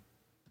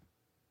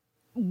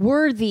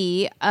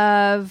worthy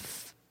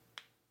of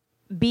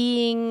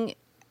being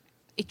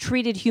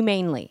treated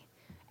humanely.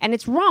 And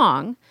it's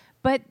wrong,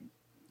 but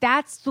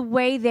that's the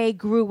way they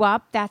grew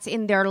up. That's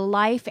in their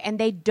life, and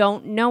they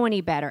don't know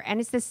any better. And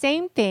it's the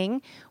same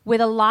thing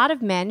with a lot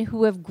of men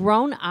who have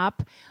grown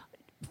up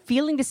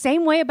feeling the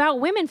same way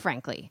about women,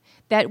 frankly,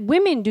 that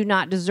women do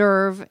not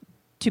deserve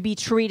to be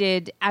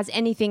treated as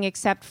anything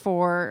except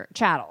for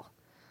chattel.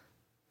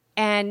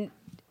 And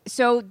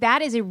so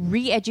that is a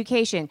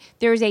re-education.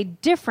 There is a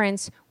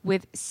difference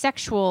with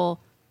sexual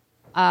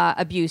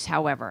abuse,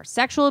 however.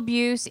 Sexual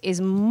abuse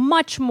is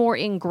much more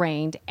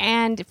ingrained,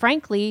 and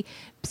frankly,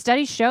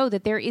 studies show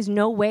that there is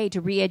no way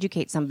to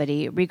re-educate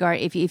somebody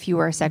if you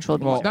are a sexual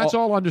abuser. Well, that's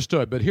all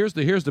understood, but here's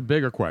the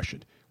bigger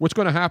question. What's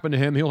going to happen to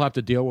him? He'll have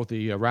to deal with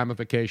the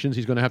ramifications.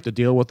 He's going to have to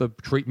deal with the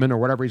treatment or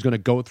whatever he's going to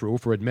go through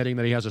for admitting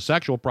that he has a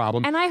sexual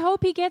problem. And I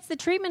hope he gets the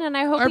treatment, and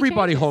I hope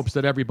everybody he changes. hopes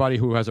that everybody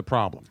who has a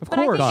problem, of But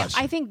course,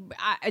 I think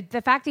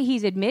the fact that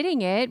he's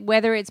admitting it,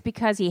 whether it's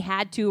because he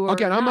had to or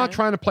Again, I'm not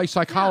trying to play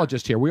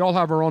psychologist here. We all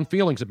have our own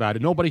feelings about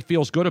it. Nobody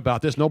feels good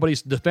about this.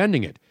 Nobody's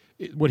defending it.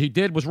 What he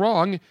did was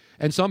wrong,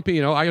 and some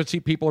people, I see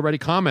people already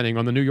commenting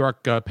on the New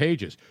York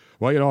pages.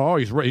 Well,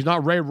 he's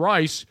not Ray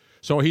Rice,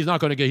 so he's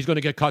going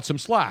to get cut some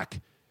slack.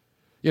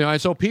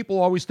 And so people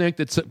always think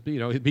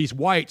that he's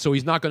white, so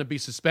he's not going to be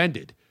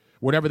suspended,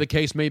 whatever the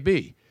case may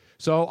be.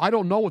 So I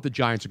don't know what the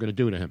Giants are going to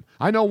do to him.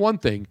 I know one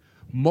thing: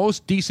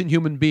 most decent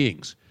human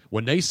beings,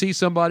 when they see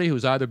somebody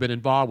who's either been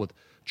involved with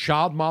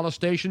child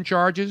molestation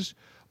charges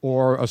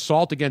or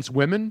assault against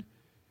women,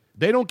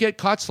 they don't get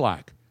cut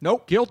slack.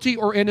 Nope. Guilty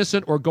or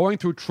innocent or going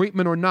through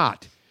treatment or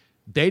not,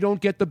 they don't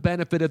get the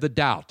benefit of the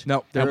doubt.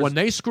 No. And when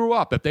they screw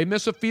up, if they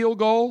miss a field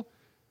goal,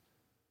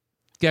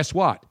 guess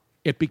what?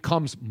 It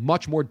becomes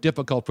much more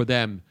difficult for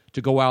them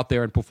to go out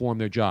there and perform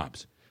their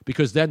jobs,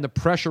 because then the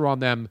pressure on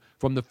them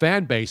from the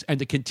fan base and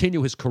to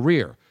continue his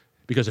career.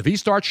 Because if he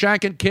starts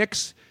shanking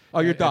kicks,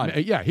 you're done.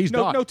 He's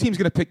done. No team's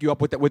going to pick you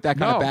up with that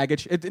kind of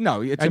baggage. It's and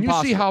impossible.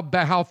 You see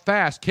how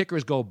fast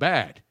kickers go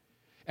bad.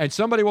 And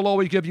somebody will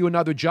always give you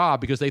another job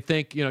because they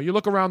think, you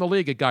look around the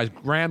league at guys,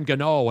 Graham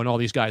Gano and all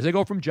these guys. They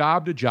go from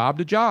job to job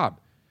to job.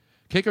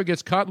 Kicker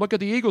gets cut. Look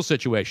at the Eagles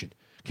situation.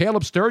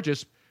 Caleb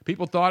Sturgis,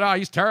 people thought,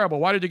 he's terrible.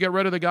 Why did you get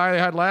rid of the guy they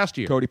had last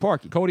year? Cody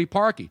Parkey. Cody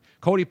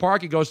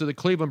Parkey goes to the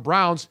Cleveland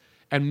Browns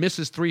and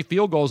misses 3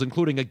 field goals,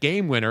 including a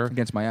game winner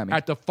against Miami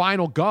at the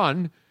final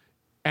gun,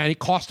 and it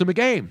cost him a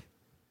game.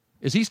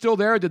 Is he still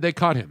there, or did they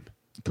cut him?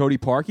 Cody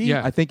Parkey?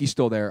 Yeah. I think he's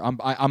still there.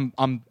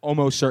 I'm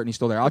almost certain he's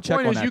still there. I'll check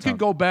on that. The point is, you can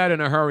go bad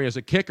in a hurry as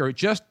a kicker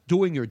just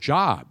doing your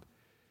job.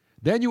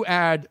 Then you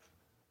add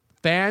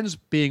fans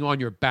being on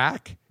your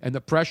back and the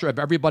pressure of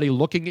everybody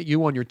looking at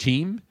you on your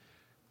team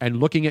and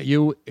looking at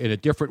you in a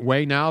different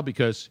way now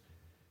because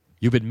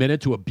you've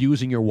admitted to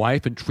abusing your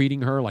wife and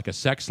treating her like a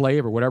sex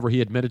slave or whatever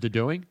he admitted to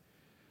doing.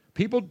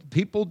 People,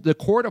 the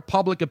court of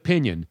public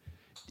opinion,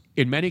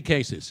 in many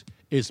cases,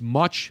 is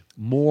much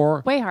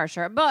more way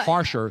harsher than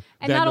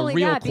the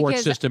real court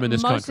system in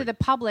this country. Most of the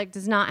public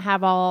does not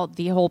have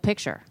the whole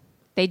picture.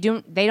 They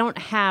don't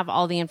have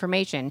all the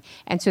information,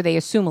 and so they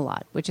assume a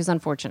lot, which is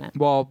unfortunate.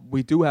 Well,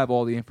 we do have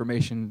all the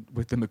information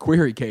with the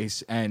McQuarrie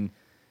case, and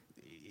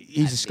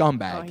he's a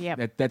scumbag. Oh, yeah.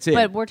 That's it.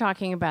 But we're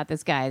talking about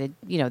this guy that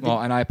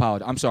and I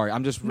apologize. I'm sorry.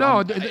 I'm just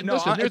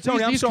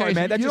Tony, I'm sorry,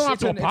 man. You don't have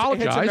to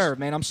apologize. It's a nerve,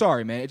 man. I'm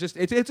sorry, man.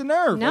 It's a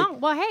nerve. No,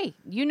 well, hey,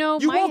 you my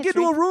walk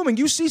history. into a room and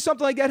you see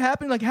something like that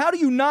happen. Like, how do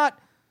you not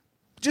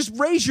just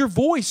raise your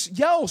voice,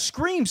 yell,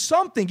 scream,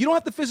 something? You don't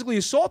have to physically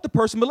assault the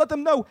person, but let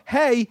them know,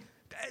 hey,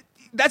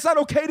 that's not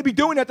okay to be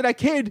doing that to that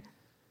kid.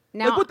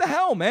 Now, like, what the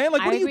hell, man?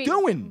 Like, what are you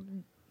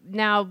doing?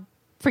 Now,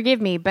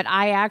 forgive me, but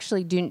I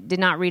actually did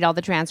not read all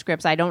the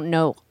transcripts. I don't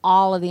know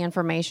all of the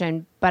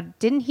information. But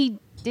didn't he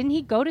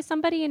go to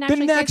somebody and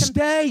actually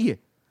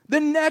the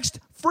next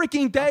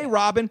freaking day,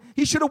 Robin?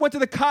 He should have went to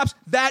the cops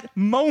that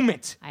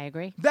moment. I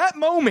agree. That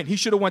moment, he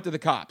should have went to the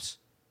cops.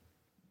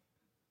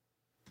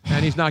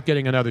 And he's not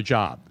getting another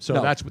job. So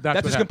No, that's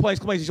his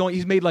complaints.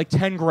 He's made like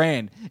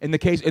 $10,000 in the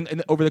case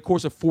in over the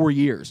course of 4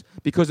 years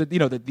because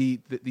the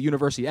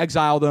university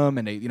exiled him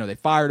and they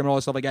fired him and all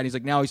that stuff like that. And he's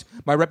like, now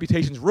my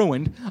reputation's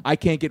ruined. I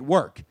can't get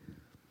work.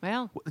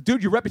 Well,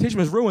 dude, your reputation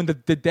was ruined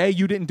the day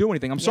you didn't do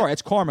anything. I'm sorry,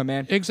 it's karma,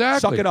 man.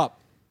 Exactly. Suck it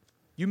up.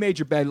 You made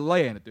your bed,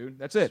 lay in it, dude.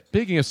 That's it.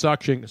 Speaking of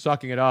sucking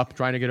it up,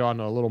 trying to get on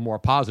a little more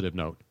positive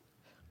note.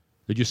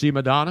 Did you see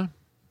Madonna?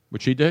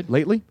 What she did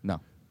lately? No.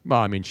 Well,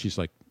 I mean, she's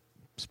like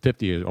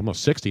 50,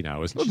 almost 60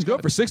 now, isn't she? Looks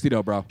good for 60,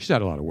 though, bro. She's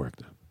had a lot of work,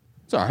 though.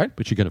 It's all right.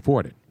 But she can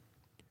afford it.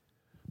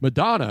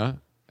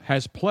 Madonna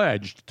has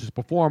pledged to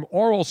perform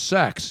oral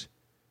sex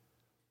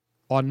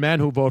on men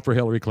who vote for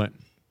Hillary Clinton.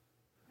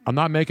 I'm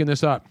not making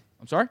this up.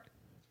 I'm sorry?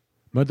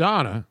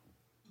 Madonna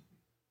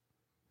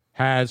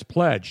has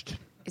pledged.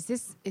 Is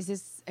this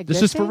a good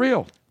This is for thing?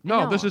 real.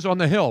 No, this is on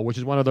The Hill, which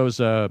is one of those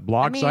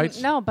blog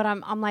sites. No, but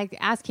I'm like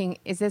asking,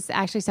 is this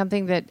actually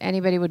something that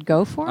anybody would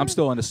go for? I'm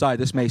still undecided.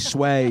 This may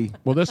sway.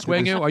 Will this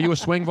swing you? Are you a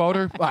swing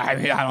voter? I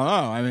mean, I don't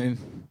know. I mean,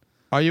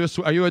 are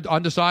you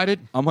undecided?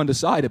 I'm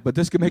undecided, but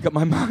this could make up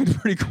my mind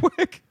pretty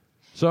quick.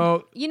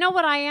 So you know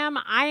what I am?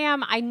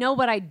 I know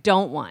what I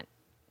don't want.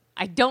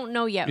 I don't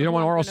know yet. You don't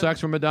want oral sex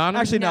from Madonna?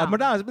 Actually, no.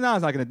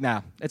 Madonna's not going to.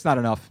 Nah, it's not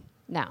enough.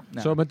 No.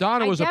 So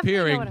Madonna was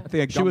appearing.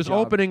 She was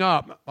opening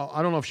up.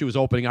 I don't know if she was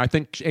opening. I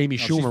think Amy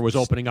Schumer was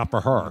opening up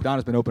for her.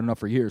 Madonna's been opening up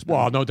for years. Man.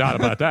 Well, no doubt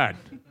about that.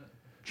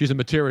 She's a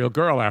material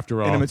girl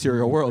after all. In a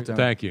material world. Tony.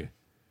 Thank you.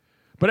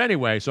 But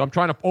anyway, so I'm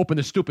trying to open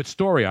this stupid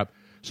story up.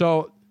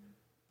 So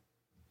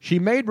she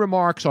made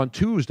remarks on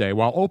Tuesday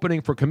while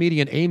opening for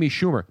comedian Amy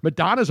Schumer.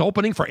 Madonna's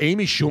opening for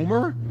Amy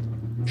Schumer?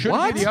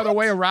 Shouldn't it be the other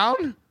way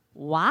around?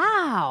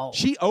 Wow.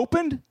 She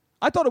opened?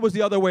 I thought it was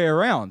the other way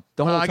around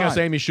the whole I time. guess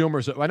Amy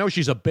Schumer's. I know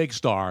she's a big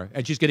star,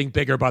 and she's getting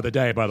bigger by the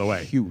day. By the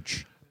way,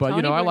 huge. But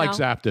Tony I like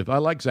Bruno. Zaptiv. I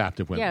like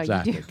Zaptiv women.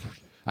 Yeah, you do. Zaptic.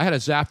 I had a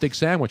Zaptic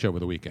sandwich over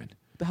the weekend.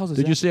 The hell's a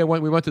Did you Zaptic? see?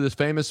 We went to this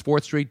famous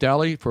 4th Street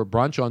deli for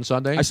brunch on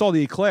Sunday. I saw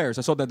the eclairs.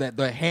 I saw the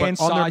But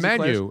hand-sized on their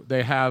menu, eclairs.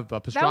 they have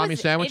That pastrami was-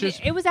 sandwiches.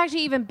 It was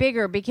actually even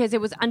bigger because it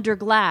was under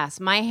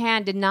glass. My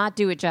hand did not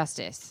do it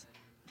justice.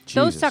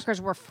 Those Jesus. suckers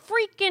were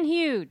freaking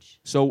huge.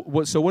 So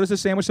what is the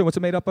sandwich? So what's it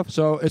made up of?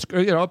 So it's a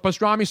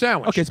pastrami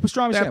sandwich. Okay, it's a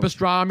pastrami They have sandwich.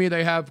 pastrami.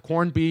 They have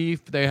corned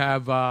beef. They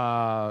have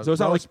So it's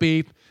not roast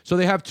beef. So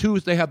they have two.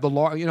 They have the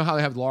large. You know how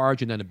they have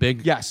large and then a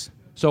big. Yes.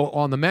 So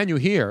on the menu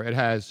here, it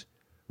has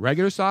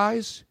regular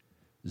size,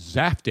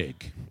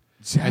 Zaftig,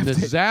 and the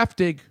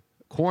Zaftig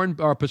corn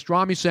or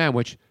pastrami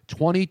sandwich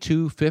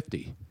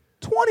 $22.50.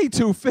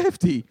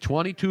 $22.50.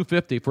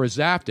 $22.50 for a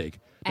Zaftig.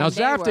 Now, And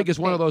they were Zaftig is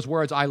one of big. those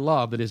words I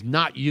love that is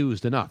not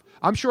used enough.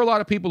 I'm sure a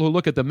lot of people who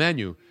look at the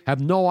menu have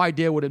no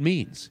idea what it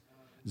means.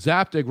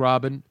 Zaftig,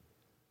 Robin,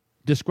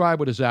 describe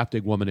what a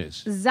Zaftig woman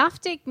is.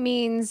 Zaftig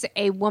means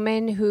a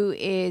woman who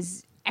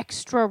is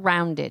extra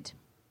rounded.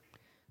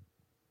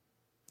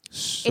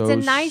 So It's a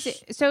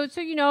nice, so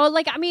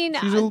like I mean,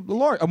 She's a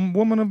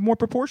woman of more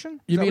proportion.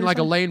 You mean like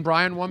a Lane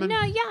Bryant woman?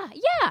 no,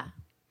 yeah,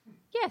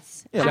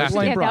 yes, Yeah, Actually,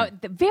 Lane yeah,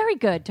 Bryant. very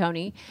good,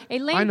 Tony. A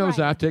Lane I know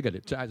Bryant.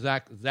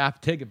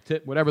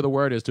 Zaftig, whatever the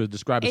word is to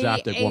describe a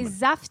Zaftig woman. A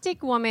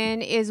Zaftig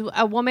woman is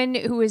a woman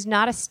who is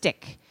not a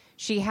stick.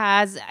 She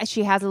has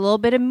a little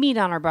bit of meat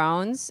on her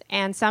bones,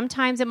 and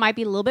sometimes it might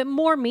be a little bit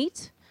more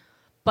meat,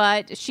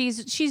 but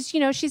she's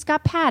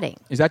got padding.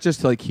 Is that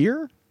just like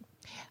here?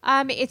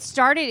 It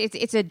started.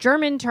 It's a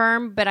German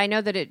term, but I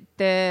know that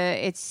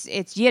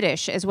it's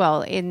Yiddish as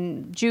well.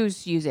 In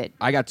Jews use it.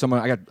 I got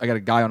a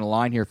guy on the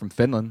line here from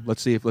Finland.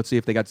 Let's see if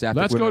they got Zaptic.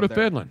 Let's women go to up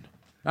there. Finland.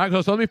 All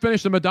right, so let me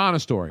finish the Madonna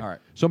story. All right.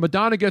 So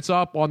Madonna gets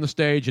up on the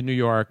stage in New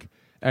York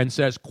and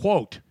says,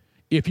 quote,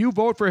 "If you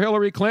vote for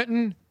Hillary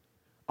Clinton,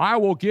 I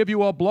will give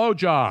you a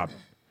blowjob.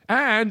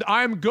 And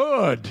I'm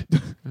good."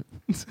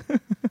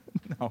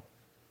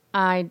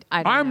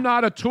 I'm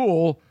not a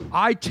tool.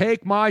 I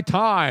take my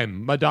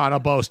time, Madonna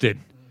boasted.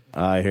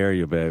 I hear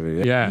you,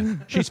 baby. Yeah.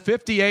 She's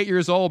 58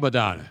 years old,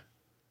 Madonna.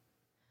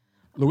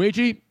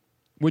 Luigi,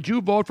 would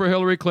you vote for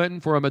Hillary Clinton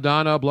for a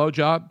Madonna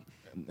blowjob?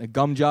 A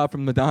gum job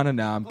from Madonna?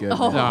 No, I'm good.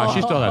 Oh. No,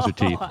 she still has her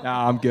teeth. No,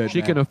 I'm good. She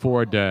man. can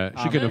afford. She I'm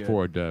can good.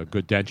 afford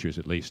good dentures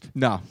at least.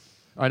 No. All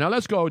right, now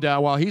let's go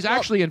down. Well, he's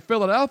actually in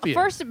Philadelphia.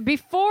 First,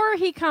 before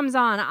he comes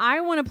on,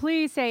 I want to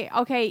please say,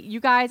 okay, you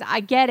guys, I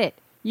get it.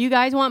 You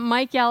guys want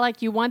Mike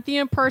Yellick. You want the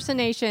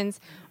impersonations.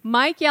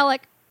 Mike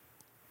Yellick,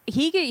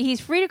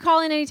 he's free to call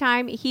in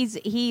anytime.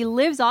 He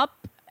lives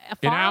up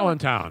In far-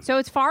 Allentown. so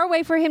it's far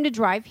away for him to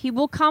drive. He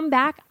will come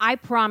back. I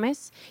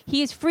promise.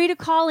 He is free to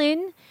call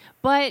in,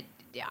 but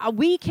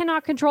we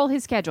cannot control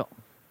his schedule.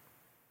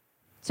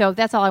 So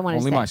that's all I want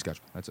to say. Only my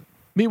schedule. That's it.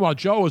 Meanwhile,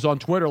 Joe is on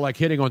Twitter like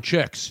hitting on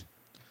chicks.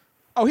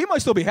 Oh, he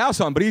might still be house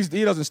hunting, but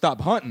he doesn't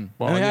stop hunting.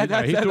 Well, I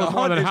mean, he's the doing more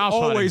hunt than is house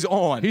always hunting.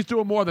 on. He's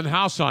doing more than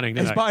house hunting.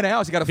 He's tonight. buying a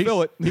house. You got to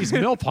fill it. He's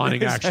MILF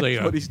hunting, actually.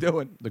 That's what he's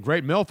doing. The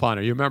great MILF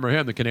hunter. You remember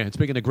him, the Canadian.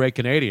 Speaking of great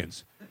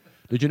Canadians.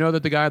 Did you know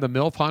that the guy, the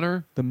MILF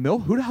hunter? The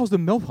MILF? Who the hell's the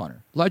MILF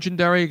hunter?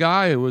 Legendary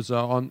guy who was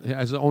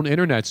has his own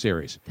internet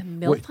series. The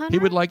MILF hunter? He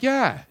would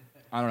yeah.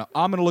 I don't know.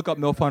 I'm going to look up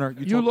MILF hunter.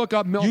 You look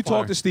up MILF You talk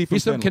hunter. to Steve from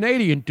He's some Finland.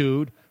 Canadian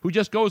dude who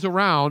just goes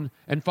around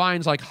and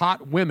finds like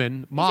hot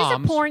women, Is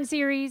moms. this a porn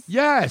series?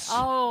 Yes.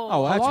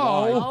 Oh, that's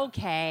Hello. why.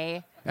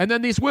 Okay. And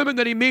then these women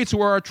that he meets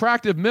who are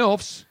attractive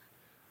MILFs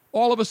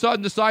all of a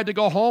sudden decide to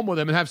go home with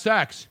him and have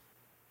sex.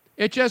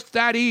 It's just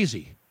that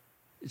easy.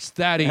 It's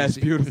that easy. That's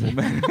beautiful,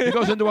 man. He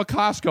goes into a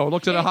Costco,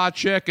 looks at a hot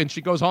chick, and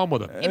she goes home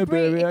with him. It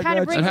kind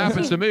of It brings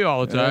happens to me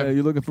all the time.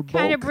 you looking for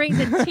kind of brings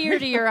a tear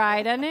to your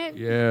eye, doesn't it?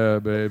 Yeah,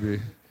 baby.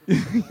 There's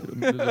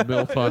a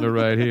MILF hunter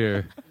right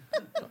here.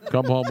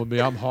 Come home with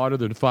me. I'm harder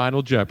than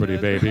Final Jeopardy,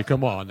 baby.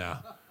 Come on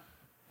now.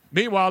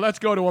 Meanwhile, let's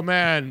go to a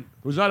man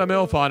who's not a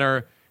MILF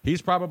hunter.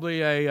 He's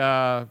probably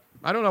I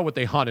don't know what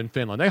they hunt in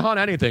Finland. They hunt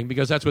anything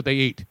because that's what they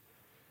eat.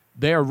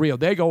 They're real.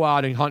 They go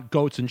out and hunt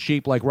goats and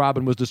sheep like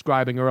Robin was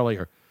describing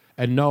earlier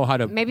and know how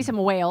to Maybe some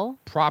whale.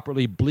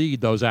 properly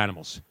bleed those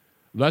animals.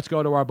 Let's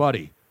go to our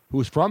buddy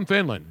who's from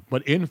Finland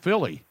but in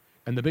Philly.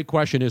 And the big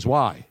question is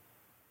why?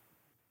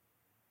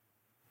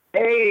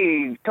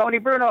 Hey, Tony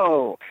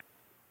Bruno.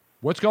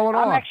 What's going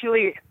on?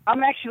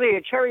 I'm actually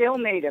a Cherry Hill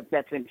native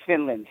that's in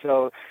Finland,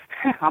 so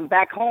I'm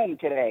back home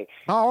today.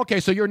 Oh, okay.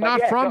 So you're But not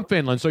yeah, from so-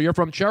 Finland. So you're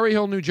from Cherry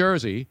Hill, New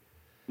Jersey.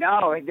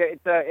 No,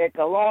 it's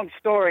a long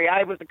story.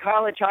 I was a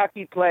college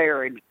hockey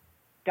player and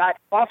got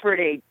offered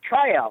a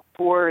tryout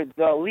for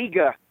the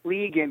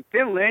league in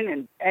Finland,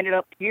 and ended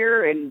up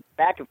here and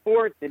back and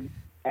forth, and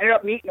ended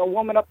up meeting a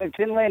woman up in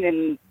Finland,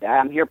 and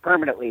I'm here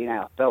permanently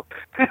now. So.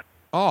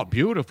 Oh,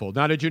 beautiful.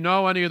 Now, did you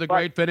know any of the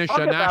great Finnish talk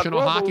about National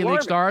global Hockey League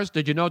warming. stars?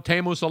 Did you know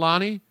Teemu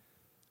Solani?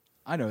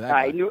 I know that.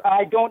 I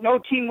don't know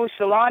Teemu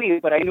Solani,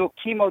 but I know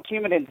Kimmo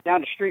Timonen's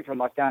down the street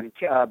from us.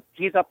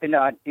 He's up in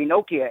the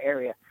Nokia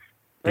area.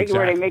 right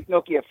where they make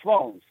Nokia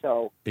phones.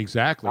 So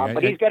Exactly.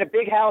 but he's got a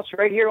big house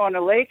right here on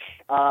the lake.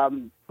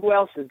 Who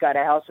else has got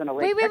a house on the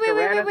lake? Wait,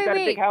 Pecorano's got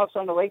a big house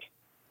on the lake.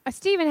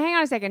 Stephen, hang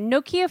on a second.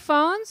 Nokia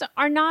phones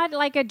are not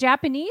like a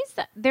Japanese.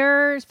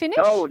 They're Finnish.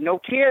 No,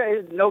 Nokia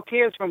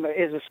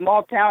is a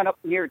small town up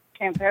near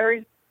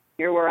Tampere,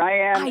 near where I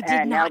am. I did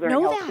and now not they're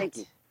know in that.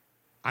 Helsinki.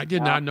 I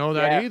did not know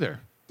that either.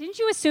 Didn't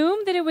you assume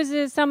that it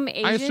was some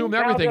Asian? I assume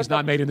everything's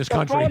not made in this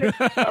country.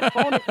 A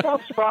phone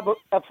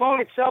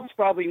itself's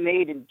probably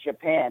made in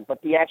Japan,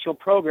 but the actual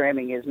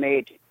programming is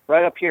made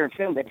right up here in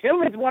Finland.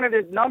 Finland's one of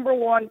the number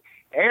one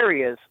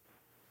areas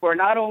for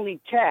not only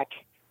tech,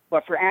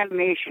 but for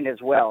animation as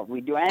well.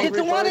 We do Angry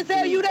Birds,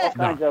 we do all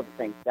kinds of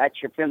things.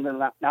 That's your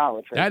Finland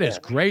knowledge right That is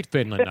there. great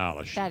Finland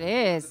knowledge. That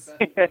is.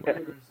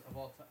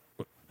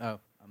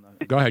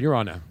 Go ahead, you're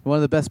on now. One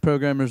of the best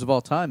programmers of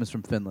all time is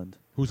from Finland.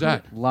 Who's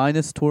that?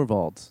 Linus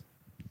Torvalds.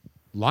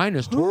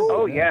 Linus Torvalds?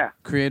 Oh, yeah.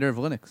 Creator of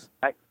Linux.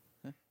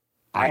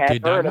 I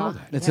did not know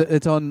that.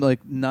 It's on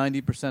like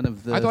 90%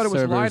 of the I thought it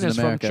was servers Linus in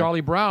from America.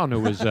 Charlie Brown who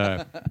was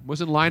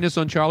wasn't Linus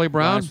on Charlie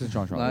Brown?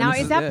 Now,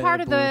 is that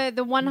part of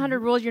the 100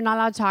 rules you're not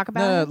allowed to talk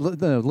about?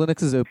 No,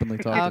 Linux is openly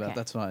talked Okay. about.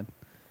 That's fine.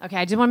 Okay,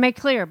 I just want to make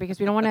clear because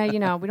we don't want to,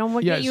 we don't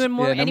want to get you in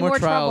any more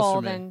trouble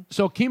than.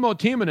 So Kimmo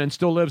Timonen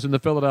still lives in the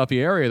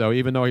Philadelphia area, though,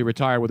 even though he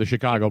retired with the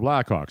Chicago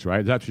Blackhawks,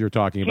 right? That's what you're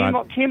talking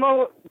about.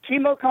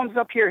 Timo comes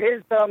up here.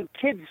 His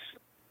kids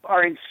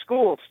are in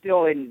school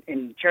still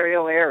in Cherry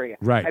Hill area.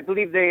 Right. I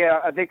believe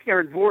they're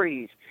in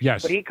Voorhees.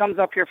 Yes. But he comes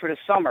up here for the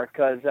summer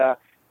because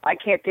I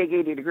can't take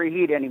 80-degree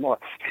heat anymore.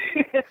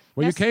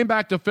 Well, you came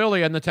back to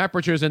Philly, and the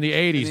temperature's in the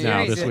 80s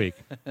now this week.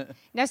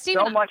 Now,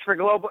 Stephen, so much for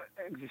global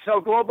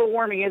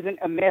warming isn't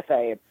a myth.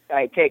 I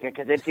take it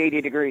because it's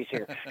 80 degrees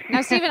here.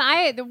 Now, Stephen,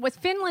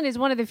 Finland is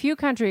one of the few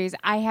countries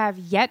I have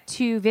yet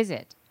to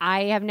visit.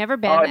 I have never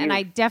been, and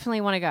I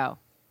definitely want to go.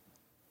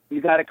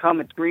 You got to come.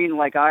 It's green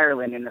like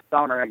Ireland in the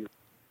summer.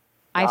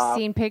 I've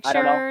seen pictures. I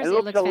don't know.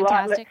 It looks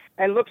fantastic.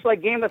 And looks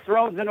like Game of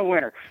Thrones in the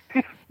winter.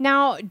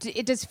 Now,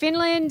 does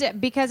Finland,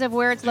 because of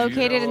where it's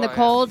located in the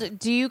cold,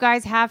 do you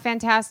guys have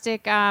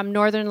fantastic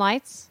northern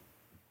lights?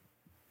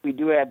 We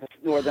do have the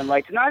northern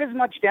lights. Not as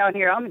much down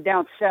here. I'm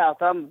down south.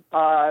 I'm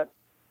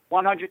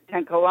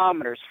 110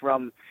 kilometers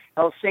from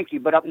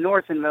Helsinki, but up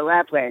north in the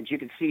Laplands, you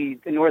can see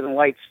the northern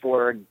lights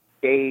for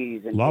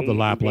days and Love days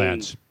the and Laplands.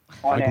 days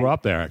on I grew end.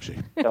 up there, actually.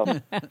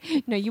 So,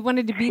 No, you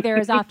wanted to be there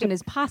as often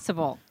as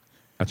possible.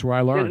 That's where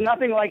I there's learned.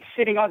 nothing like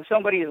sitting on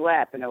somebody's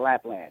lap in the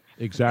Laplands.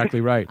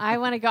 Exactly right. I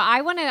want to go.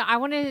 I want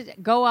to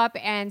go up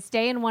and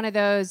stay in one of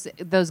those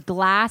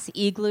glass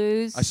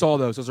igloos. I saw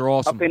those. Those are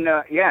awesome. Up in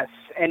yes,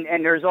 and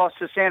there's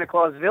also Santa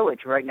Claus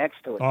Village right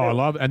next to it. Oh, I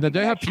love it. And did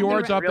they have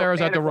fjords up there, or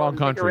is that the wrong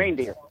country?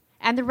 Reindeer.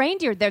 And the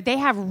reindeer there, they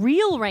have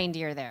real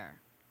reindeer there.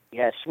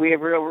 Yes, we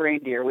have real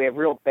reindeer. We have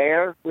real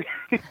bear. We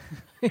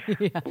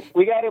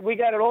got it. We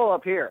got it all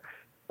up here.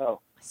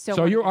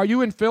 So are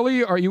you in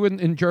Philly? Are you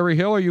in Cherry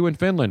Hill? Or are you in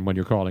Finland when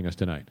you're calling us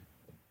tonight?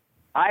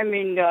 I'm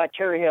in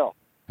Cherry Hill.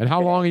 And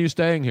how long are you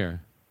staying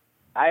here?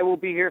 I will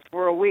be here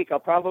for a week. I'll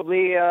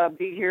probably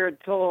be here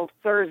until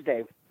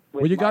Thursday.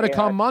 Well, you got to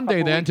come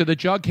Monday then to the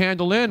Jug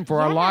Handle Inn for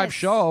our live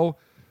show.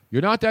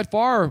 You're not that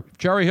far.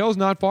 Cherry Hill's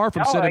not far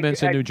from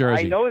Cinnamints in New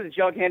Jersey. I know the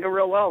Jug Handle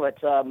real well.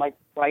 It's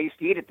I used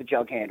to eat at the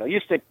Jug Handle.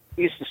 Used to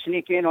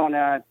sneak in on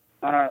a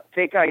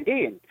fake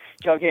ID and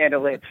Jug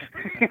Handle it.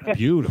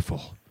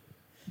 Beautiful.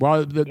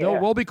 Well,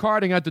 we'll be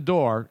carding at the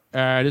door,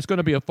 and it's going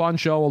to be a fun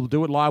show. We'll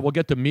do it live. We'll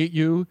get to meet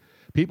you.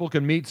 People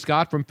can meet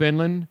Scott from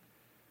Finland,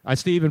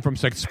 Steve from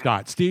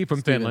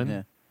Finland. Yeah.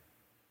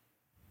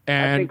 I've been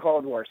And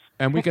called worse.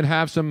 and we can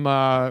have some.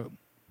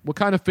 What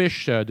kind of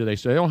fish do they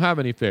say? They don't have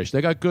any fish.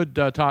 They got good.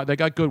 They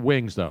got good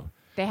wings though.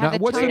 They have the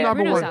what's Tony the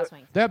number Bruno one? sauce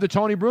wings. They have the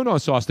Tony Bruno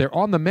sauce. They're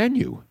on the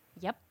menu.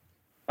 Yep.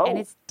 Oh, and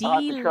it's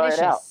I'll have to try it out.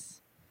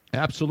 delicious.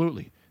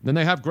 Absolutely. Then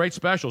they have great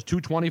specials: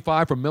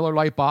 $2.25 for Miller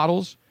Lite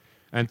bottles,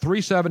 and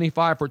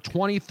 $3.75 for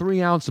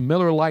 23-ounce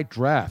Miller Lite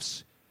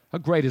drafts. How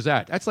great is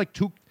that? That's like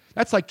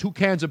two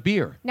cans of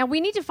beer. Now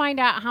we need to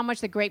find out how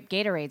much the grape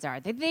Gatorades are.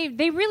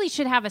 They really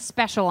should have a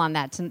special on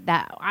that.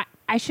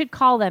 I should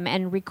call them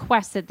and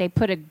request that they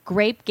put a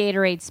grape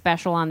Gatorade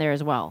special on there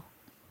as well.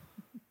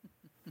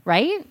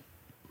 Right?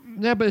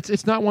 Yeah, but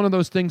it's not one of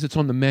those things that's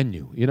on the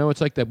menu. You know, it's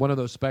like that one of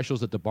those specials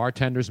that the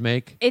bartenders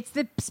make. It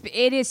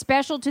is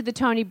special to the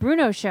Tony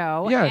Bruno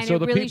show. Yeah, and so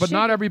it really but should-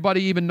 not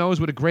everybody even knows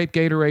what a grape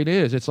Gatorade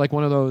is. It's like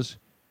one of those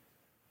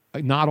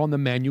not on the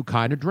menu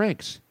kind of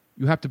drinks.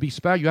 You have to be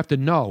special. You have to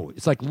know.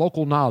 It's like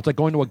local knowledge. It's like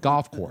going to a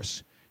golf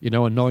course,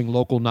 and knowing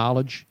local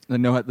knowledge.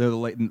 And know the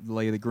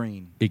lay of the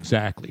green.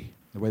 Exactly.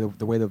 The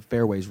way the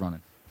fairway's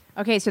running.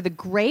 Okay, so the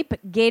grape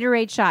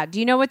Gatorade shot. Do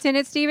you know what's in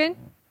it, Steven?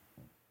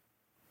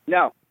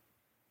 No.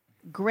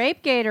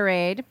 Grape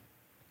Gatorade.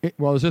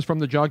 Well, is this from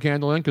the Jug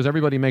Handle Inn? Because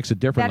everybody makes it That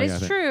differently. I is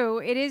think. true.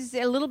 It is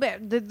a little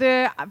bit.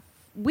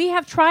 We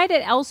have tried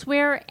it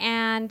elsewhere,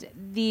 and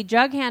the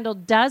Jug Handle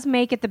does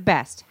make it the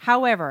best.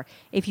 However,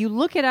 if you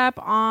look it up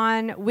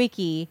on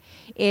Wiki,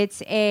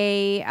 it's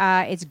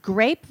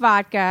grape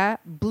vodka,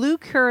 blue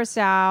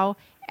curacao,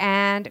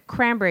 and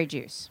cranberry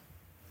juice.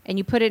 and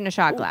you put it in a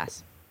shot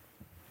glass.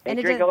 They And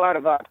it drink does- a lot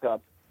of vodka.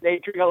 They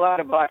drink a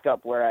lot of vodka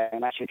up where I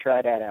am. I should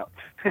try that out.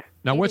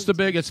 Now, what's the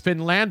big? It's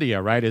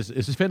Finlandia, right? Is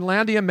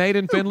Finlandia made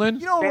in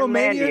Finland? You know,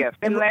 Romania.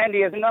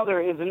 Finlandia is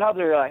another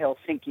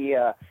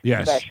Helsinki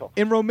Yes. special.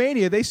 In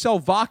Romania, they sell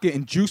vodka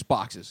in juice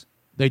boxes.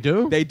 They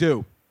do? They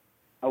do.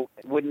 Oh,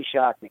 it wouldn't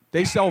shock me.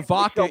 They sell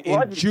vodka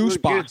in juice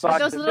boxes.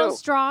 Those little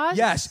straws?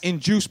 Yes, in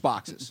juice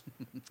boxes.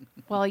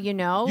 Well, you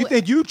know. You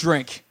think you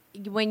drink?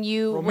 when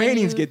you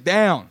Romanians get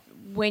down.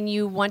 When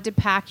you want to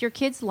pack your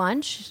kids'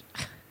 lunch.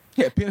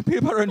 Yeah, peanut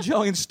butter and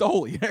jelly and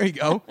Stoli. There you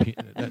go.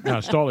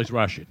 No, Stoli's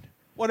Russian.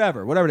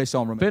 Whatever they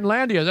sell in Romania.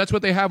 Finlandia, that's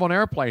what they have on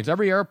airplanes.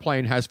 Every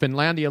airplane has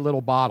Finlandia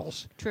little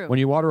bottles. True. When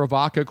you order a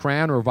vodka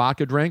cran or a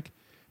vodka drink,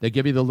 they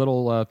give you the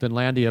little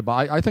Finlandia.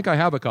 I think I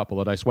have a couple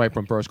that I swipe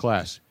from first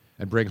class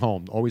and bring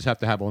home. Always have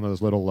to have one of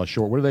those little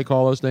short, what do they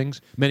call those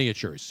things?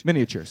 Miniatures.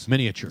 Miniatures.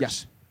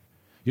 Yes.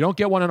 You don't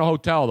get one in a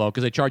hotel, though,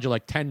 because they charge you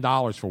like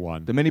 $10 for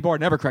one. The minibar,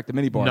 never crack the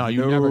minibar. No,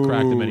 you never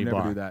crack the minibar.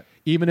 Never do that.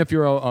 Even if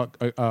you're a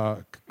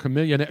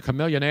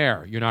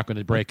chameleonaire, you're not going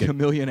to break it.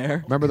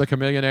 Chameleonaire? Remember the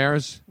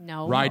chameleonaires?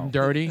 No. Riding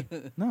Dirty?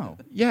 No.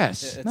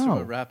 Yes. It's from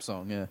a rap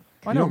song, yeah. You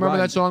don't remember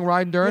that song,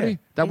 Riding Dirty? Yeah.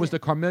 That was the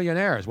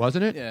Chameleonaires,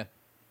 wasn't it? Yeah.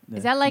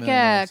 Is that like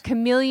a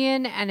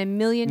chameleon and a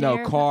millionaire?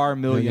 No, car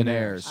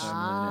millionaires.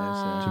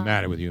 What's the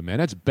matter with you, man?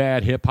 That's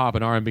bad hip hop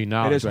and R&B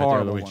knowledge. It is right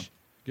horrible there, Luigi. one.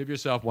 Give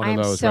yourself one I of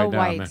am those so right now,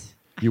 white. man.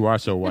 You are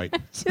so white.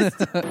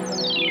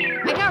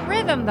 I got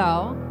rhythm,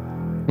 though.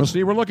 Well,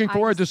 Steve, we're looking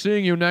forward to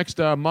seeing you next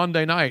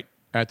Monday night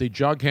at the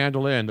Jug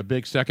Handle Inn, the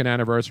big second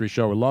anniversary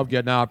show. We love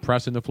getting out,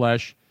 pressing the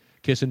flesh,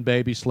 kissing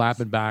babies,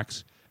 slapping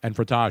backs, and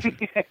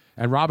frottage.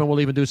 And Robin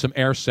will even do some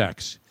air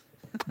sex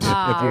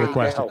if you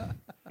request it.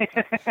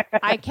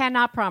 I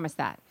cannot promise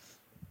that.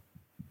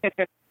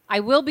 I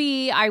will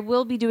be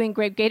doing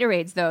grape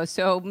Gatorades though,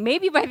 so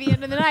maybe by the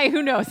end of the night,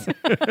 who knows?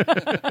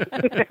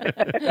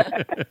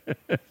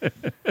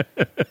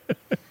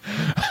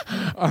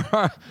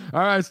 All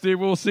right, Steve.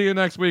 We'll see you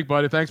next week,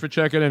 buddy. Thanks for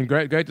checking in.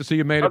 Great to see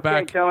you made it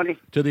back Tony.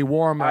 to the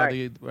warm,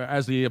 right.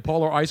 as the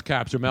polar ice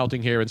caps are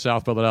melting here in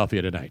South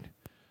Philadelphia tonight.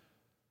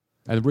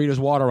 And Rita's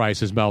water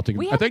ice is melting.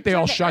 I think they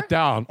all shut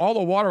down. All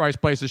the water ice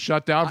places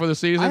shut down for the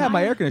season. I had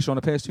my air conditioner on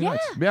the past 2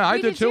 nights. Yeah, I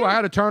we did did too. too. I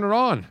had to turn it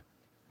on.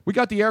 We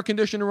got the air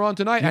conditioner on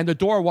tonight and the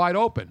door wide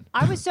open.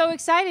 I was so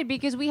excited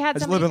because we had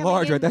That's somebody living coming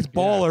large, in. right? That's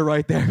baller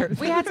right there.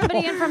 We had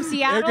somebody in from Air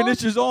Seattle.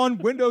 conditioners on,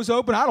 windows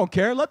open. I don't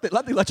care.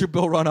 Let your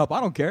bill run up.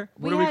 I don't care.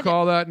 What do we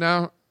call that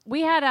now?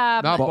 We had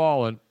Not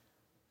balling.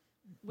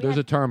 There's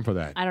a term for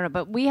that. I don't know,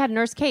 but we had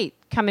Nurse Kate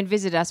come and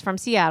visit us from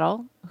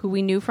Seattle, who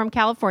we knew from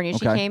California.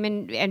 She Okay. came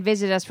and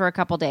visited us for a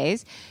couple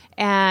days,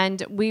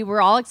 and we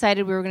were all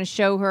excited. We were going to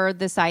show her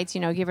the sights,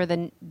 give her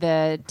the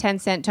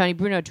 10-cent Tony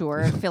Bruno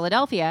tour of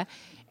Philadelphia.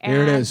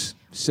 Here it And is.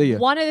 See ya.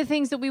 One of the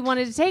things that we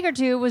wanted to take her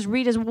to was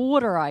Rita's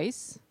water,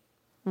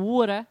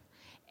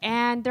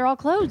 and they're all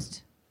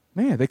closed.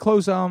 Man, they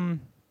close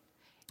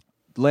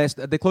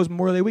they close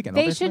Memorial Day weekend.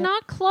 don't They should Smith?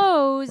 not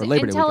close Or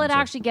Labor Day until weekend, it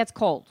sorry. actually gets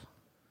cold.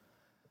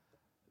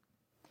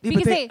 Yeah,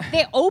 but Because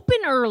they open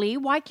early.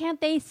 Why can't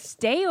they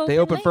stay open? They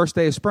open late? first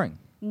day of spring.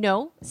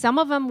 No, some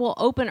of them will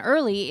open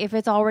early if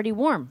it's already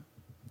warm.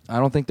 I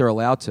don't think they're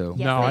allowed to.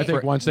 Yes, No, I they-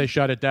 think once they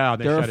shut it down,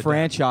 They're shut a it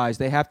franchise.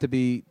 They have to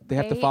be. They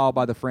have to They- follow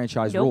by the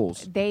franchise Nope.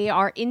 rules. They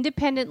are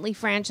independently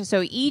franchised,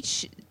 so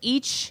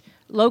each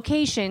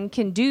location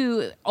can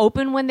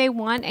open when they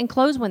want and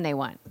close when they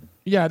want. down.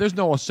 Yeah, there's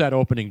no set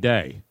opening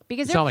day.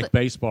 Because it's there not are like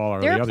baseball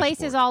or There the are other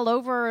places all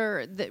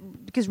over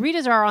because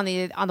Rita's are on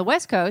the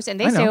West Coast and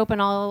they I stay know.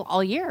 open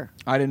all year.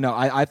 I didn't know.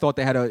 I thought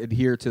they had to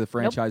adhere to the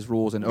franchise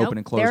rules and Nope. open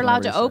and close. They're allowed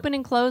whenever to they said. open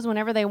and close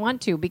whenever they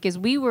want to because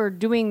we were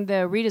doing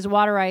the Rita's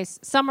Water Ice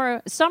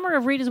summer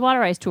of Rita's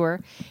Water Ice tour,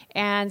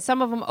 and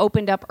some of them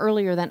opened up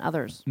earlier than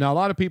others. Now, a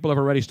lot of people have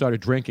already started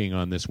drinking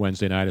on this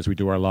Wednesday night as we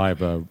do our live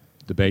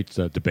debates,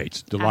 the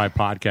live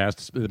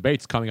podcasts. The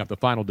debate's coming up, the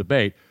final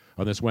debate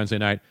on this Wednesday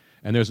night,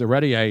 and there's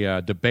already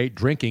a debate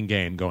drinking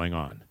game going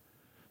on.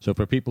 So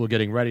for people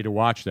getting ready to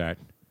watch that,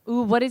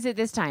 Ooh, what is it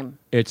this time?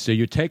 it's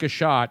you take a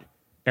shot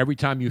every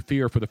time you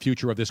fear for the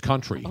future of this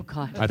country. Oh,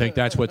 God. I think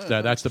that's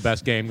that's the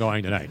best game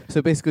going tonight.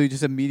 So basically, you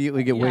just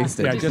immediately get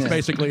wasted. Yeah, just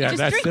basically, yeah.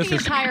 Just drink the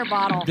entire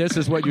bottle. This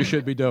is what you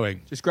should be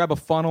doing. Just grab a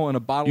funnel and a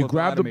bottle. You of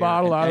grab the Vladimir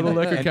bottle out of the and-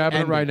 liquor and-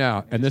 cabinet and- right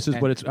now, and this is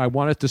what it's. I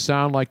want it to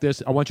sound like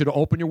this. I want you to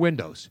open your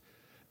windows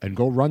and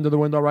go run to the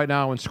window right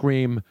now and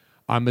scream,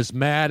 "I'm as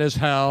mad as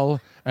hell,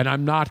 and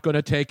I'm not going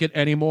to take it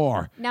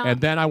anymore." Now- And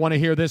then I want to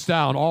hear this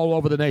sound all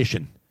over the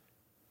nation.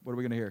 What are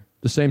we going to hear?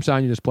 The same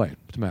sound you just played.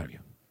 What's the matter with you?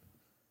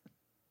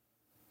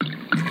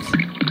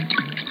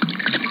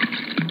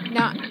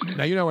 No,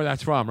 Now you know where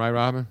that's from, right,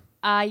 Robin?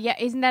 yeah,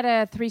 isn't that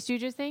a Three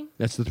Stooges thing?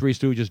 That's the Three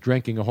Stooges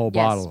drinking a whole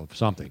Yes. bottle of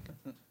something.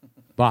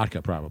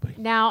 Vodka, probably.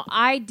 Now,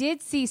 I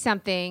did see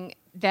something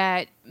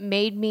that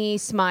made me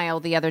smile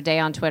the other day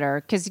on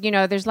Twitter because,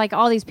 there's like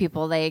all these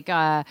people like,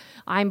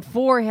 I'm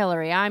for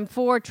Hillary, I'm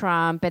for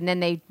Trump, and then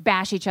they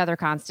bash each other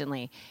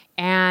constantly.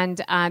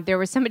 And there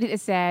was somebody that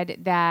said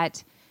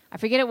that, I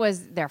forget it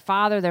was their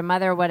father, their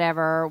mother,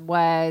 whatever,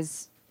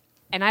 was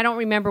and I don't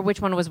remember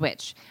which one was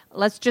which.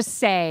 Let's just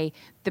say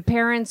the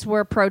parents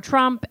were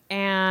pro-Trump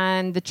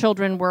and the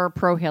children were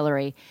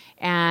pro-Hillary.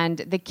 And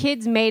the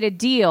kids made a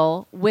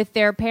deal with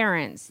their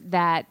parents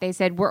that they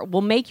said,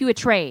 we'll make you a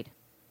trade.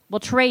 We'll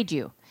trade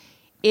you.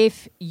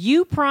 If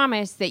you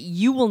promise that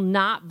you will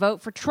not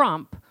vote for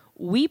Trump,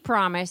 we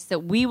promise that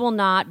we will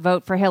not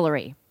vote for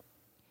Hillary.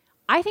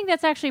 I think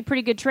that's actually a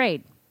pretty good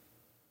trade.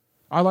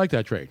 I like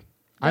that trade.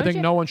 I think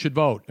no one should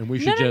vote, and we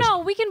should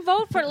No. We can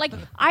vote for it. Like,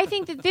 I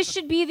think that this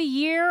should be the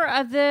year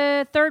of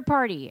the third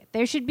party.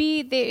 It should be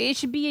a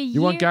year.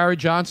 You want Gary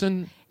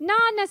Johnson?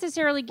 Not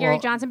necessarily Gary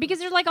Johnson, because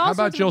there's like all How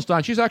about sorts Jill of,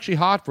 Stein? She's actually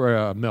hot for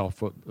a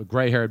MILF, a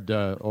gray-haired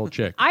old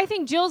chick. I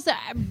think Jill's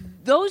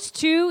those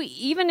two,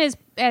 even as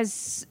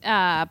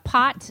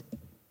pot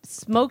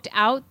smoked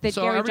out that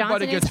So Gary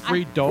everybody Johnson gets is.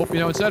 free dope.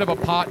 Instead of a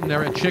pot and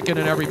a chicken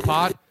in every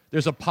pot,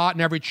 there's a pot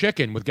in every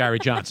chicken with Gary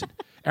Johnson.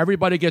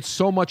 Everybody gets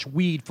so much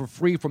weed for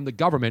free from the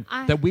government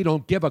that we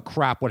don't give a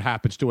crap what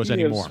happens to us You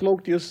anymore. have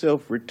smoked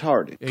yourself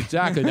retarded.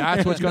 Exactly.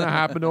 That's what's going to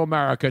happen to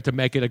America to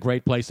make it a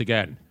great place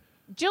again.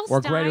 Jill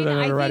Or Stein, greater than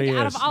it I already think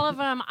out is. of all of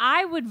them,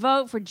 I would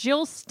vote for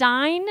Jill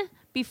Stein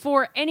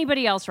before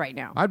anybody else right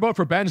now. I'd vote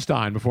for Ben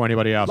Stein before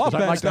anybody else Love because I'd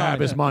Ben like to Stein. have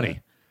his money.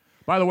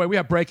 By the way, we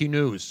have breaking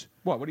news.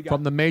 What do you got?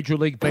 From the Major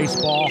League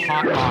Baseball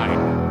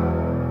hotline.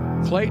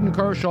 Clayton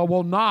Kershaw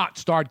will not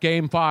start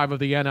Game 5 of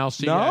the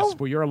NLCS No?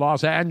 for your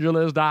Los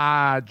Angeles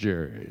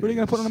Dodgers. Who are you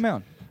going to put on the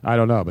mound? I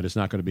don't know, but it's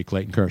not going to be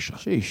Clayton Kershaw.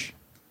 Sheesh.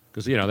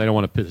 Because, they don't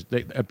want to pitch.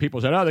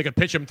 People said, they could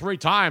pitch him 3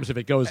 times if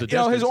it goes the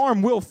distance. His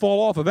arm will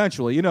fall off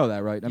eventually. You know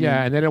that, right? And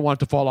they didn't want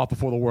it to fall off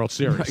before the World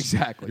Series.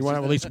 Exactly. You want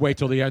to at least wait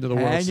till the end of the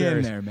World Hang in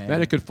Series. there, man. Then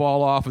it could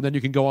fall off, and then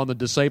you can go on the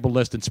disabled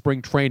list in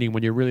spring training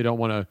when you really don't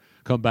want to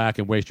come back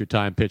and waste your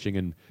time pitching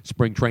in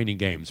spring training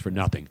games for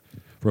nothing,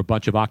 for a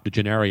bunch of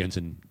octogenarians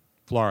in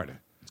Florida.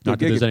 Not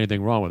that there's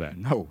anything wrong with that.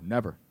 No,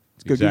 never.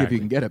 It's a good gig if you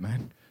can get it,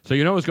 man. So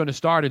you know who's going to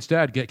start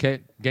instead?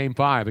 Game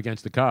 5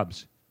 against the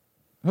Cubs.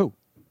 Who?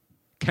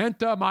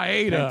 Kenta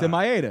Maeda. Kenta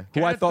Maeda,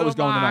 who I thought was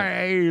going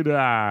tonight.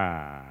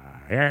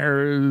 Maeda.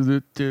 Here's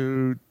the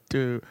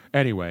 2-2.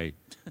 Anyway,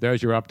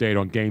 there's your update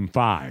on Game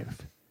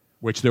 5,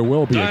 which there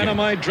will be again.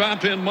 Dynamite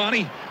drop-in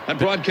money. That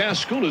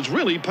broadcast school has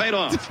really paid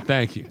off.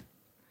 Thank you.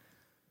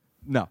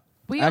 No.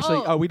 We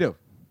do.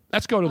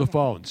 Let's go to the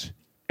phones.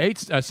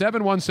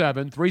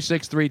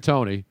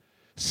 717-363-TONY.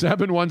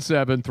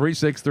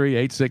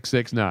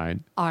 717-363-8669.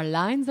 Our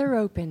lines are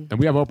open. And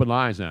we have open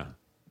lines now.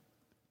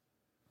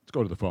 Let's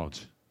go to the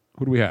phones.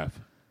 Who do we have?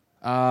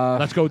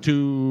 Let's go to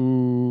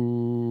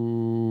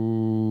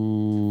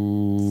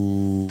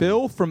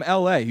Phil from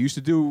L.A. He used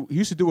to do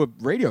a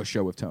radio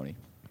show with Tony.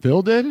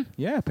 Phil did?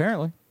 Yeah,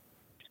 apparently.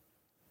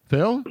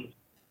 Phil?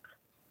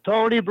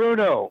 Tony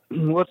Bruno.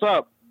 What's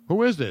up?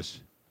 Who is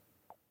this?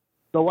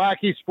 The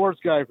wacky sports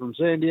guy from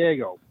San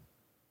Diego.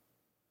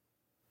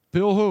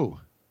 Phil who?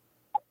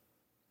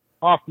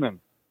 Hoffman.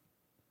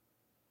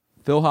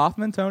 Phil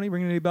Hoffman, Tony,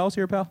 ringing any bells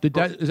here, pal?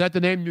 Is that the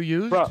name you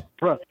used?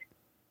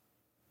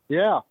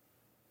 Yeah.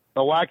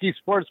 The wacky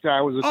sports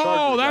guy was a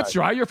Charger that's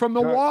guy. right. You're from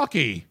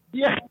Milwaukee.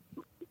 Yeah.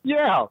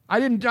 Yeah. I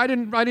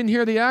didn't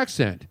hear the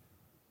accent.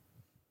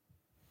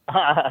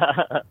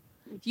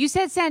 You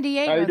said San How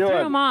Diego. you Threw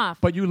doing? him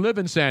off. But you live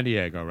in San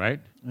Diego, right?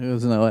 It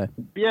was in L.A.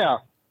 Yeah.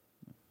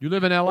 You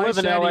live in L.A., I live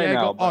in San LA Diego?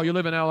 now, but- Oh, you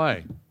live in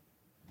L.A.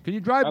 Can you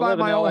drive I by live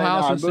in my old LA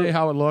house now. and see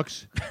how it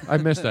looks? I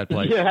miss that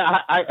place. Yeah,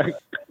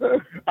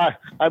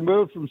 I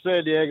moved from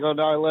San Diego.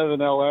 Now I live in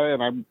LA,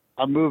 and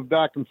I moved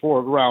back and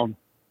forth around.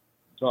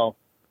 So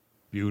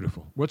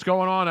Beautiful. What's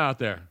going on out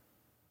there?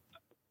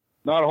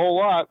 not a whole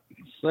lot.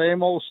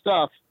 Same old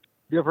stuff,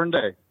 different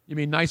day. You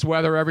mean nice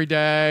weather every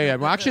day?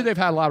 Well, actually, they've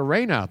had a lot of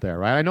rain out there,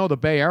 right? I know the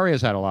Bay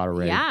Area's had a lot of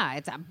rain. Yeah,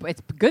 it's a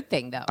good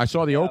thing though. I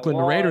saw the Oakland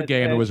well, Raider I'd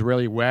game. say- It was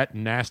really wet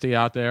and nasty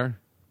out there.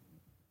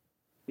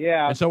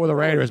 Yeah. And so were the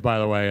Raiders, by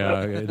the way,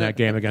 in that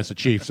game against the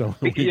Chiefs. So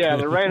Yeah,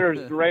 the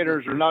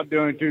Raiders are not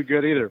doing too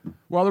good either.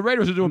 Well, the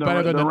Raiders are doing No,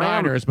 better than the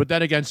Rams- Niners, but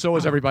then again, so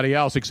is everybody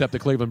else except the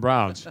Cleveland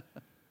Browns.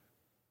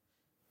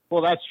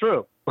 Well, that's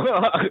true.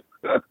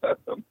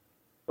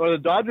 Well, the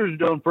Dodgers are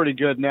doing pretty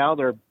good now.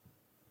 They're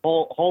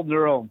holding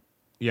their own.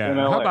 Yeah. in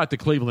How LA. about the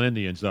Cleveland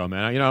Indians, though,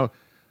 man?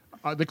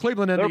 The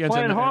Cleveland They're Indians.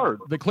 playing hard.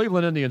 The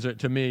Cleveland Indians,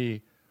 to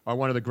me, are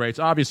one of the greats.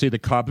 Obviously, the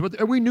Cubs,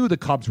 but we knew the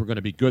Cubs were going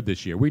to be good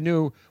this year.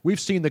 We've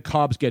seen the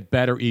Cubs get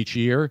better each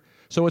year,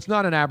 so it's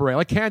not an aberration.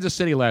 Like Kansas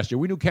City last year,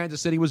 we knew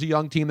Kansas City was a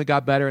young team that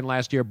got better, and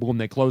last year, boom,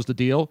 they closed the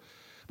deal.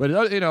 But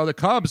the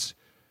Cubs,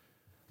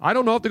 I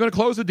don't know if they're going to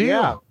close the deal.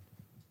 Yeah.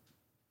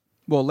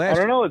 Well, I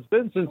don't know. It's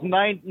been since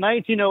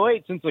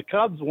 1908 since the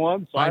Cubs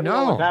won, so I don't know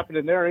know. what's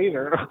happening there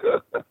either.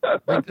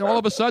 Like, all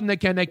of a sudden, they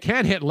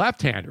can't hit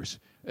left-handers.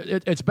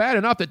 It's bad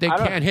enough that they I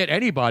don't- can't hit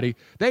anybody.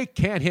 They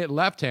can't hit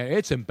left-handers.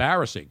 It's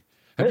embarrassing.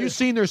 Have you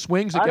seen their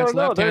swings I don't against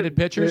know. left-handed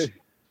pitchers?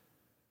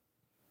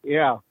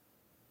 Yeah,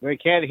 they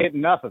can't hit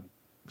nothing.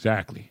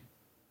 Exactly.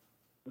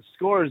 The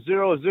score is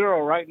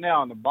 0-0 right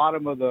now on the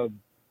bottom of the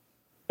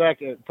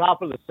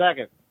top of the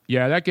second.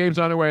 Yeah, that game's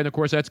underway, and of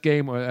course, that's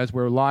game as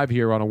we're live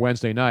here on a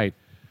Wednesday night.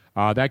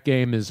 That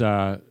game is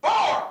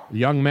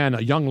young man,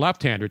 a young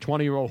left-hander,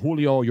 20-year-old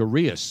Julio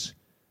Urias,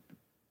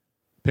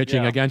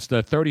 pitching against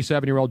the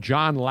 37-year-old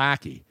John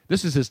Lackey.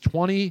 This is his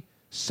 22nd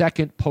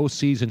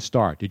postseason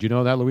start. Did you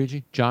know that,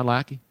 Luigi? John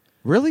Lackey?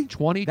 Really?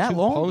 22 that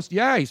long?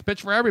 Yeah, he's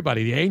pitched for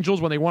everybody. The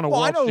Angels when they won a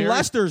World Series. Series. I know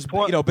Lester's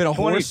been a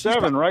horse.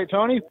 27, right,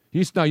 Tony?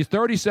 He's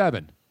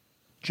 37.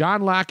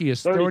 John Lackey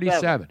is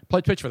 37.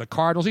 Pitched for the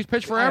Cardinals. He's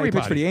pitched for everybody. He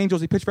pitched for the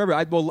Angels. He pitched for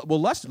everybody. Well,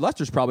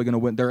 Lester's probably going to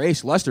win. Their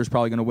ace, Lester's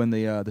probably going to win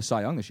the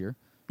Cy Young this year.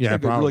 He's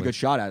got a really good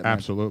shot at it.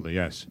 Absolutely,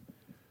 yes.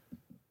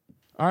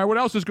 All right, what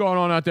else is going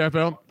on out there,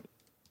 Phil?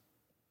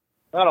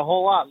 Not a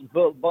whole lot,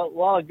 but a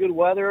lot of good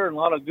weather and a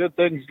lot of good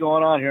things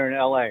going on here in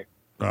L.A.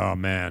 Oh,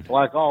 man.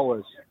 Like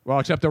always. Well,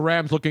 except the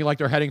Rams looking like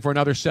they're heading for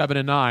another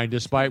 7-9,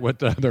 despite what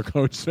their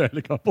coach said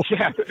a couple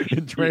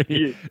in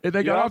training.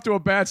 They got off to a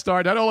bad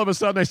start. Then all of a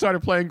sudden they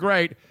started playing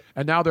great,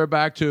 and now they're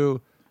back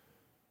to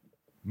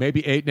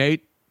maybe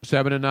 8-8,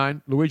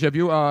 7-9. Luigi, have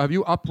you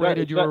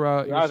upgraded your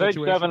I think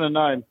situation?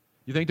 7-9.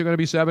 You think they're going to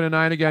be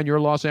 7-9 again? Your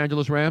Los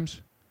Angeles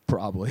Rams?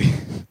 Probably.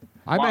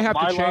 I may have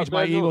to change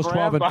my Eagles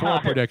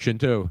 12-4 prediction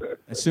too.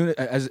 As soon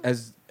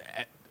as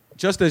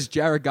just as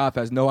Jared Goff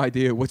has no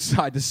idea which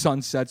side the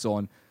sun sets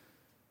on,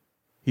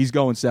 he's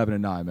going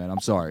 7-9, man. I'm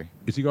sorry.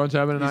 Is he going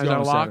 7-9? Is that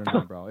a lock?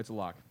 7-9, bro. It's a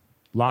lock.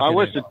 I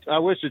wish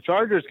the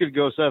Chargers could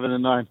go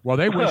 7-9. Well,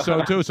 they wish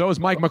so too. So is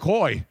Mike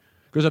McCoy.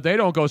 Because if they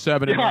don't go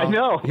 7-9, I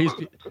know.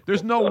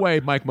 There's no way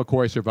Mike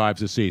McCoy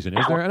survives this season,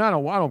 is there? And I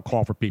don't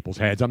call for people's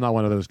heads. I'm not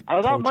one of those.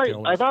 I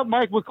thought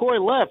Mike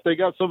McCoy left. They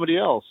got somebody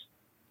else.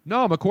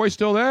 No, McCoy's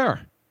still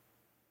there.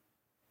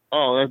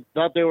 Oh, I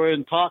thought they were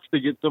in talks to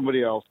get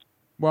somebody else.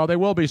 Well, they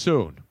will be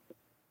soon.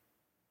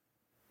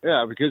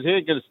 Yeah, because he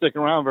ain't going to stick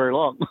around very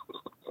long.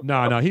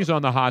 No, he's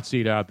on the hot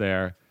seat out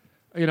there.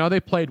 You know, they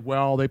played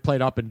well. They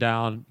played up and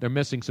down. They're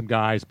missing some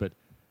guys, but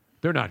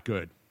they're not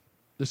good.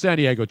 The San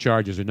Diego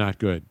Chargers are not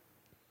good.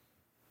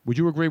 Would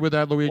you agree with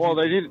that, Luigi? Well,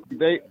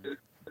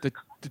 the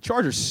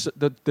Chargers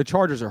the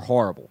Chargers are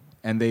horrible,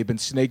 and they've been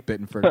snake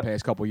bitten for the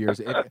past couple of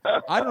years.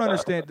 I don't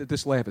understand that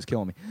this laugh is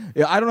killing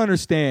me. I don't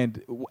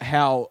understand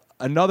how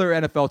another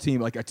NFL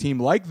team, like a team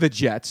like the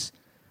Jets,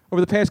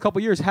 over the past couple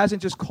of years,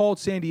 hasn't just called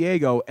San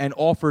Diego and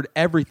offered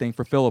everything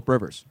for Phillip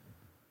Rivers.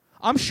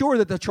 I'm sure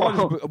that the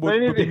Chargers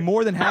would be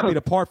more than happy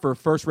to part for a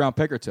first-round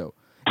pick or two.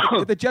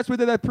 If the Jets would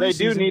do that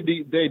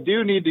preseason, they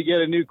do need to get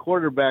a new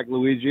quarterback,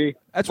 Luigi.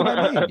 That's what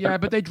I mean. Yeah,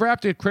 but they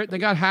drafted. They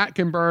got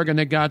Hackenberg and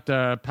they got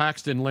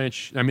Paxton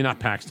Lynch. I mean, not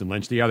Paxton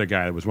Lynch. The other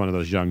guy that was one of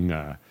those young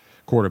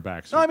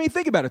quarterbacks. No, I mean,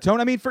 think about it, Tone.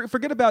 I mean,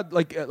 forget about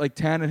like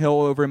Tannehill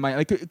over in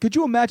Miami. Could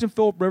you imagine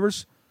Phillip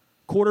Rivers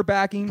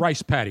quarterbacking?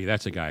 Bryce Petty,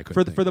 that's a guy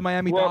for the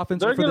Miami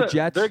Dolphins or for the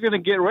Jets. They're going to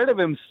get rid of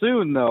him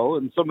soon, though,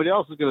 and somebody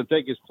else is going to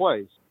take his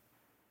place.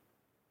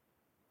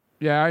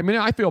 Yeah, I mean,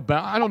 I feel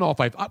bad. I don't know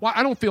if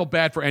I don't feel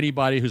bad for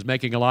anybody who's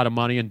making a lot of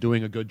money and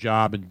doing a good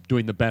job and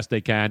doing the best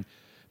they can.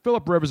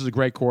 Phillip Rivers is a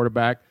great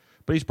quarterback,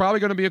 but he's probably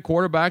going to be a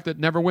quarterback that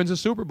never wins a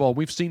Super Bowl.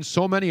 We've seen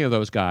so many of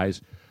those guys,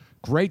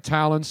 great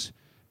talents,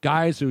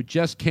 guys who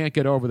just can't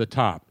get over the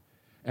top,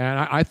 and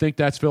I think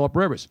that's Phillip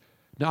Rivers.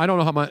 Now, I don't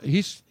know how much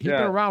he's been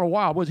around a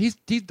while. He's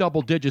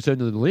double digits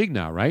into the league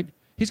now, right?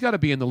 He's got to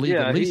be in the league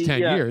at least 10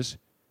 years.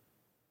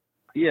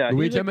 Yeah,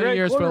 Luigi, how many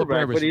years Phillip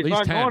Rivers? But he's at least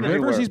not 10. going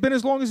anywhere. Rivers, he's been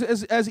as long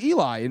as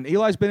Eli, and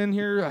Eli's been in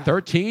here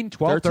 13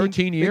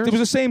 years. It was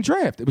the same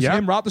draft. It was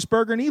him,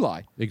 Roethlisberger, and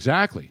Eli.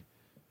 Exactly.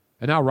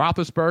 And now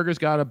Roethlisberger's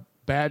got a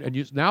bad,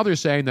 and now they're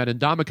saying that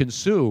Ndamukong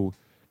Suh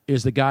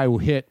is the guy who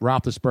hit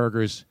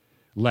Roethlisberger's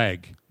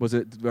leg. Are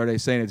they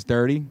saying it's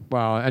dirty?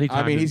 Well,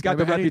 anytime. I mean, he's got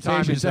the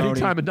reputation.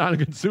 Anytime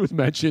Ndamukong Suh is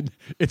mentioned,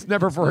 it's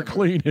never for a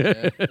clean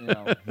hit.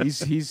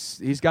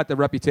 He's got the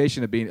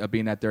reputation of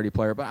being that dirty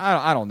player. But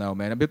I don't know,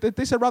 man. But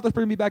they said Roethlisberger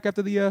will be back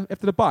after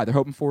the bye. They're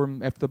hoping for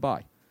him after the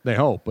bye. They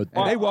hope, but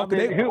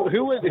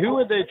who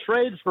would they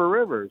trade for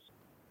Rivers?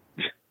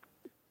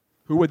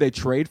 Who would they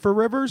trade for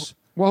Rivers?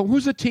 Well,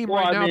 who's the team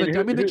right now?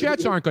 The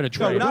Jets aren't going to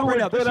trade. No, not right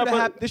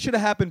now. This should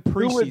have happened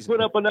preseason. Who would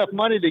put up enough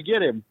money to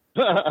get him?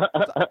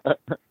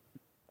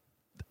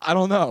 I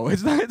don't know.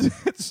 It's not.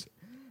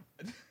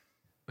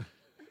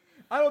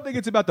 I don't think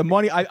it's about the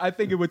money. I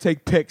think it would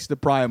take picks to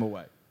pry him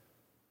away.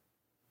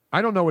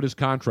 I don't know what his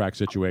contract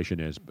situation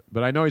is,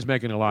 but I know he's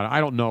making a lot.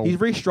 I don't know. He's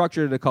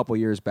restructured it a couple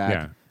years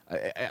back.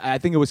 Yeah. I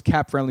think it was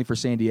cap friendly for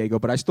San Diego,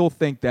 but I still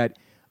think that.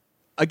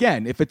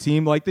 Again, if a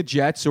team like the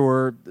Jets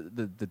or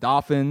the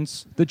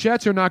Dolphins, the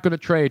Jets are not going to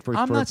trade for.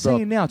 I'm not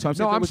saying now, Tom.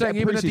 I'm saying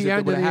even at the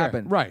end of the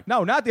year, right?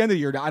 No, not at the end of the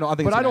year. I don't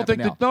think. But I don't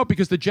think no,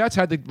 because the Jets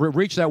had to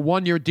reach that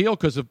 1-year deal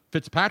because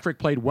Fitzpatrick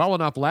played well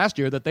enough last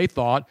year that they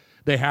thought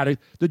they had it.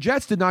 The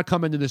Jets did not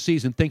come into the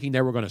season thinking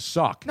they were going to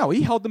suck. No,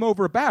 he held them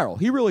over a barrel.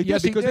 He really did.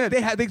 Yes, because he did.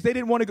 They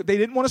didn't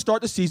want to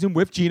start the season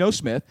with Geno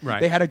Smith. Right.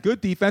 They had a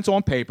good defense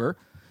on paper.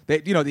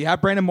 They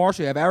have Brandon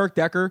Marshall, you have Eric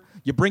Decker,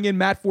 you bring in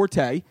Matt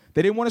Forte.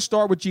 They didn't want to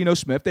start with Geno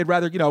Smith. They'd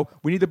rather,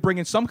 we need to bring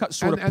in some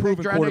sort of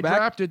proven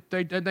quarterback.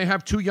 They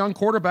have two young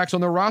quarterbacks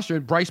on their roster,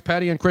 Bryce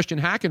Petty and Christian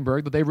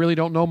Hackenberg, that they really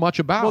don't know much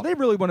about. Well, they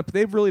really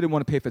didn't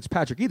want to pay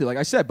Fitzpatrick either, like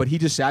I said, but he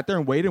just sat there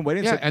and waited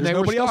and said, and there's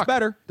nobody else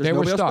better. There's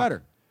nobody else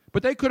better.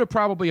 But they could have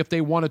probably, if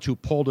they wanted to,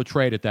 pulled a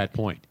trade at that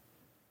point.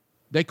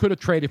 They could have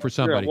traded for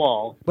somebody. Yeah,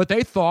 well, but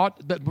they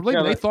thought that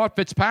they they thought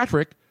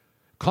Fitzpatrick,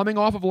 coming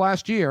off of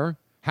last year,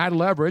 had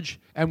leverage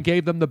and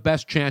gave them the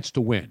best chance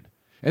to win.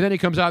 And then he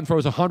comes out and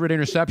throws 100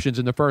 interceptions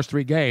in the first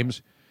 3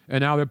 games,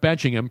 and now they're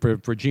benching him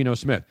for Geno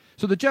Smith.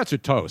 So the Jets are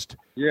toast.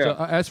 Yeah.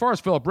 So, as far as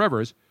Phillip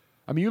Rivers,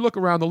 I mean, you look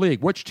around the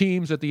league, which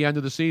teams at the end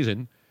of the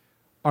season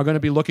are going to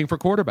be looking for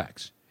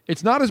quarterbacks?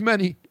 It's not as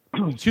many,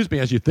 excuse me,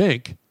 as you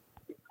think.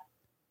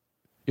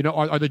 You know,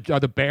 are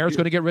the Bears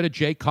going to get rid of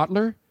Jay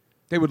Cutler?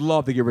 They would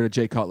love to get rid of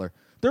Jay Cutler.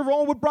 They're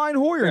rolling with Brian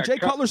Hoyer, and Jay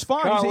Cutler's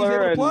fine. He's able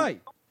to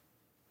play.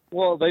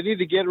 Well, they need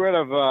to get rid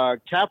of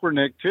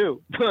Kaepernick,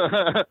 too.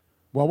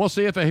 Well, we'll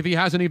see if he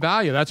has any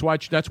value. That's why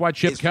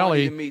Chip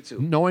Kelly,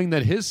 knowing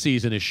that his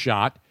season is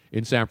shot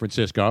in San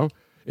Francisco,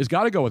 has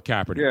got to go with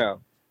Kaepernick. Yeah.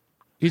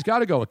 He's got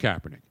to go with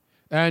Kaepernick.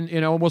 And,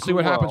 you know, we'll see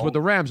what happens with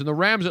the Rams. And the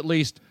Rams, at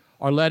least,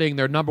 are letting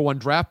their number 1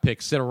 draft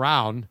pick sit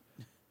around,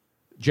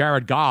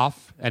 Jared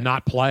Goff, and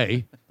not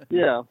play.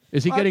 Yeah.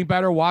 Is he getting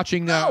better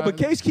watching? No, but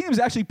Case Keenum's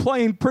actually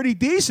playing pretty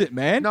decent,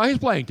 man. No, he's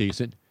playing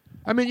decent.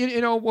 I mean,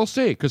 you know, we'll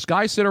see. Because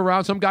guys sit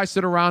around. Some guys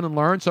sit around and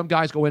learn. Some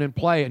guys go in and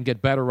play and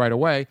get better right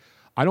away.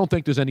 I don't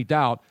think there's any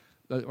doubt.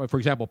 For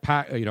example,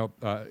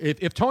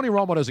 if Tony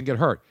Romo doesn't get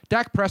hurt,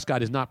 Dak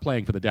Prescott is not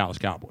playing for the Dallas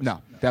Cowboys.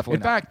 No, definitely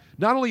In fact,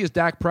 not only is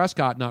Dak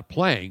Prescott not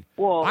playing,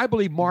 I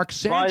believe Mark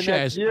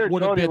Sanchez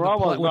would have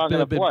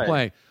been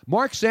playing.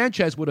 Mark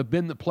Sanchez would have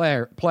been the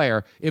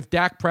player if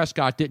Dak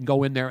Prescott didn't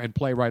go in there and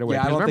play right away.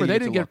 Yeah, Remember, they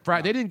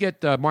didn't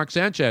get Mark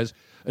Sanchez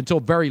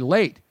until very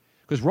late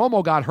because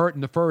Romo got hurt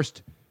in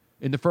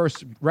the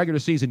first regular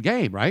season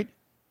game, right?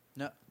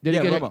 No.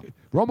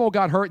 Romo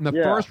got hurt in the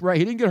first.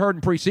 He didn't get hurt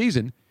in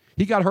preseason.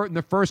 He got hurt in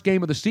the first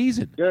game of the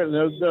season.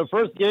 The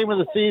first game of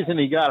the season,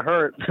 he got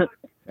hurt.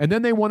 And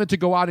then they wanted to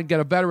go out and get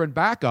a veteran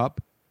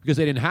backup because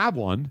they didn't have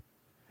one.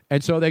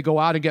 And so they go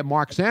out and get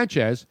Mark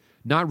Sanchez,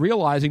 not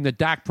realizing that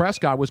Dak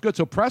Prescott was good.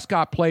 So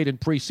Prescott played in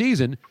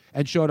preseason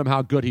and showed him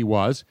how good he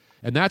was.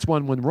 And that's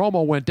when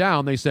Romo went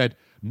down, they said,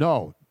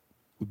 no,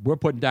 we're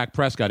putting Dak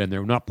Prescott in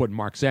there. We're not putting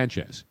Mark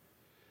Sanchez.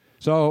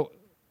 So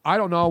I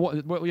don't know.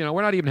 You know,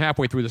 we're not even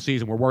halfway through the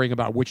season. We're worrying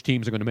about which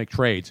teams are going to make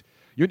trades.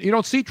 You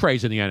don't see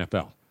trades in the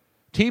NFL.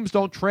 Teams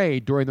don't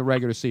trade during the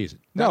regular season.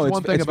 That's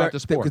one thing about the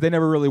sport. Because they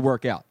never really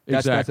work out.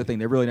 That's the thing.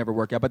 They really never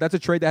work out. But that's a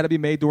trade that had to be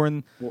made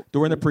during the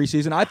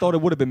preseason. I thought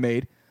it would have been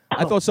made.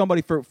 I thought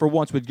somebody for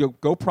once would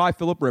go pry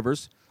Phillip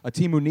Rivers, a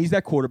team who needs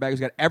that quarterback, who's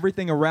got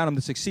everything around him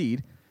to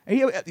succeed. And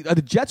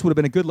the Jets would have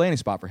been a good landing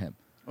spot for him.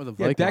 Or the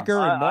Vikings. Decker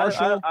and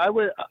Marshall. I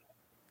would.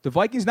 The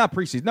Vikings, not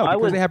preseason. No,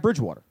 because they have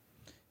Bridgewater.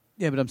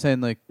 Yeah, but I'm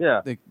saying, they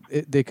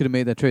could have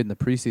made that trade in the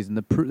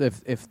preseason.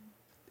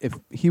 If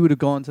he would have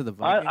gone to the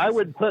Vikings, I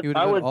would put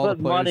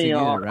money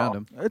around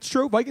him. It's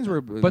true. Vikings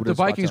were, but the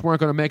Vikings weren't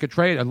going to make a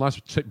trade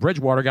unless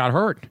Bridgewater got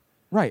hurt.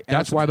 Right.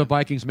 That's why the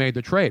Vikings made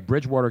the trade.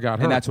 Bridgewater got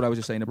hurt, and that's what I was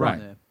just saying to Brian.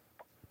 Right.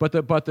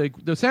 Yeah. But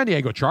the San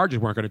Diego Chargers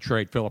weren't going to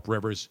trade Phillip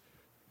Rivers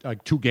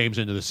 2 games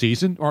into the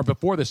season or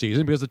before the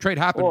season because the trade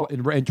happened in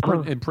 8 days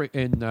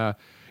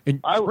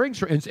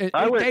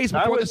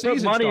before the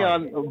season money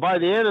started. On by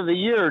the end of the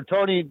year,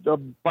 Tony.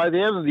 By the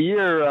end of the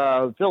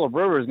year, Phillip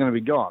Rivers is going to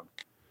be gone.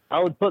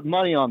 I would put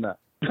money on that.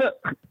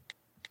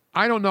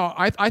 I don't know.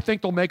 I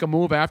think they'll make a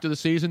move after the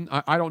season.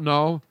 I don't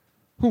know.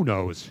 Who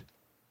knows?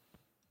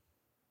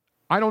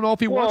 I don't know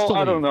if he wants to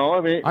leave. I don't know. I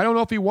mean, I don't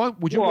know if he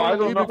wants. Would you want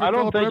to leave? I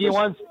don't think he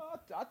wants.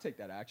 I'll take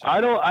that action. I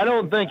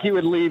don't think he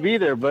would leave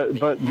either.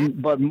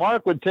 But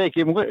Mark would take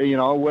him. You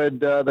know,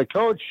 would the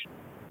coach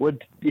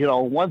would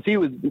once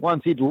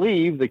he'd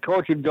leave, the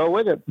coach would go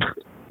with him.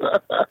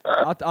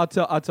 I'll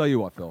tell you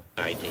what, Phil.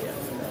 Idea.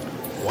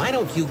 Why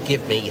don't you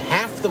give me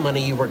half the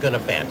money you were going to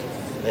bet,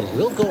 and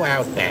we'll go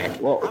out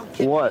back. I'll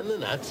kick you in the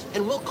nuts,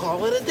 and we'll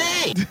call it a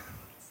day.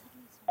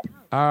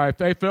 All right,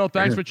 hey Phil,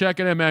 thanks for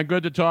checking in, man.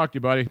 Good to talk to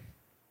you, buddy.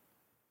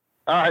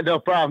 All right, no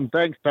problem.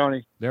 Thanks,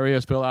 Tony. There he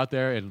is, Phil, out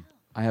there in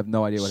I have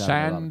no idea what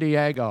happened. San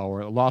Diego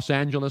or Los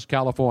Angeles,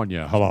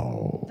 California.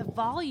 Hello. The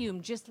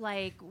volume just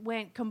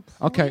went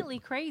completely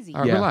crazy.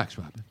 All right, relax,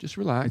 Robin. Just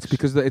relax. It's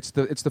because it's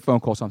the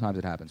phone call. Sometimes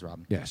it happens,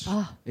 Robin. Yes.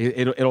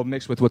 It'll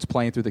mix with what's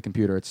playing through the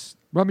computer. It's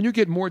Robin, you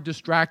get more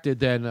distracted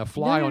than a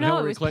fly on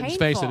Hillary Clinton's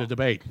face in a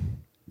debate.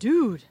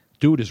 Dude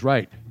is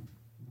right.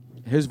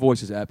 His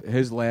voice is epic.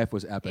 His laugh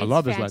was epic. I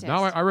love his laugh.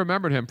 Now I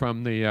remembered him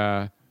from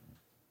the.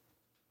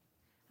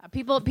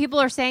 People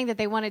are saying that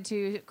they wanted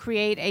to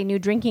create a new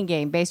drinking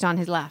game based on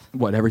his laugh.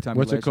 What, every time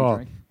What's he it laughs, you called?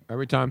 drink?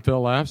 Every time Phil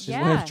laughs? His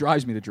laugh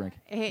drives me to drink.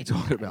 What are you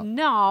talking about?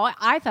 No,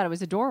 I thought it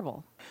was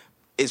adorable.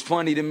 It's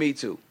funny to me,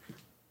 too.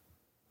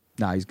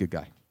 Nah, he's a good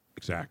guy.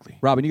 Exactly.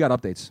 Robin, you got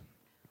updates.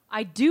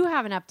 I do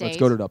have an update. Let's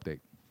go to the update.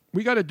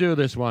 We got to do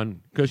this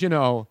one because,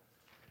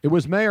 it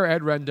was Mayor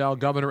Ed Rendell,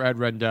 Governor Ed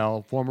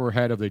Rendell, former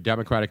head of the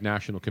Democratic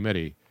National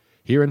Committee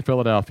here in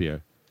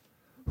Philadelphia,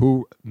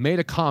 who made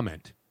a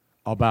comment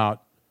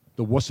about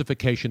the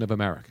wussification of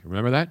America.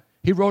 Remember that?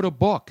 He wrote a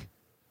book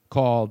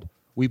called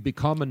We've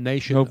Become a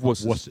Nation of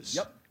Wusses.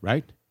 Yep.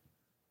 Right?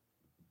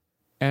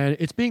 And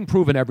it's being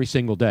proven every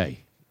single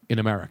day in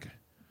America.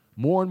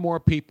 More and more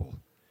people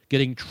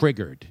getting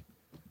triggered,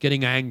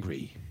 getting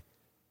angry.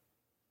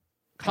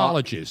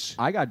 Colleges.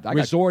 I got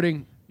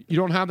resorting. You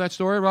don't have that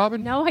story,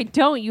 Robin? No, I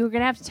don't. You're going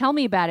to have to tell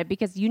me about it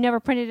because you never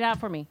printed it out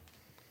for me.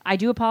 I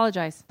do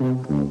apologize.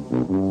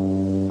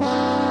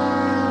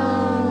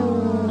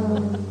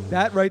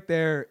 That right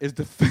there is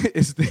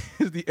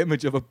the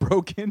image of a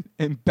broken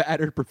and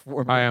battered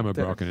performer. I am a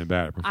broken and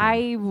battered performer.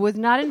 I was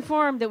not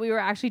informed that we were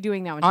actually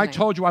doing that one I tonight.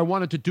 told you I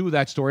wanted to do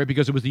that story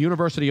because it was the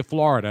University of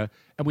Florida,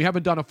 and we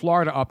haven't done a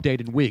Florida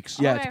update in weeks.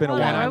 Yeah, it's been a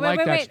while. And I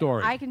like that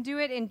story. I can do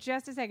it in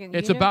just a second.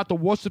 It's about the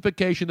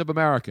wussification of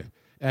America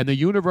and the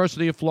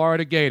University of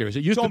Florida Gators.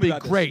 It used to be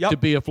great to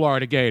be a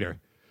Florida Gator.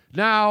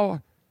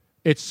 Now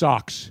it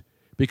sucks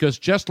because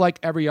just like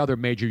every other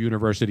major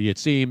university, it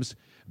seems,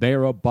 they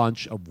are a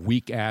bunch of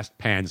weak-ass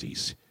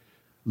pansies.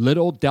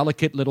 Little,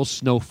 delicate little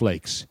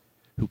snowflakes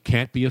who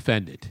can't be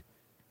offended.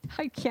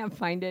 I can't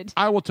find it.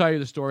 I will tell you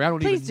the story. I don't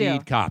Please even do.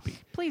 need copy.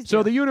 Please do.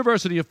 So the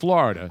University of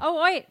Florida,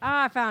 Oh, wait.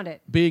 I found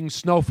it. being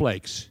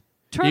snowflakes.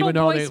 Turtle even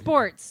though Boy they-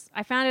 Sports.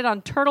 I found it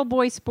on Turtle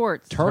Boy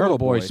Sports. Turtle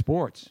Boy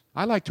Sports.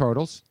 I like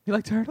turtles. You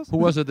like turtles? Who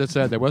was it that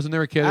said that? Wasn't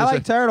there a kid? I that like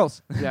said-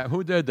 turtles. Yeah,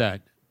 who did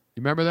that?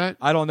 You remember that?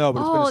 I don't know,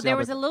 but it's been Oh, there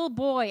was a little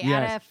boy at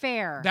Yes. a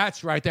fair.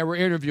 That's right. They were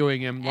interviewing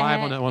him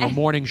live on a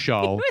morning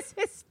show. It was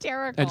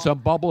hysterical. And some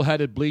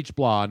bubble-headed bleach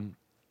blonde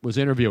was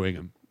interviewing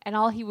him. And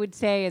all he would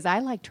say is, I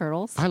like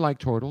turtles. I like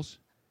turtles.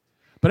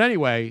 But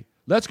anyway,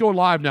 let's go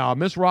live now.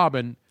 Miss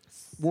Robin,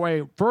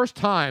 boy, first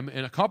time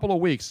in a couple of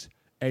weeks,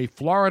 a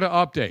Florida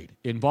update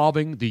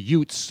involving the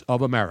Utes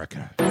of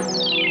America.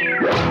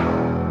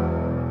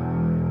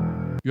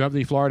 You have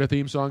the Florida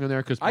theme song in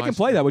there? Cause I can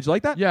play that. Would you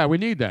like that? Yeah, we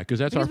need that because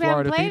that's Because our we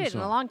haven't Florida played theme it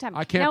song. in a long time.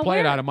 I can't Now, play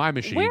it where- out of my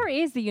machine. Where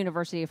is the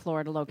University of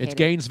Florida located? It's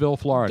Gainesville,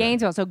 Florida.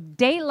 Gainesville. So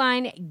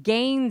Dateline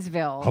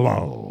Gainesville.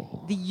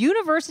 Hello. The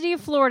University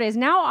of Florida is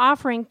now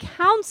offering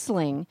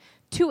counseling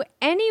to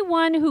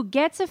anyone who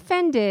gets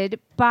offended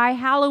by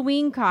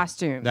Halloween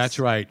costumes. That's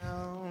right.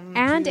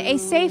 And a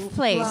safe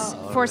place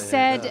for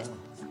said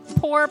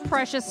poor,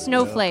 precious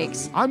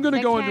snowflakes. I'm going to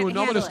that go can't into. I'm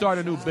going to handle start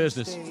a new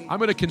business. I'm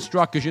going to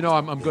construct because you know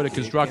I'm good at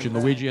construction.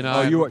 Luigi and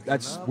I. Oh, you are.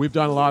 That's. We've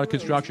done a lot of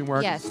construction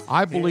work. Yes.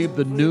 I believe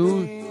the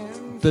new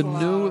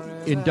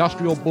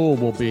industrial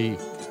boom will be.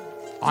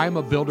 I'm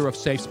a builder of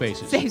safe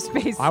spaces. Safe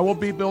space. I will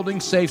be building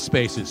safe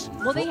spaces.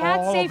 Well, they for had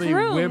all safe the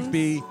rooms.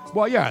 wimpy.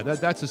 Well, yeah,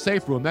 that's a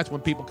safe room. That's when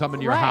people come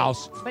into your Right.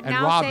 house But and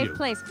now rob safe you.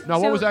 place. Now,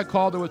 So- what was that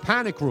called? There was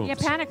panic rooms. Yeah,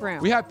 panic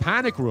room. We had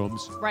panic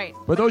rooms. Right.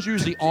 But those are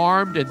usually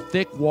armed and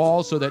thick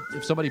walls so that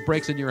if somebody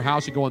breaks into your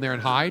house, you go in there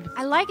and hide.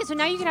 I like it. So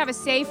now you can have a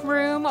safe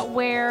room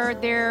where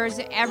there's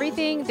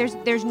everything.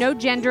 There's no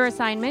gender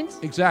assignment.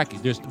 Exactly.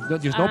 There's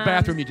no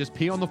bathroom. You just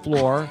pee on the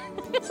floor,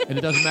 and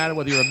it doesn't matter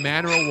whether you're a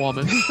man or a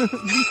woman.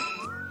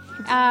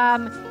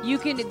 You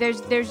can.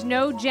 There's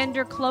no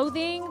gender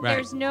clothing. Right.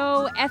 There's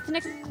no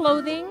ethnic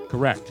clothing.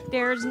 Correct.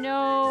 There's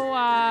no.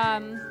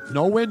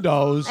 No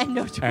windows And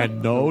no doors.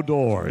 and no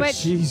doors. But-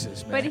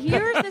 Jesus, man. But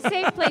here's the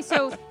safe place.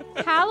 So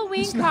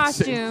Halloween It's not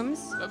safe.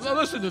 costumes. Now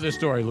listen to this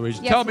story, Luigi.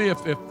 Yes. Tell me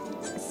if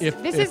This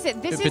if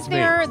is it's me.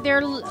 their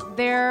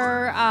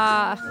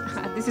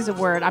this is a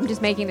word. I'm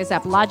just making this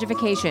up.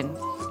 Logification.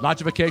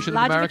 Logification of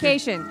America.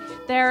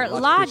 Logification. Their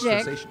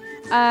logic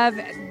of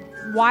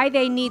why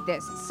they need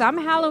this. Some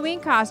Halloween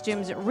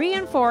costumes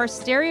reinforce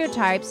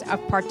stereotypes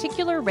of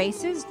particular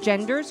races,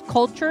 genders,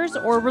 cultures,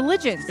 or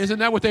religions. Isn't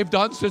that what they've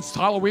done since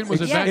Halloween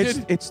was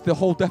invented? It's the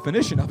whole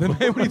definition of it,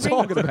 man. What are you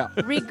talking about?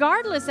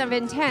 Regardless of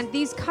intent,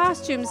 these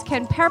costumes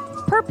can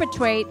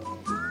perpetuate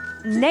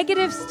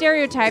negative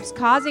stereotypes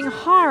causing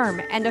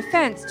harm and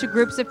offense to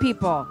groups of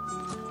people.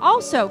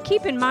 Also,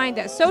 keep in mind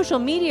that social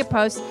media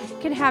posts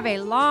can have a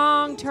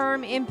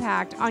long-term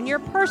impact on your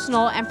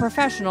personal and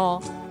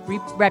professional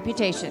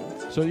reputation.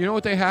 So you know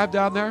what they have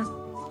down there? do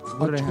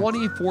A they have?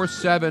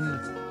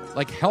 24/7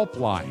 like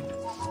helpline.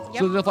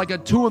 So that if like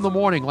at 2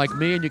 a.m, like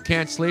me, and you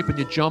can't sleep and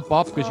you jump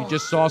up because you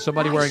just saw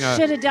somebody wearing I a.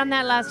 should have done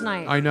that last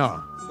night. I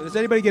know. Does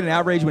anybody get an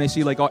outrage when they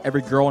see like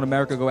every girl in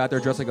America go out there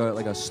dressed like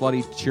a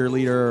slutty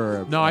cheerleader?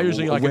 Or No, I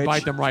usually a like witch?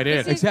 invite them right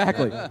in.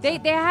 Exactly. They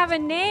have a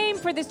name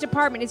for this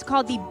department. It's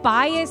called the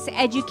Bias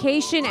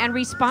Education and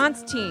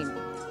Response Team.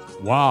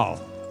 Wow.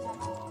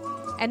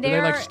 And Do they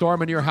they're like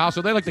storm into your house?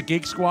 Are they like the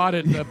Geek Squad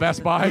at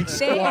Best Buy?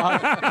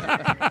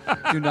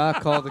 Do not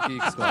call the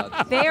Geek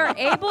Squad. they are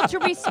able to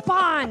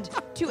respond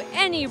to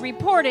any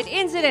reported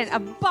incident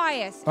of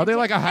bias. Are they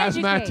like a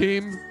hazmat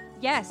educate. team?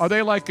 Yes. Are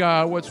they like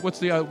what's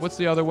the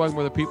other one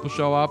where the people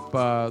show up?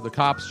 The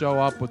cops show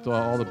up with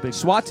all the big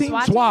SWAT team.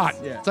 SWAT.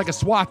 Yeah. It's like a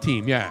SWAT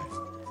team. Yeah.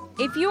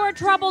 If you are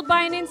troubled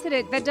by an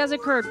incident that does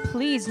occur,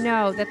 please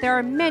know that there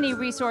are many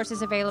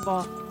resources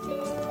available.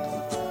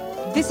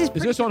 This is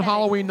Is this on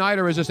Halloween night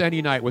or is this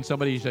any night when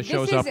somebody just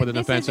shows up with an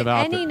offensive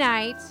outfit? Any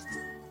night,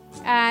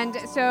 and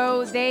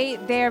so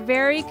they're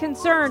very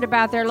concerned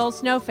about their little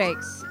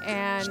snowflakes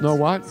and Snow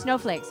what?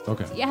 Snowflakes.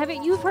 Okay.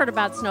 You've heard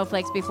about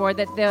snowflakes before?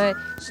 That the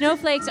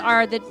snowflakes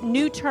are the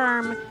new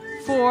term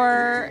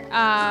for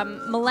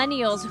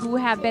millennials who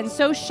have been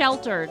so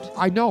sheltered.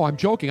 I know. I'm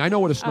joking. I know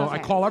what a snow. I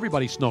call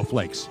everybody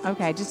snowflakes.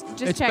 Okay, just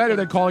It's check better it.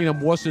 than calling them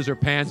wusses or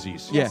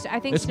pansies. Yes, I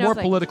think it's more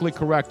snowflake. politically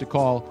correct to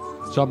call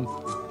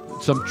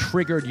some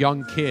triggered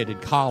young kid in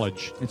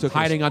college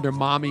hiding under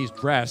mommy's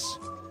dress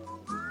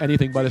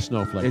anything but a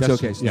snowflake. It's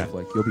That's- okay,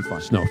 Snowflake. You'll be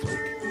fine. Snowflake.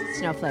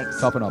 Snowflakes.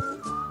 Toughen up.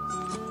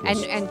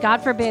 And God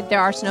forbid there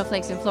are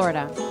snowflakes in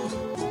Florida.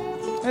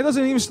 It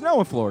doesn't even snow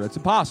in Florida. It's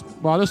impossible.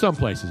 Well, there's some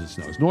places it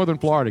snows. Northern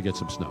Florida gets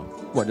some snow.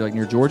 What, like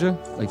near Georgia?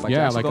 Like by yeah,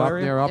 Jacksonville like up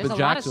area? there, up There's in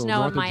a lot of Jacksonville, snow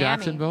north in of Miami.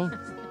 Jacksonville.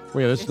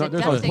 Well, yeah,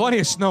 There's plenty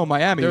of snow in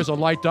Miami. There's a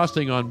light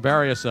dusting on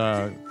various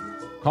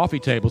coffee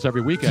tables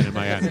every weekend in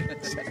Miami.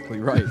 Exactly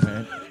right,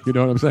 man. You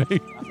know what I'm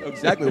saying?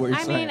 Exactly what you're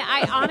I saying. mean,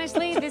 I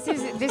honestly, this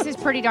is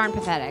pretty darn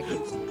pathetic.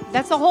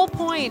 That's the whole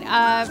point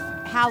of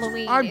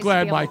Halloween. I'm is to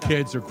glad be my able to-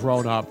 kids are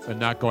grown up and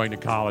not going to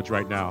college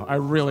right now. I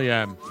really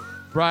am.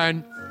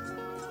 Brian,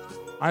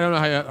 I don't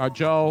know how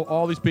Joe,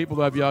 all these people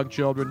who have young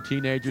children,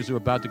 teenagers who are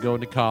about to go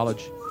into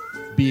college,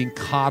 being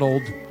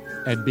coddled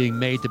and being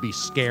made to be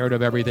scared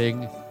of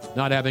everything,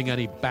 not having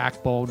any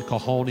backbone,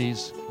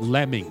 cojones,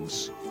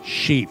 lemmings,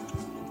 sheep.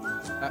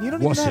 You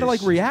don't even know how to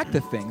like react to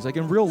things, like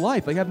in real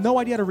life. Like, I have no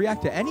idea how to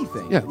react to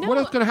anything. Yeah. What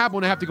else going to happen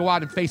when they have to go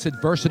out and face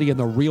adversity in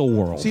the real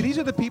world? See, these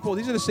are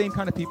the same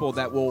kind of people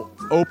that will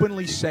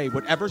openly say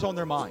whatever's on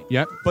their mind.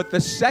 Yep. But the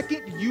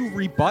second you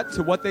rebut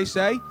to what they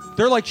say,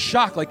 they're like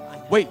shocked.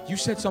 Like, wait, you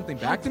said something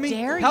back to me?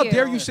 How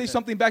dare you say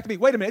something back to me?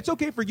 Wait a minute. It's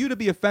okay for you to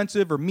be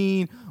offensive or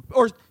mean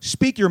or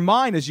speak your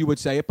mind, as you would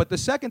say it. But the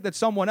second that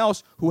someone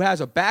else who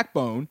has a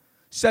backbone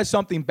says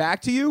something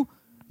back to you,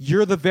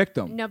 you're the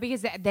victim. No,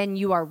 because then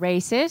you are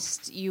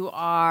racist. You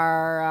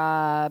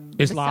are Islamophobe,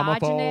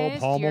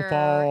 misogynist,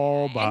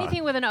 homophobe, you're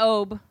anything with an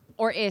obe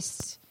or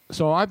ist.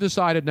 So I've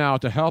decided now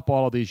to help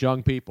all of these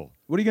young people.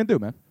 What are you going to do,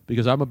 man?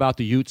 Because I'm about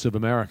the Utes of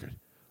America.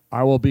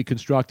 I will be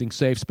constructing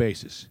safe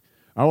spaces.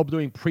 I will be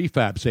doing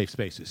prefab safe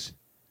spaces.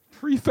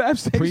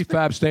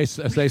 Prefab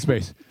safe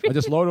space. I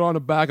just load it on the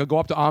back. I'll go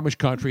up to Amish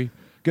country,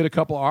 get a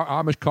couple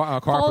Amish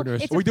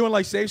carpenters. Are we doing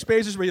like safe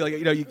spaces where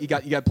you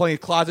got plenty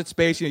of closet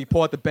space? You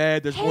pull out the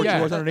bed. There's more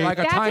drawers underneath. Like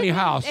a tiny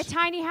house. A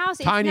tiny house.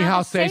 It's Tiny not a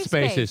house safe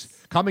space. spaces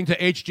coming to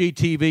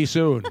HGTV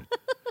soon.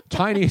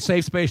 Tiny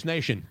safe space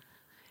nation.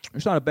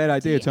 It's not a bad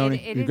idea, Tony.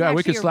 it You is got, we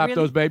actually can a slap really-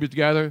 those babies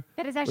together.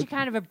 That is actually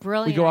kind of a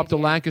brilliant. We go up to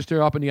idea.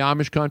 Lancaster, up in the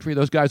Amish country.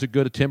 Those guys are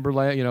good at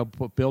timberland,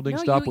 building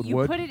No, stuff you, with you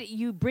wood. Put it,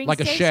 you bring like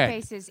a safe shed.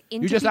 spaces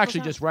into You just people's actually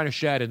homes. just rent a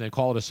shed and then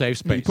call it a safe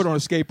space. You put it on a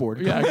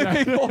skateboard. Yeah,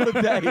 exactly. All the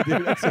day,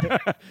 dude. That's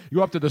it. You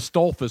go up to the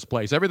Stolfus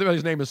place.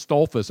 Everybody's name is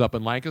Stolfus up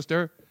in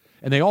Lancaster,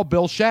 and they all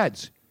build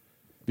sheds.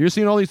 Have you ever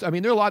seen all these? I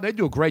mean, there are a lot. They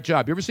do a great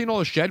job. You ever seen all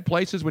the shed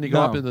places when you go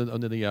No. up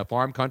into the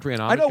farm country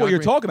and Amish I know what you're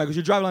country? talking about because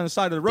you're driving on the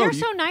side of the road. They're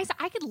so nice.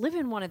 I could live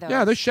in one of those.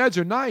 Yeah, the sheds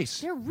are nice.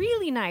 They're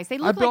really nice. They I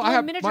look like built. I little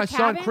have miniature my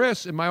cabins. son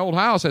Chris in my old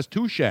house has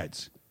 2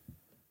 sheds.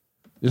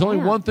 There's only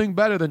Yeah. one thing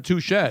better than 2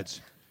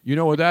 sheds. You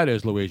know what that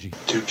is, Luigi?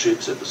 2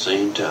 chicks at the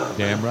same time.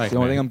 Damn right. It's the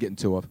only man. thing I'm getting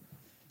two of.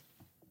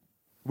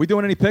 We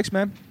doing any picks,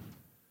 man?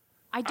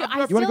 I do. I You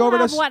wanna still go over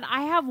have this? one.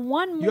 I have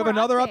one more. You have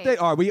another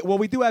update? All right.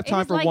 We do have It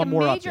time is for like one a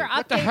more major update.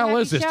 What the update hell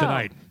heavy is this show.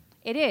 tonight?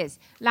 It is.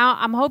 Now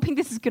I'm hoping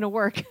this is going to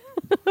work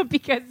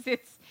because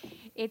it's.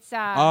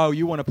 Oh,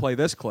 you want to play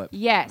this clip?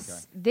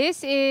 Yes,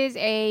 this is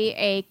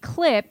a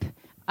clip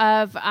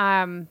of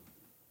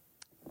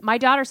my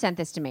daughter sent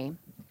this to me.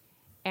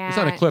 And It's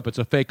not a clip. It's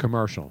a fake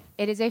commercial.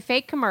 It is a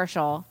fake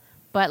commercial,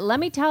 but let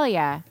me tell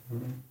you,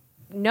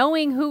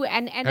 knowing who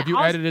and Have you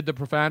also- edited the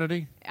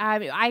profanity?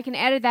 I can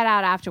edit that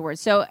out afterwards.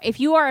 So if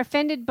you are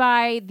offended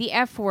by the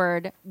F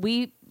word,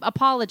 we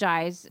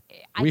apologize.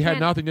 We had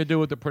nothing to do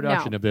with the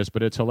production No. of this,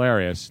 but it's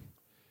hilarious.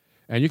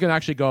 And you can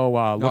actually go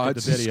look at the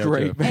it's just video.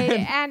 great, too.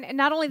 And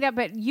not only that,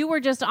 but you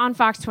were just on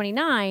Fox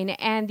 29,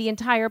 and the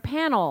entire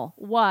panel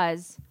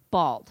was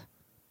bald.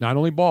 Not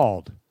only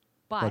bald,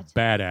 But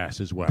badass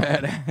as well.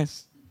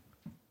 Badass.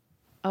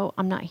 oh,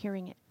 I'm not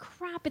hearing it.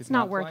 Crap, it's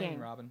not working. Playing,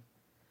 Robin.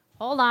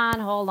 Hold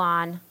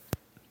on.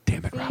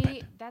 Damn it, See,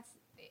 Robin. that's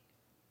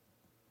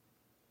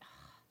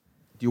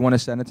Do you want to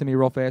send it to me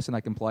real fast and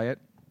I can play it?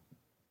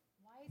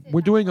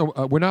 We're doing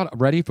we're not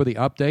ready for the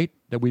update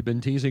that we've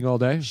been teasing all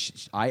day.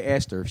 I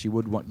asked her if she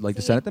would like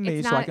to send it to me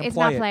it's so I not- can it's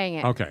play not it. playing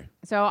it. Okay.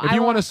 So if I you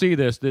will- want to see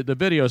this, the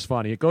video is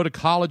funny. Go to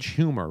College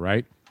Humor,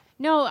 right?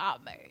 No,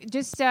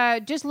 just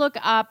look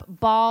up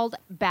bald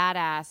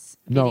badass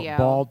video. No,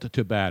 bald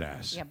to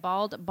badass. Yeah,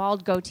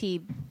 bald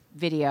goatee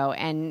video,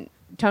 and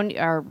Tony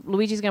or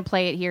Luigi's going to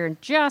play it here in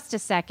just a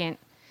second,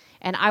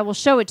 and I will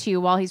show it to you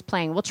while he's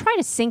playing. We'll try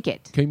to sync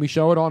it. Can we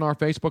show it on our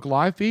Facebook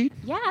Live feed?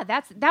 Yeah,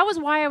 that was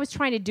why I was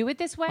trying to do it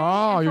this way.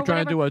 Oh, and you're for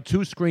trying to whatever- do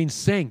a 2-screen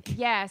sync.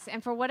 Yes,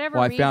 and for whatever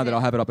Well, I reason. found it. I'll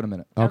have it up in a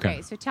minute.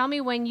 Okay, so tell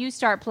me when you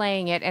start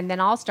playing it, and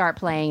then I'll start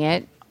playing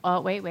it. Oh,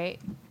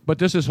 wait. But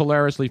this is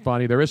hilariously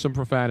funny. There is some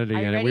profanity Are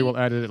you in it. We ready? will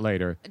edit it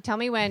later. Tell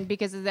me when,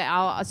 because of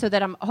so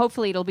that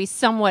hopefully it'll be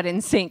somewhat in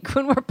sync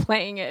when we're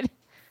playing it.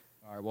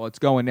 All right. Well, it's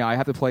going now. I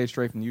have to play it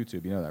straight from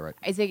YouTube. You know that, right?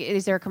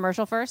 Is there a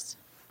commercial first?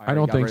 I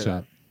don't got think rid of so.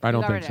 that. I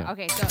don't You think got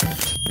so.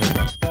 rid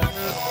of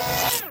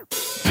it. Okay,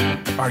 so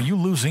Are you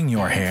losing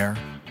your hair?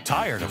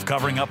 Tired of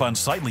covering up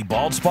unsightly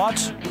bald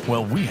spots?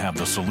 Well, we have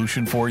the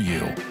solution for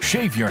you.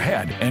 Shave your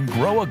head and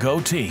grow a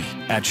goatee.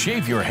 At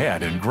Shave Your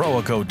Head and Grow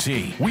a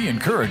Goatee, we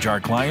encourage our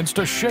clients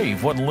to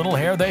shave what little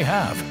hair they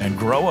have and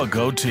grow a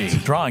goatee,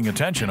 drawing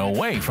attention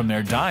away from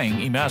their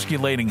dying,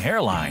 emasculating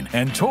hairline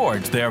and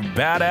towards their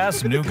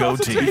badass new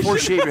goatee. Before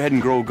Shave Your Head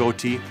and Grow a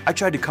Goatee, I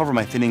tried to cover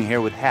my thinning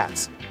hair with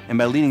hats and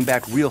by leaning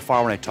back real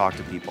far when I talked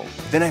to people.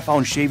 Then I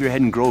found Shave Your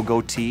Head and Grow a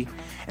Goatee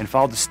and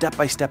followed the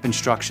step-by-step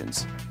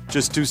instructions.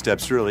 Just 2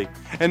 steps, really.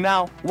 And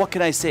now, what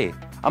can I say?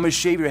 I'm a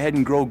Shave Your Head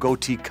and Grow a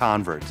Goatee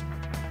convert.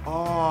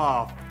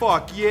 Oh,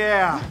 fuck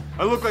yeah!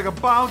 I look like a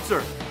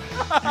bouncer.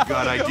 You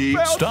got ID?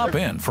 Stop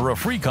in for a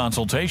free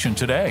consultation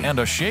today, and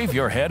a Shave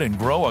Your Head and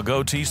Grow a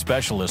Goatee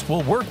specialist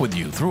will work with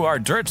you through our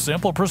dirt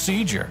simple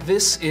procedure.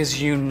 This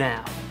is you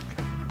now.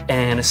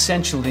 And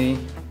essentially,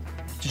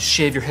 just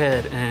shave your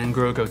head and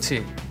grow a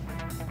goatee.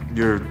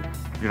 You're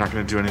not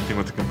gonna do anything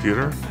with the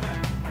computer?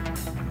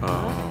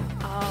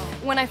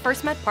 When I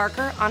first met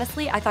Parker,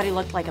 honestly, I thought he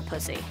looked like a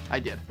pussy. I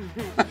did.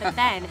 But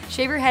then,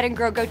 Shave Your Head and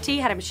Grow Goatee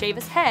had him shave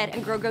his head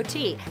and grow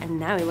goatee. And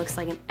now he looks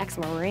like an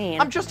ex-Marine.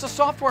 I'm just a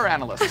software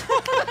analyst.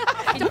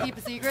 To keep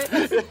a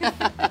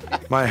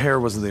secret? My hair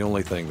wasn't the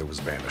only thing that was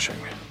vanishing.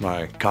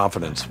 My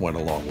confidence went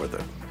along with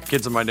it.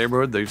 Kids in my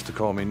neighborhood, they used to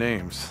call me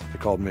names. They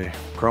called me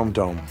Chrome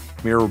Dome,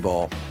 Mirror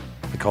Ball.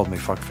 They called me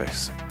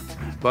Fuckface.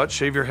 But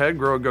Shave Your Head,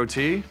 Grow a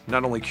Goatee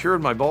not only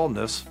cured my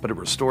baldness, but it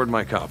restored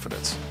my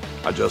confidence.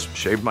 I just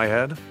shaved my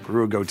head,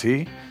 grew a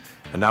goatee,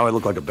 and now I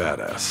look like a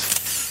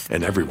badass.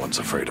 And everyone's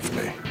afraid of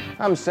me.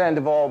 I'm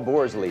Sandoval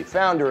Borsley,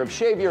 founder of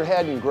Shave Your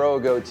Head and Grow a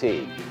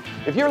Goatee.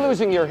 If you're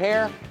losing your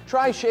hair,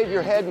 try Shave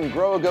Your Head and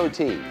Grow a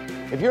Goatee.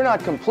 If you're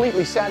not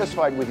completely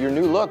satisfied with your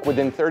new look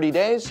within 30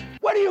 days,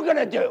 what are you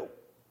gonna do?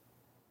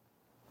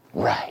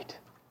 Right.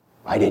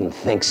 I didn't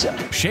think so.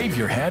 Shave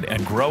your head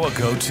and grow a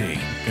goatee.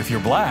 If you're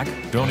black,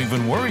 don't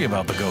even worry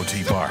about the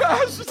goatee part.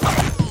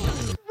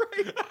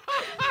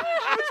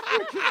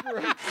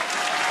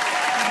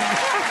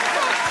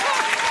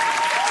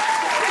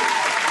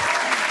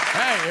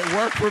 Hey, it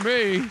worked for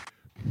me.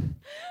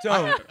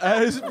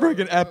 That is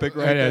freaking epic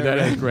right there. That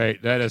is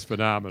great. That is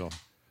phenomenal.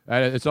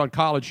 It's on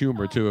College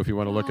Humor, too, if you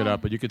want to look it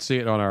up. But you can see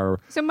it on our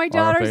So my our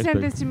daughter Facebook.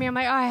 sent this to me. I'm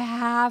like, oh, I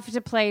have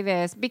to play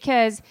this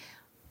because,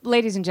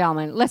 ladies and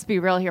gentlemen, let's be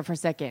real here for a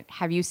second.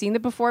 Have you seen the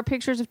before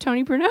pictures of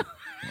Tony Bruno?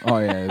 Oh,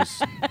 yeah.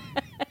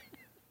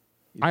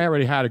 I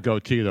already had a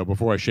goatee, though,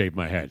 before I shaved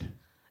my head.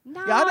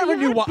 No, Yeah, I never you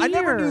knew had why. I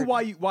never knew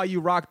beard. why you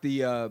rocked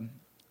the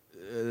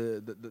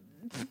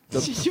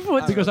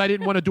Because I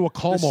didn't want to do a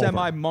comb the over.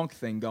 semi-monk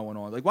thing going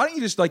on. Like, why don't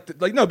you just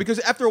no? Because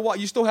after a while,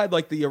 you still had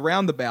like the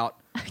roundabout.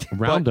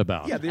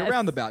 Roundabout. Yeah, the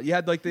roundabout. You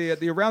had like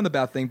the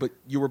roundabout thing, but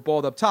you were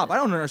bald up top. I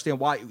don't understand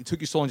why it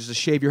took you so long just to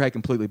shave your head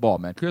completely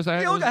bald, man. Because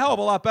you look a hell of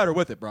a lot better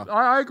with it, bro.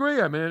 I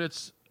agree. I mean,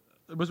 it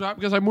was not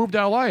because I moved to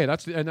L.A.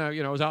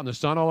 I was out in the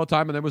sun all the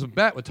time, and there was a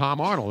bet with Tom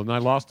Arnold, and I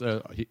lost.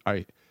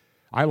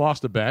 I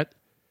lost a bet,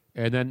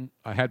 and then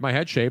I had my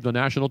head shaved on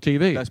national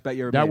TV. Best bet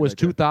you ever That made was right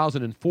there.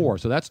 2004,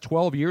 so that's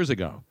 12 years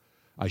ago.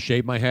 I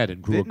shaved my head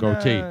and grew a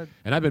goatee,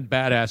 and I've been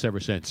badass ever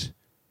since.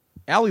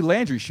 Allie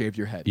Landry shaved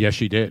your head. Yes,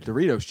 she did.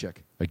 Doritos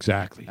chick.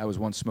 Exactly. That was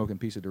one smoking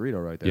piece of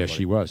Dorito right there. Yes, buddy.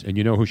 she was. And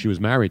you know who she was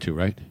married to,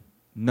 right?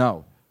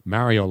 No.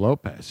 Mario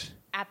Lopez.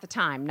 At the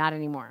time, not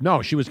anymore.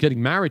 No, she was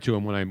getting married to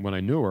him when I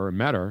knew her and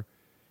met her,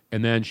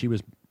 and then she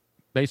was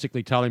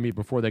basically telling me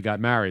before they got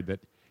married that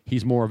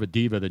he's more of a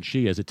diva than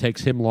she is. It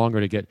takes him longer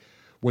to get.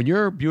 When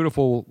your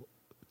beautiful,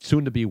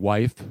 soon-to-be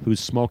wife, who's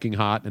smoking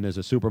hot and is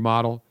a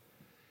supermodel,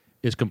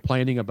 is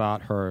complaining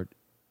about her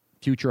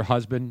future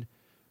husband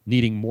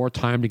needing more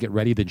time to get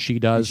ready than she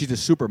does. She's a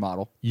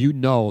supermodel. You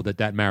know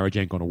that marriage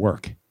ain't going to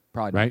work.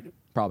 Probably right? not.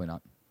 Probably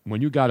not.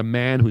 When you got a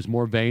man who's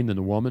more vain than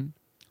the woman,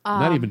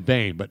 not even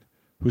vain, but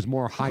who's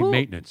more high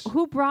maintenance.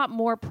 Who brought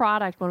more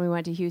product when we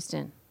went to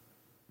Houston?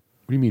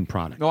 What do you mean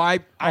product? No, I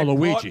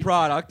Luigi.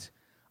 brought product.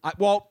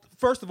 Well,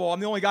 first of all, I'm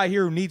the only guy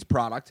here who needs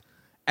product,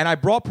 and I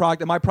brought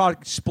product, and my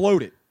product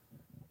exploded.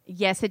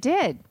 Yes, it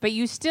did. But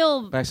you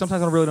still. But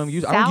sometimes I really don't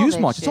use. I don't use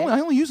much. salvaged I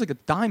only use like a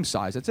dime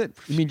size. That's it.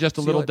 You mean just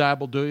a See, little like-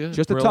 dabble, do you?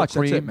 Just a Brill touch.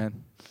 cream? That's it,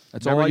 man.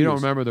 That's Remember, all I you don't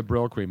use. remember the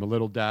Brill cream? A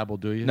little dabble,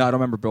 do you? No, I don't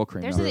remember Brill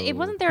cream. There's no.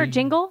 wasn't there a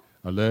jingle?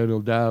 A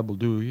little dabble,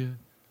 do you?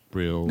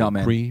 Brill No,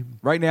 man. cream.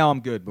 Right now I'm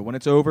good, but when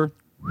it's over,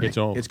 It's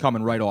over. it's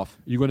coming right off.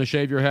 You going to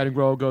shave your head and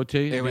grow a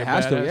goatee? It Be a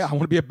has to. badass? Yeah, I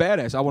want to be a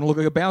badass. I want to look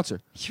like a bouncer.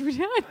 That's one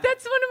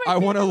of my. I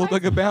want to look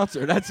like a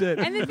bouncer. That's it.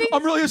 And the thing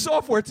I'm really a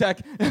software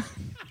tech.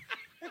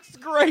 It's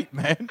great,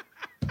 man.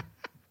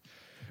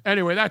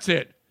 Anyway, that's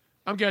it.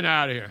 I'm getting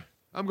out of here.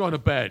 I'm going to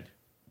bed.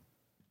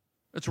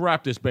 Let's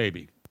wrap this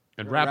baby.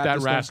 And wrap wrap that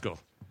this thing? rascal,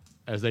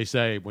 as they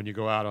say when you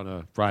go out on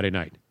a Friday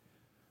night.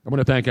 I want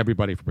to thank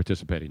everybody for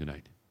participating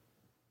tonight.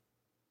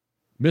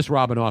 Miss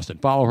Robin Austin.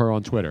 Follow her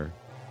on Twitter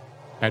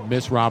at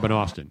Miss Robin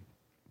Austin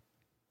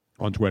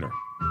on Twitter.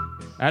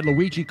 At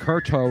Luigi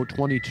Curto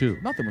 22.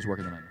 Nothing was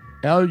working tonight.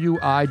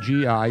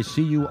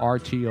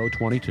 LuigiCurto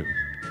 22.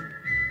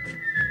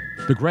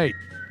 The great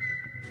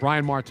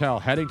Brian Martell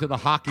heading to the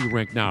hockey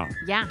rink now.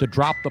 Yeah. To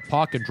drop the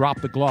puck and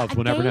drop the gloves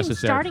whenever Game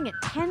necessary. starting at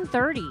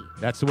 10:30.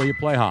 That's the way you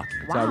play hockey.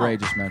 It's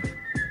outrageous, man.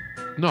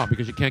 No,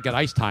 because you can't get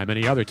ice time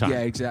any other time.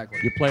 Yeah, exactly.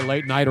 You play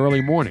late night, early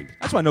morning.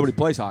 That's why nobody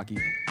plays hockey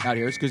out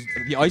here. It's because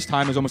the ice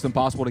time is almost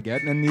impossible to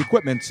get, and the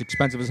equipment's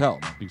expensive as hell.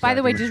 By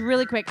the way, just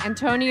really quick,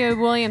 Antonio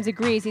Williams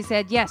agrees. He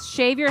said, yes,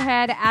 shave your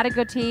head, add a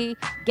goatee,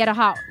 get a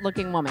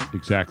hot-looking woman.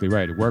 Exactly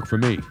right. It worked for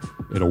me.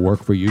 It'll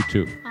work for you,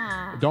 too.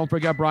 Don't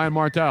forget Brian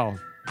Martell.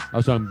 I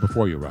was on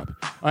before you, Rob.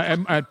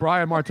 At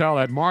Brian Martell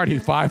at Marty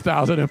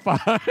 5005.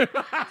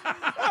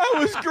 That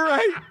was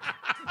great.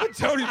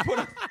 Tony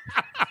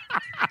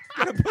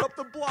gonna put up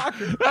the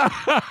blocker.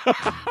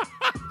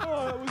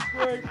 Oh, that was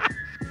great.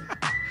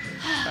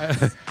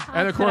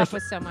 And of course,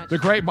 the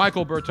great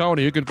Michael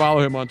Bertoni. You can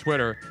follow him on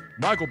Twitter.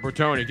 Michael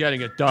Bertoni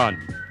getting it done.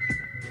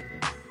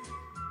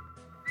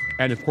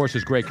 And of course,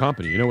 his great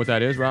company. You know what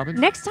that is, Robin?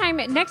 Next time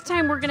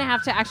we're gonna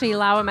have to actually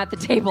allow him at the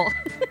table.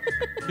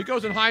 He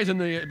goes and hides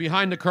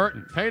behind the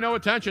curtain. Pay no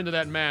attention to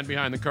that man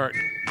behind the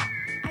curtain.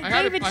 I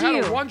had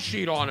a one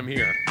sheet on him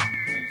here.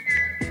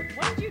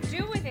 What did you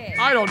do with it?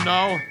 I don't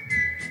know.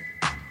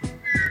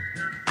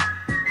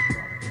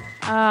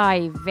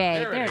 Ay vey,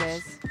 there it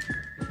is.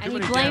 And he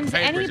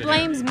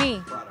blames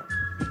me.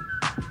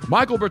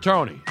 Michael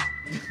Bertoni,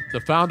 the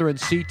founder and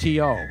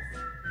CTO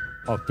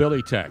of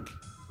Philly Tech,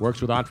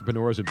 works with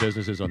entrepreneurs and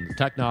businesses on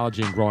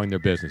technology and growing their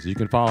business. You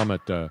can follow him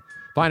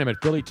find him at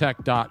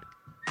phillytech.co.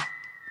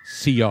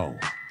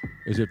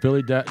 Is it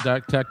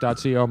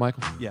phillytech.co,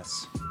 Michael?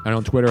 Yes. And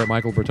on Twitter at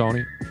Michael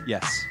Bertoni?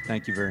 Yes.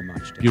 Thank you very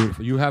much, Dave.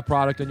 Beautiful. You have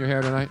product in your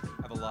hair tonight? I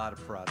have a lot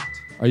of product.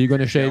 Are you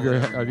going to shave your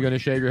head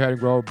and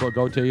grow a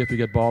goatee if you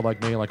get bald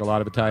like me, like a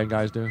lot of Italian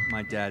guys do?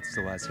 My dad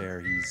still has hair.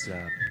 He's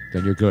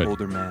then you're good.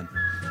 Older man.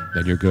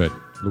 Then you're good.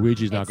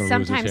 Luigi's not going to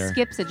lose his hair. Sometimes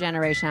skips a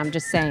generation. I'm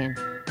just saying.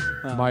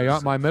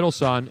 My middle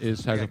son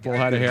has a full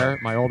head of hair.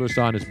 My older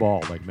son is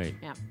bald like me.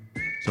 Yeah.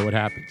 So it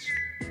happens.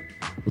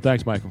 Well,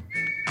 thanks, Michael.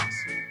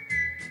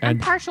 I'm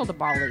partial to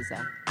baldies,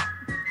 though.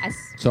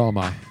 So am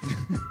I.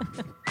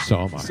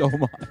 So am I. So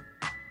am I.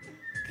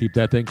 Keep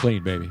that thing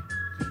clean, baby.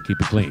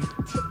 Keep it clean.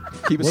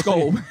 Keep it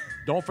skull.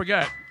 Don't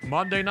forget,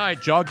 Monday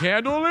night, Jug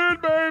Handle In,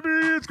 baby.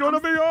 It's going to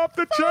be off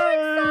the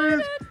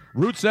chain.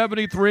 Route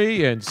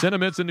 73 in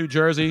Cinnaminson, New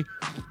Jersey.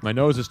 My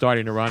nose is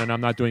starting to run, and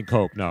I'm not doing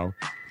coke, no.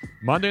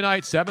 Monday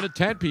night, 7 to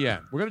 10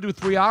 p.m. We're going to do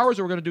 3 hours,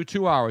 or we're going to do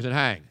 2 hours and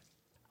hang?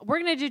 We're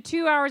going to do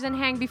 2 hours and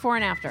hang before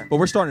and after. But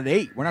we're starting at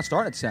 8. We're not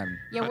starting at 7.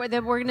 Yeah, we're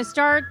going to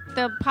start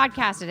the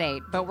podcast at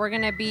 8, but we're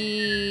going to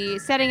be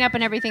setting up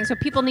and everything, so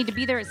people need to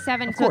be there at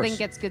 7 so they can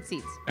get good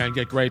seats. And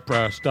get great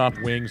stuff,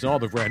 wings, all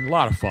the bread, and a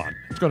lot of fun.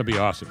 It's going to be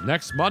awesome.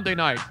 Next Monday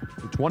night,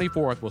 the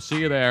 24th, we'll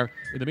see you there.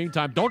 In the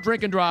meantime, don't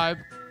drink and drive.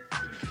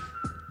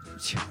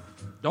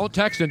 Don't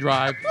text and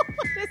drive.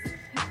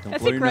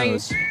 That's a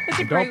great.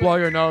 Don't blow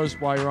your nose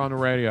while you're on the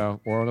radio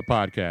or on the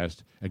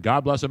podcast. And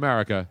God bless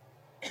America.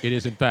 It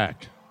is, in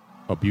fact,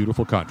 a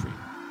beautiful country.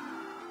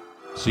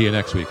 See you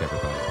next week,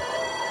 everybody.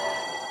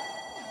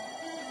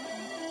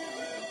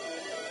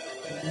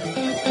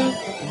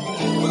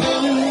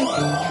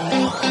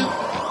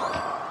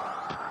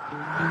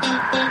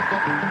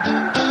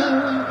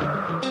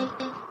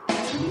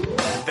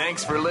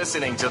 Thanks for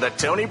listening to The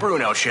Tony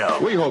Bruno Show.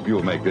 We hope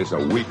you'll make this a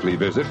weekly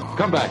visit.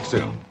 Come back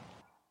soon.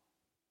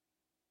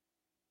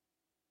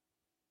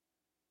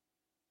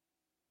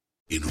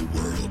 In a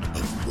world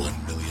of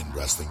 1 million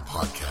wrestling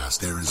podcasts,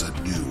 there is a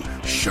new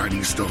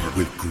shining star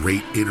with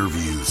great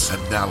interviews,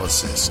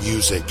 analysis,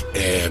 music,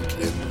 and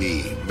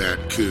me,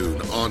 Matt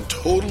Coon, on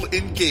total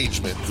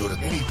engagement. Go to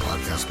any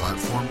podcast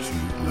platform to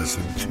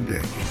listen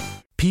today.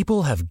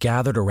 People have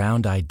gathered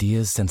around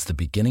ideas since the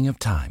beginning of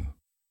time.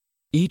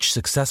 Each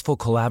successful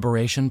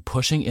collaboration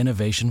pushing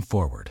innovation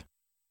forward,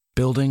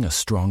 building a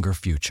stronger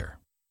future.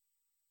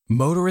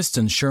 Motorists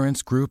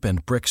Insurance Group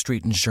and Brick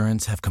Street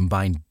Insurance have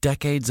combined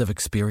decades of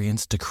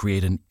experience to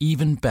create an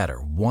even better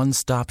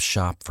one-stop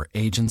shop for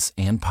agents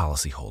and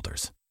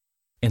policyholders,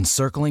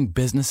 encircling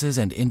businesses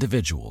and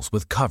individuals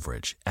with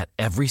coverage at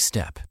every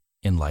step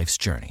in life's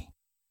journey.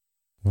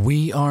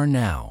 We are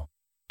now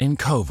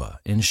Encova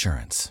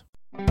Insurance.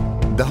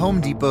 The Home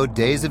Depot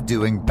Days of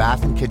Doing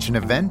Bath and Kitchen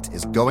event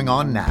is going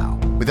on now,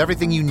 with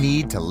everything you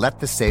need to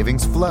let the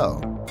savings flow.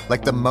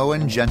 Like the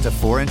Moen Genta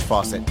 4-inch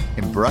faucet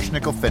in brushed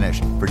nickel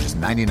finish for just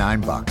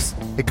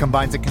 $99. It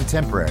combines a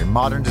contemporary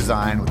modern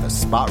design with a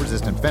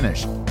spot-resistant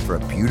finish for a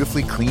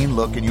beautifully clean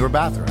look in your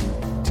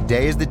bathroom.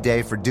 Today is the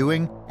day for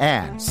doing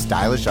and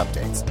stylish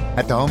updates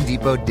at the Home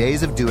Depot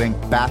Days of Doing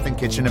Bath and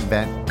Kitchen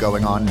event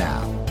going on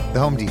now. The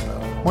Home Depot.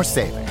 More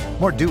saving,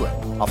 more doing.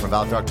 Offer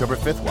valid through October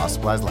 5th while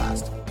supplies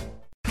last.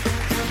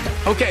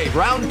 Okay,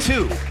 round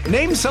 2.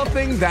 Name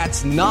something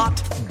that's not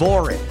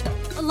boring.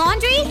 A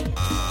laundry?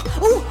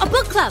 Ooh, a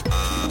book club.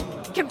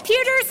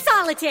 Computer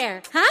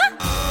solitaire, huh?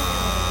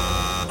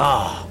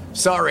 Ah, oh,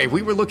 sorry,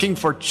 we were looking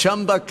for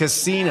Chumba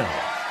Casino.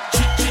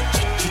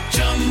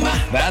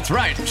 That's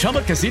right,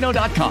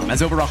 ChumbaCasino.com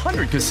has over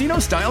 100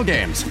 casino-style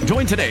games.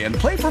 Join today and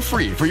play for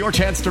free for your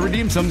chance to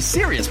redeem some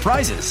serious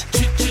prizes.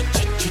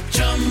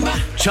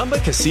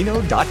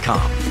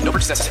 ChumbaCasino.com. No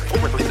purchase necessary.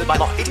 Void where prohibited by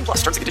law. 18 plus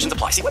terms and conditions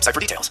apply. See website for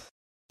details.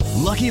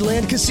 Lucky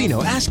Land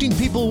Casino, asking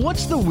people,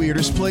 what's the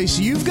weirdest place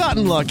you've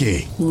gotten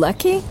lucky?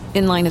 Lucky?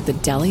 In line at the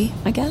deli,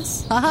 I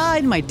guess? Aha,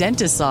 in my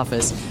dentist's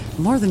office.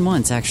 More than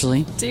once,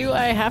 actually. Do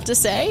I have to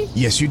say?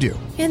 Yes, you do.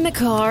 In the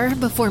car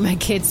before my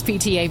kids'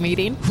 PTA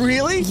meeting.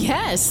 Really?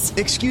 Yes.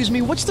 Excuse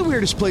me, what's the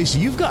weirdest place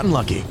you've gotten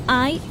lucky?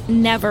 I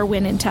never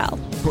win and tell.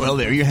 Well,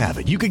 there you have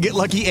it. You can get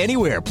lucky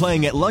anywhere,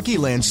 playing at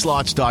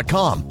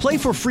LuckyLandSlots.com. Play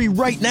for free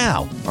right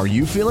now. Are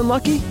you feeling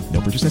lucky?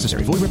 No purchase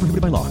necessary. Void where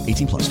prohibited by law.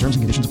 18 plus. Terms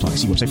and conditions apply.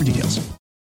 See website for details.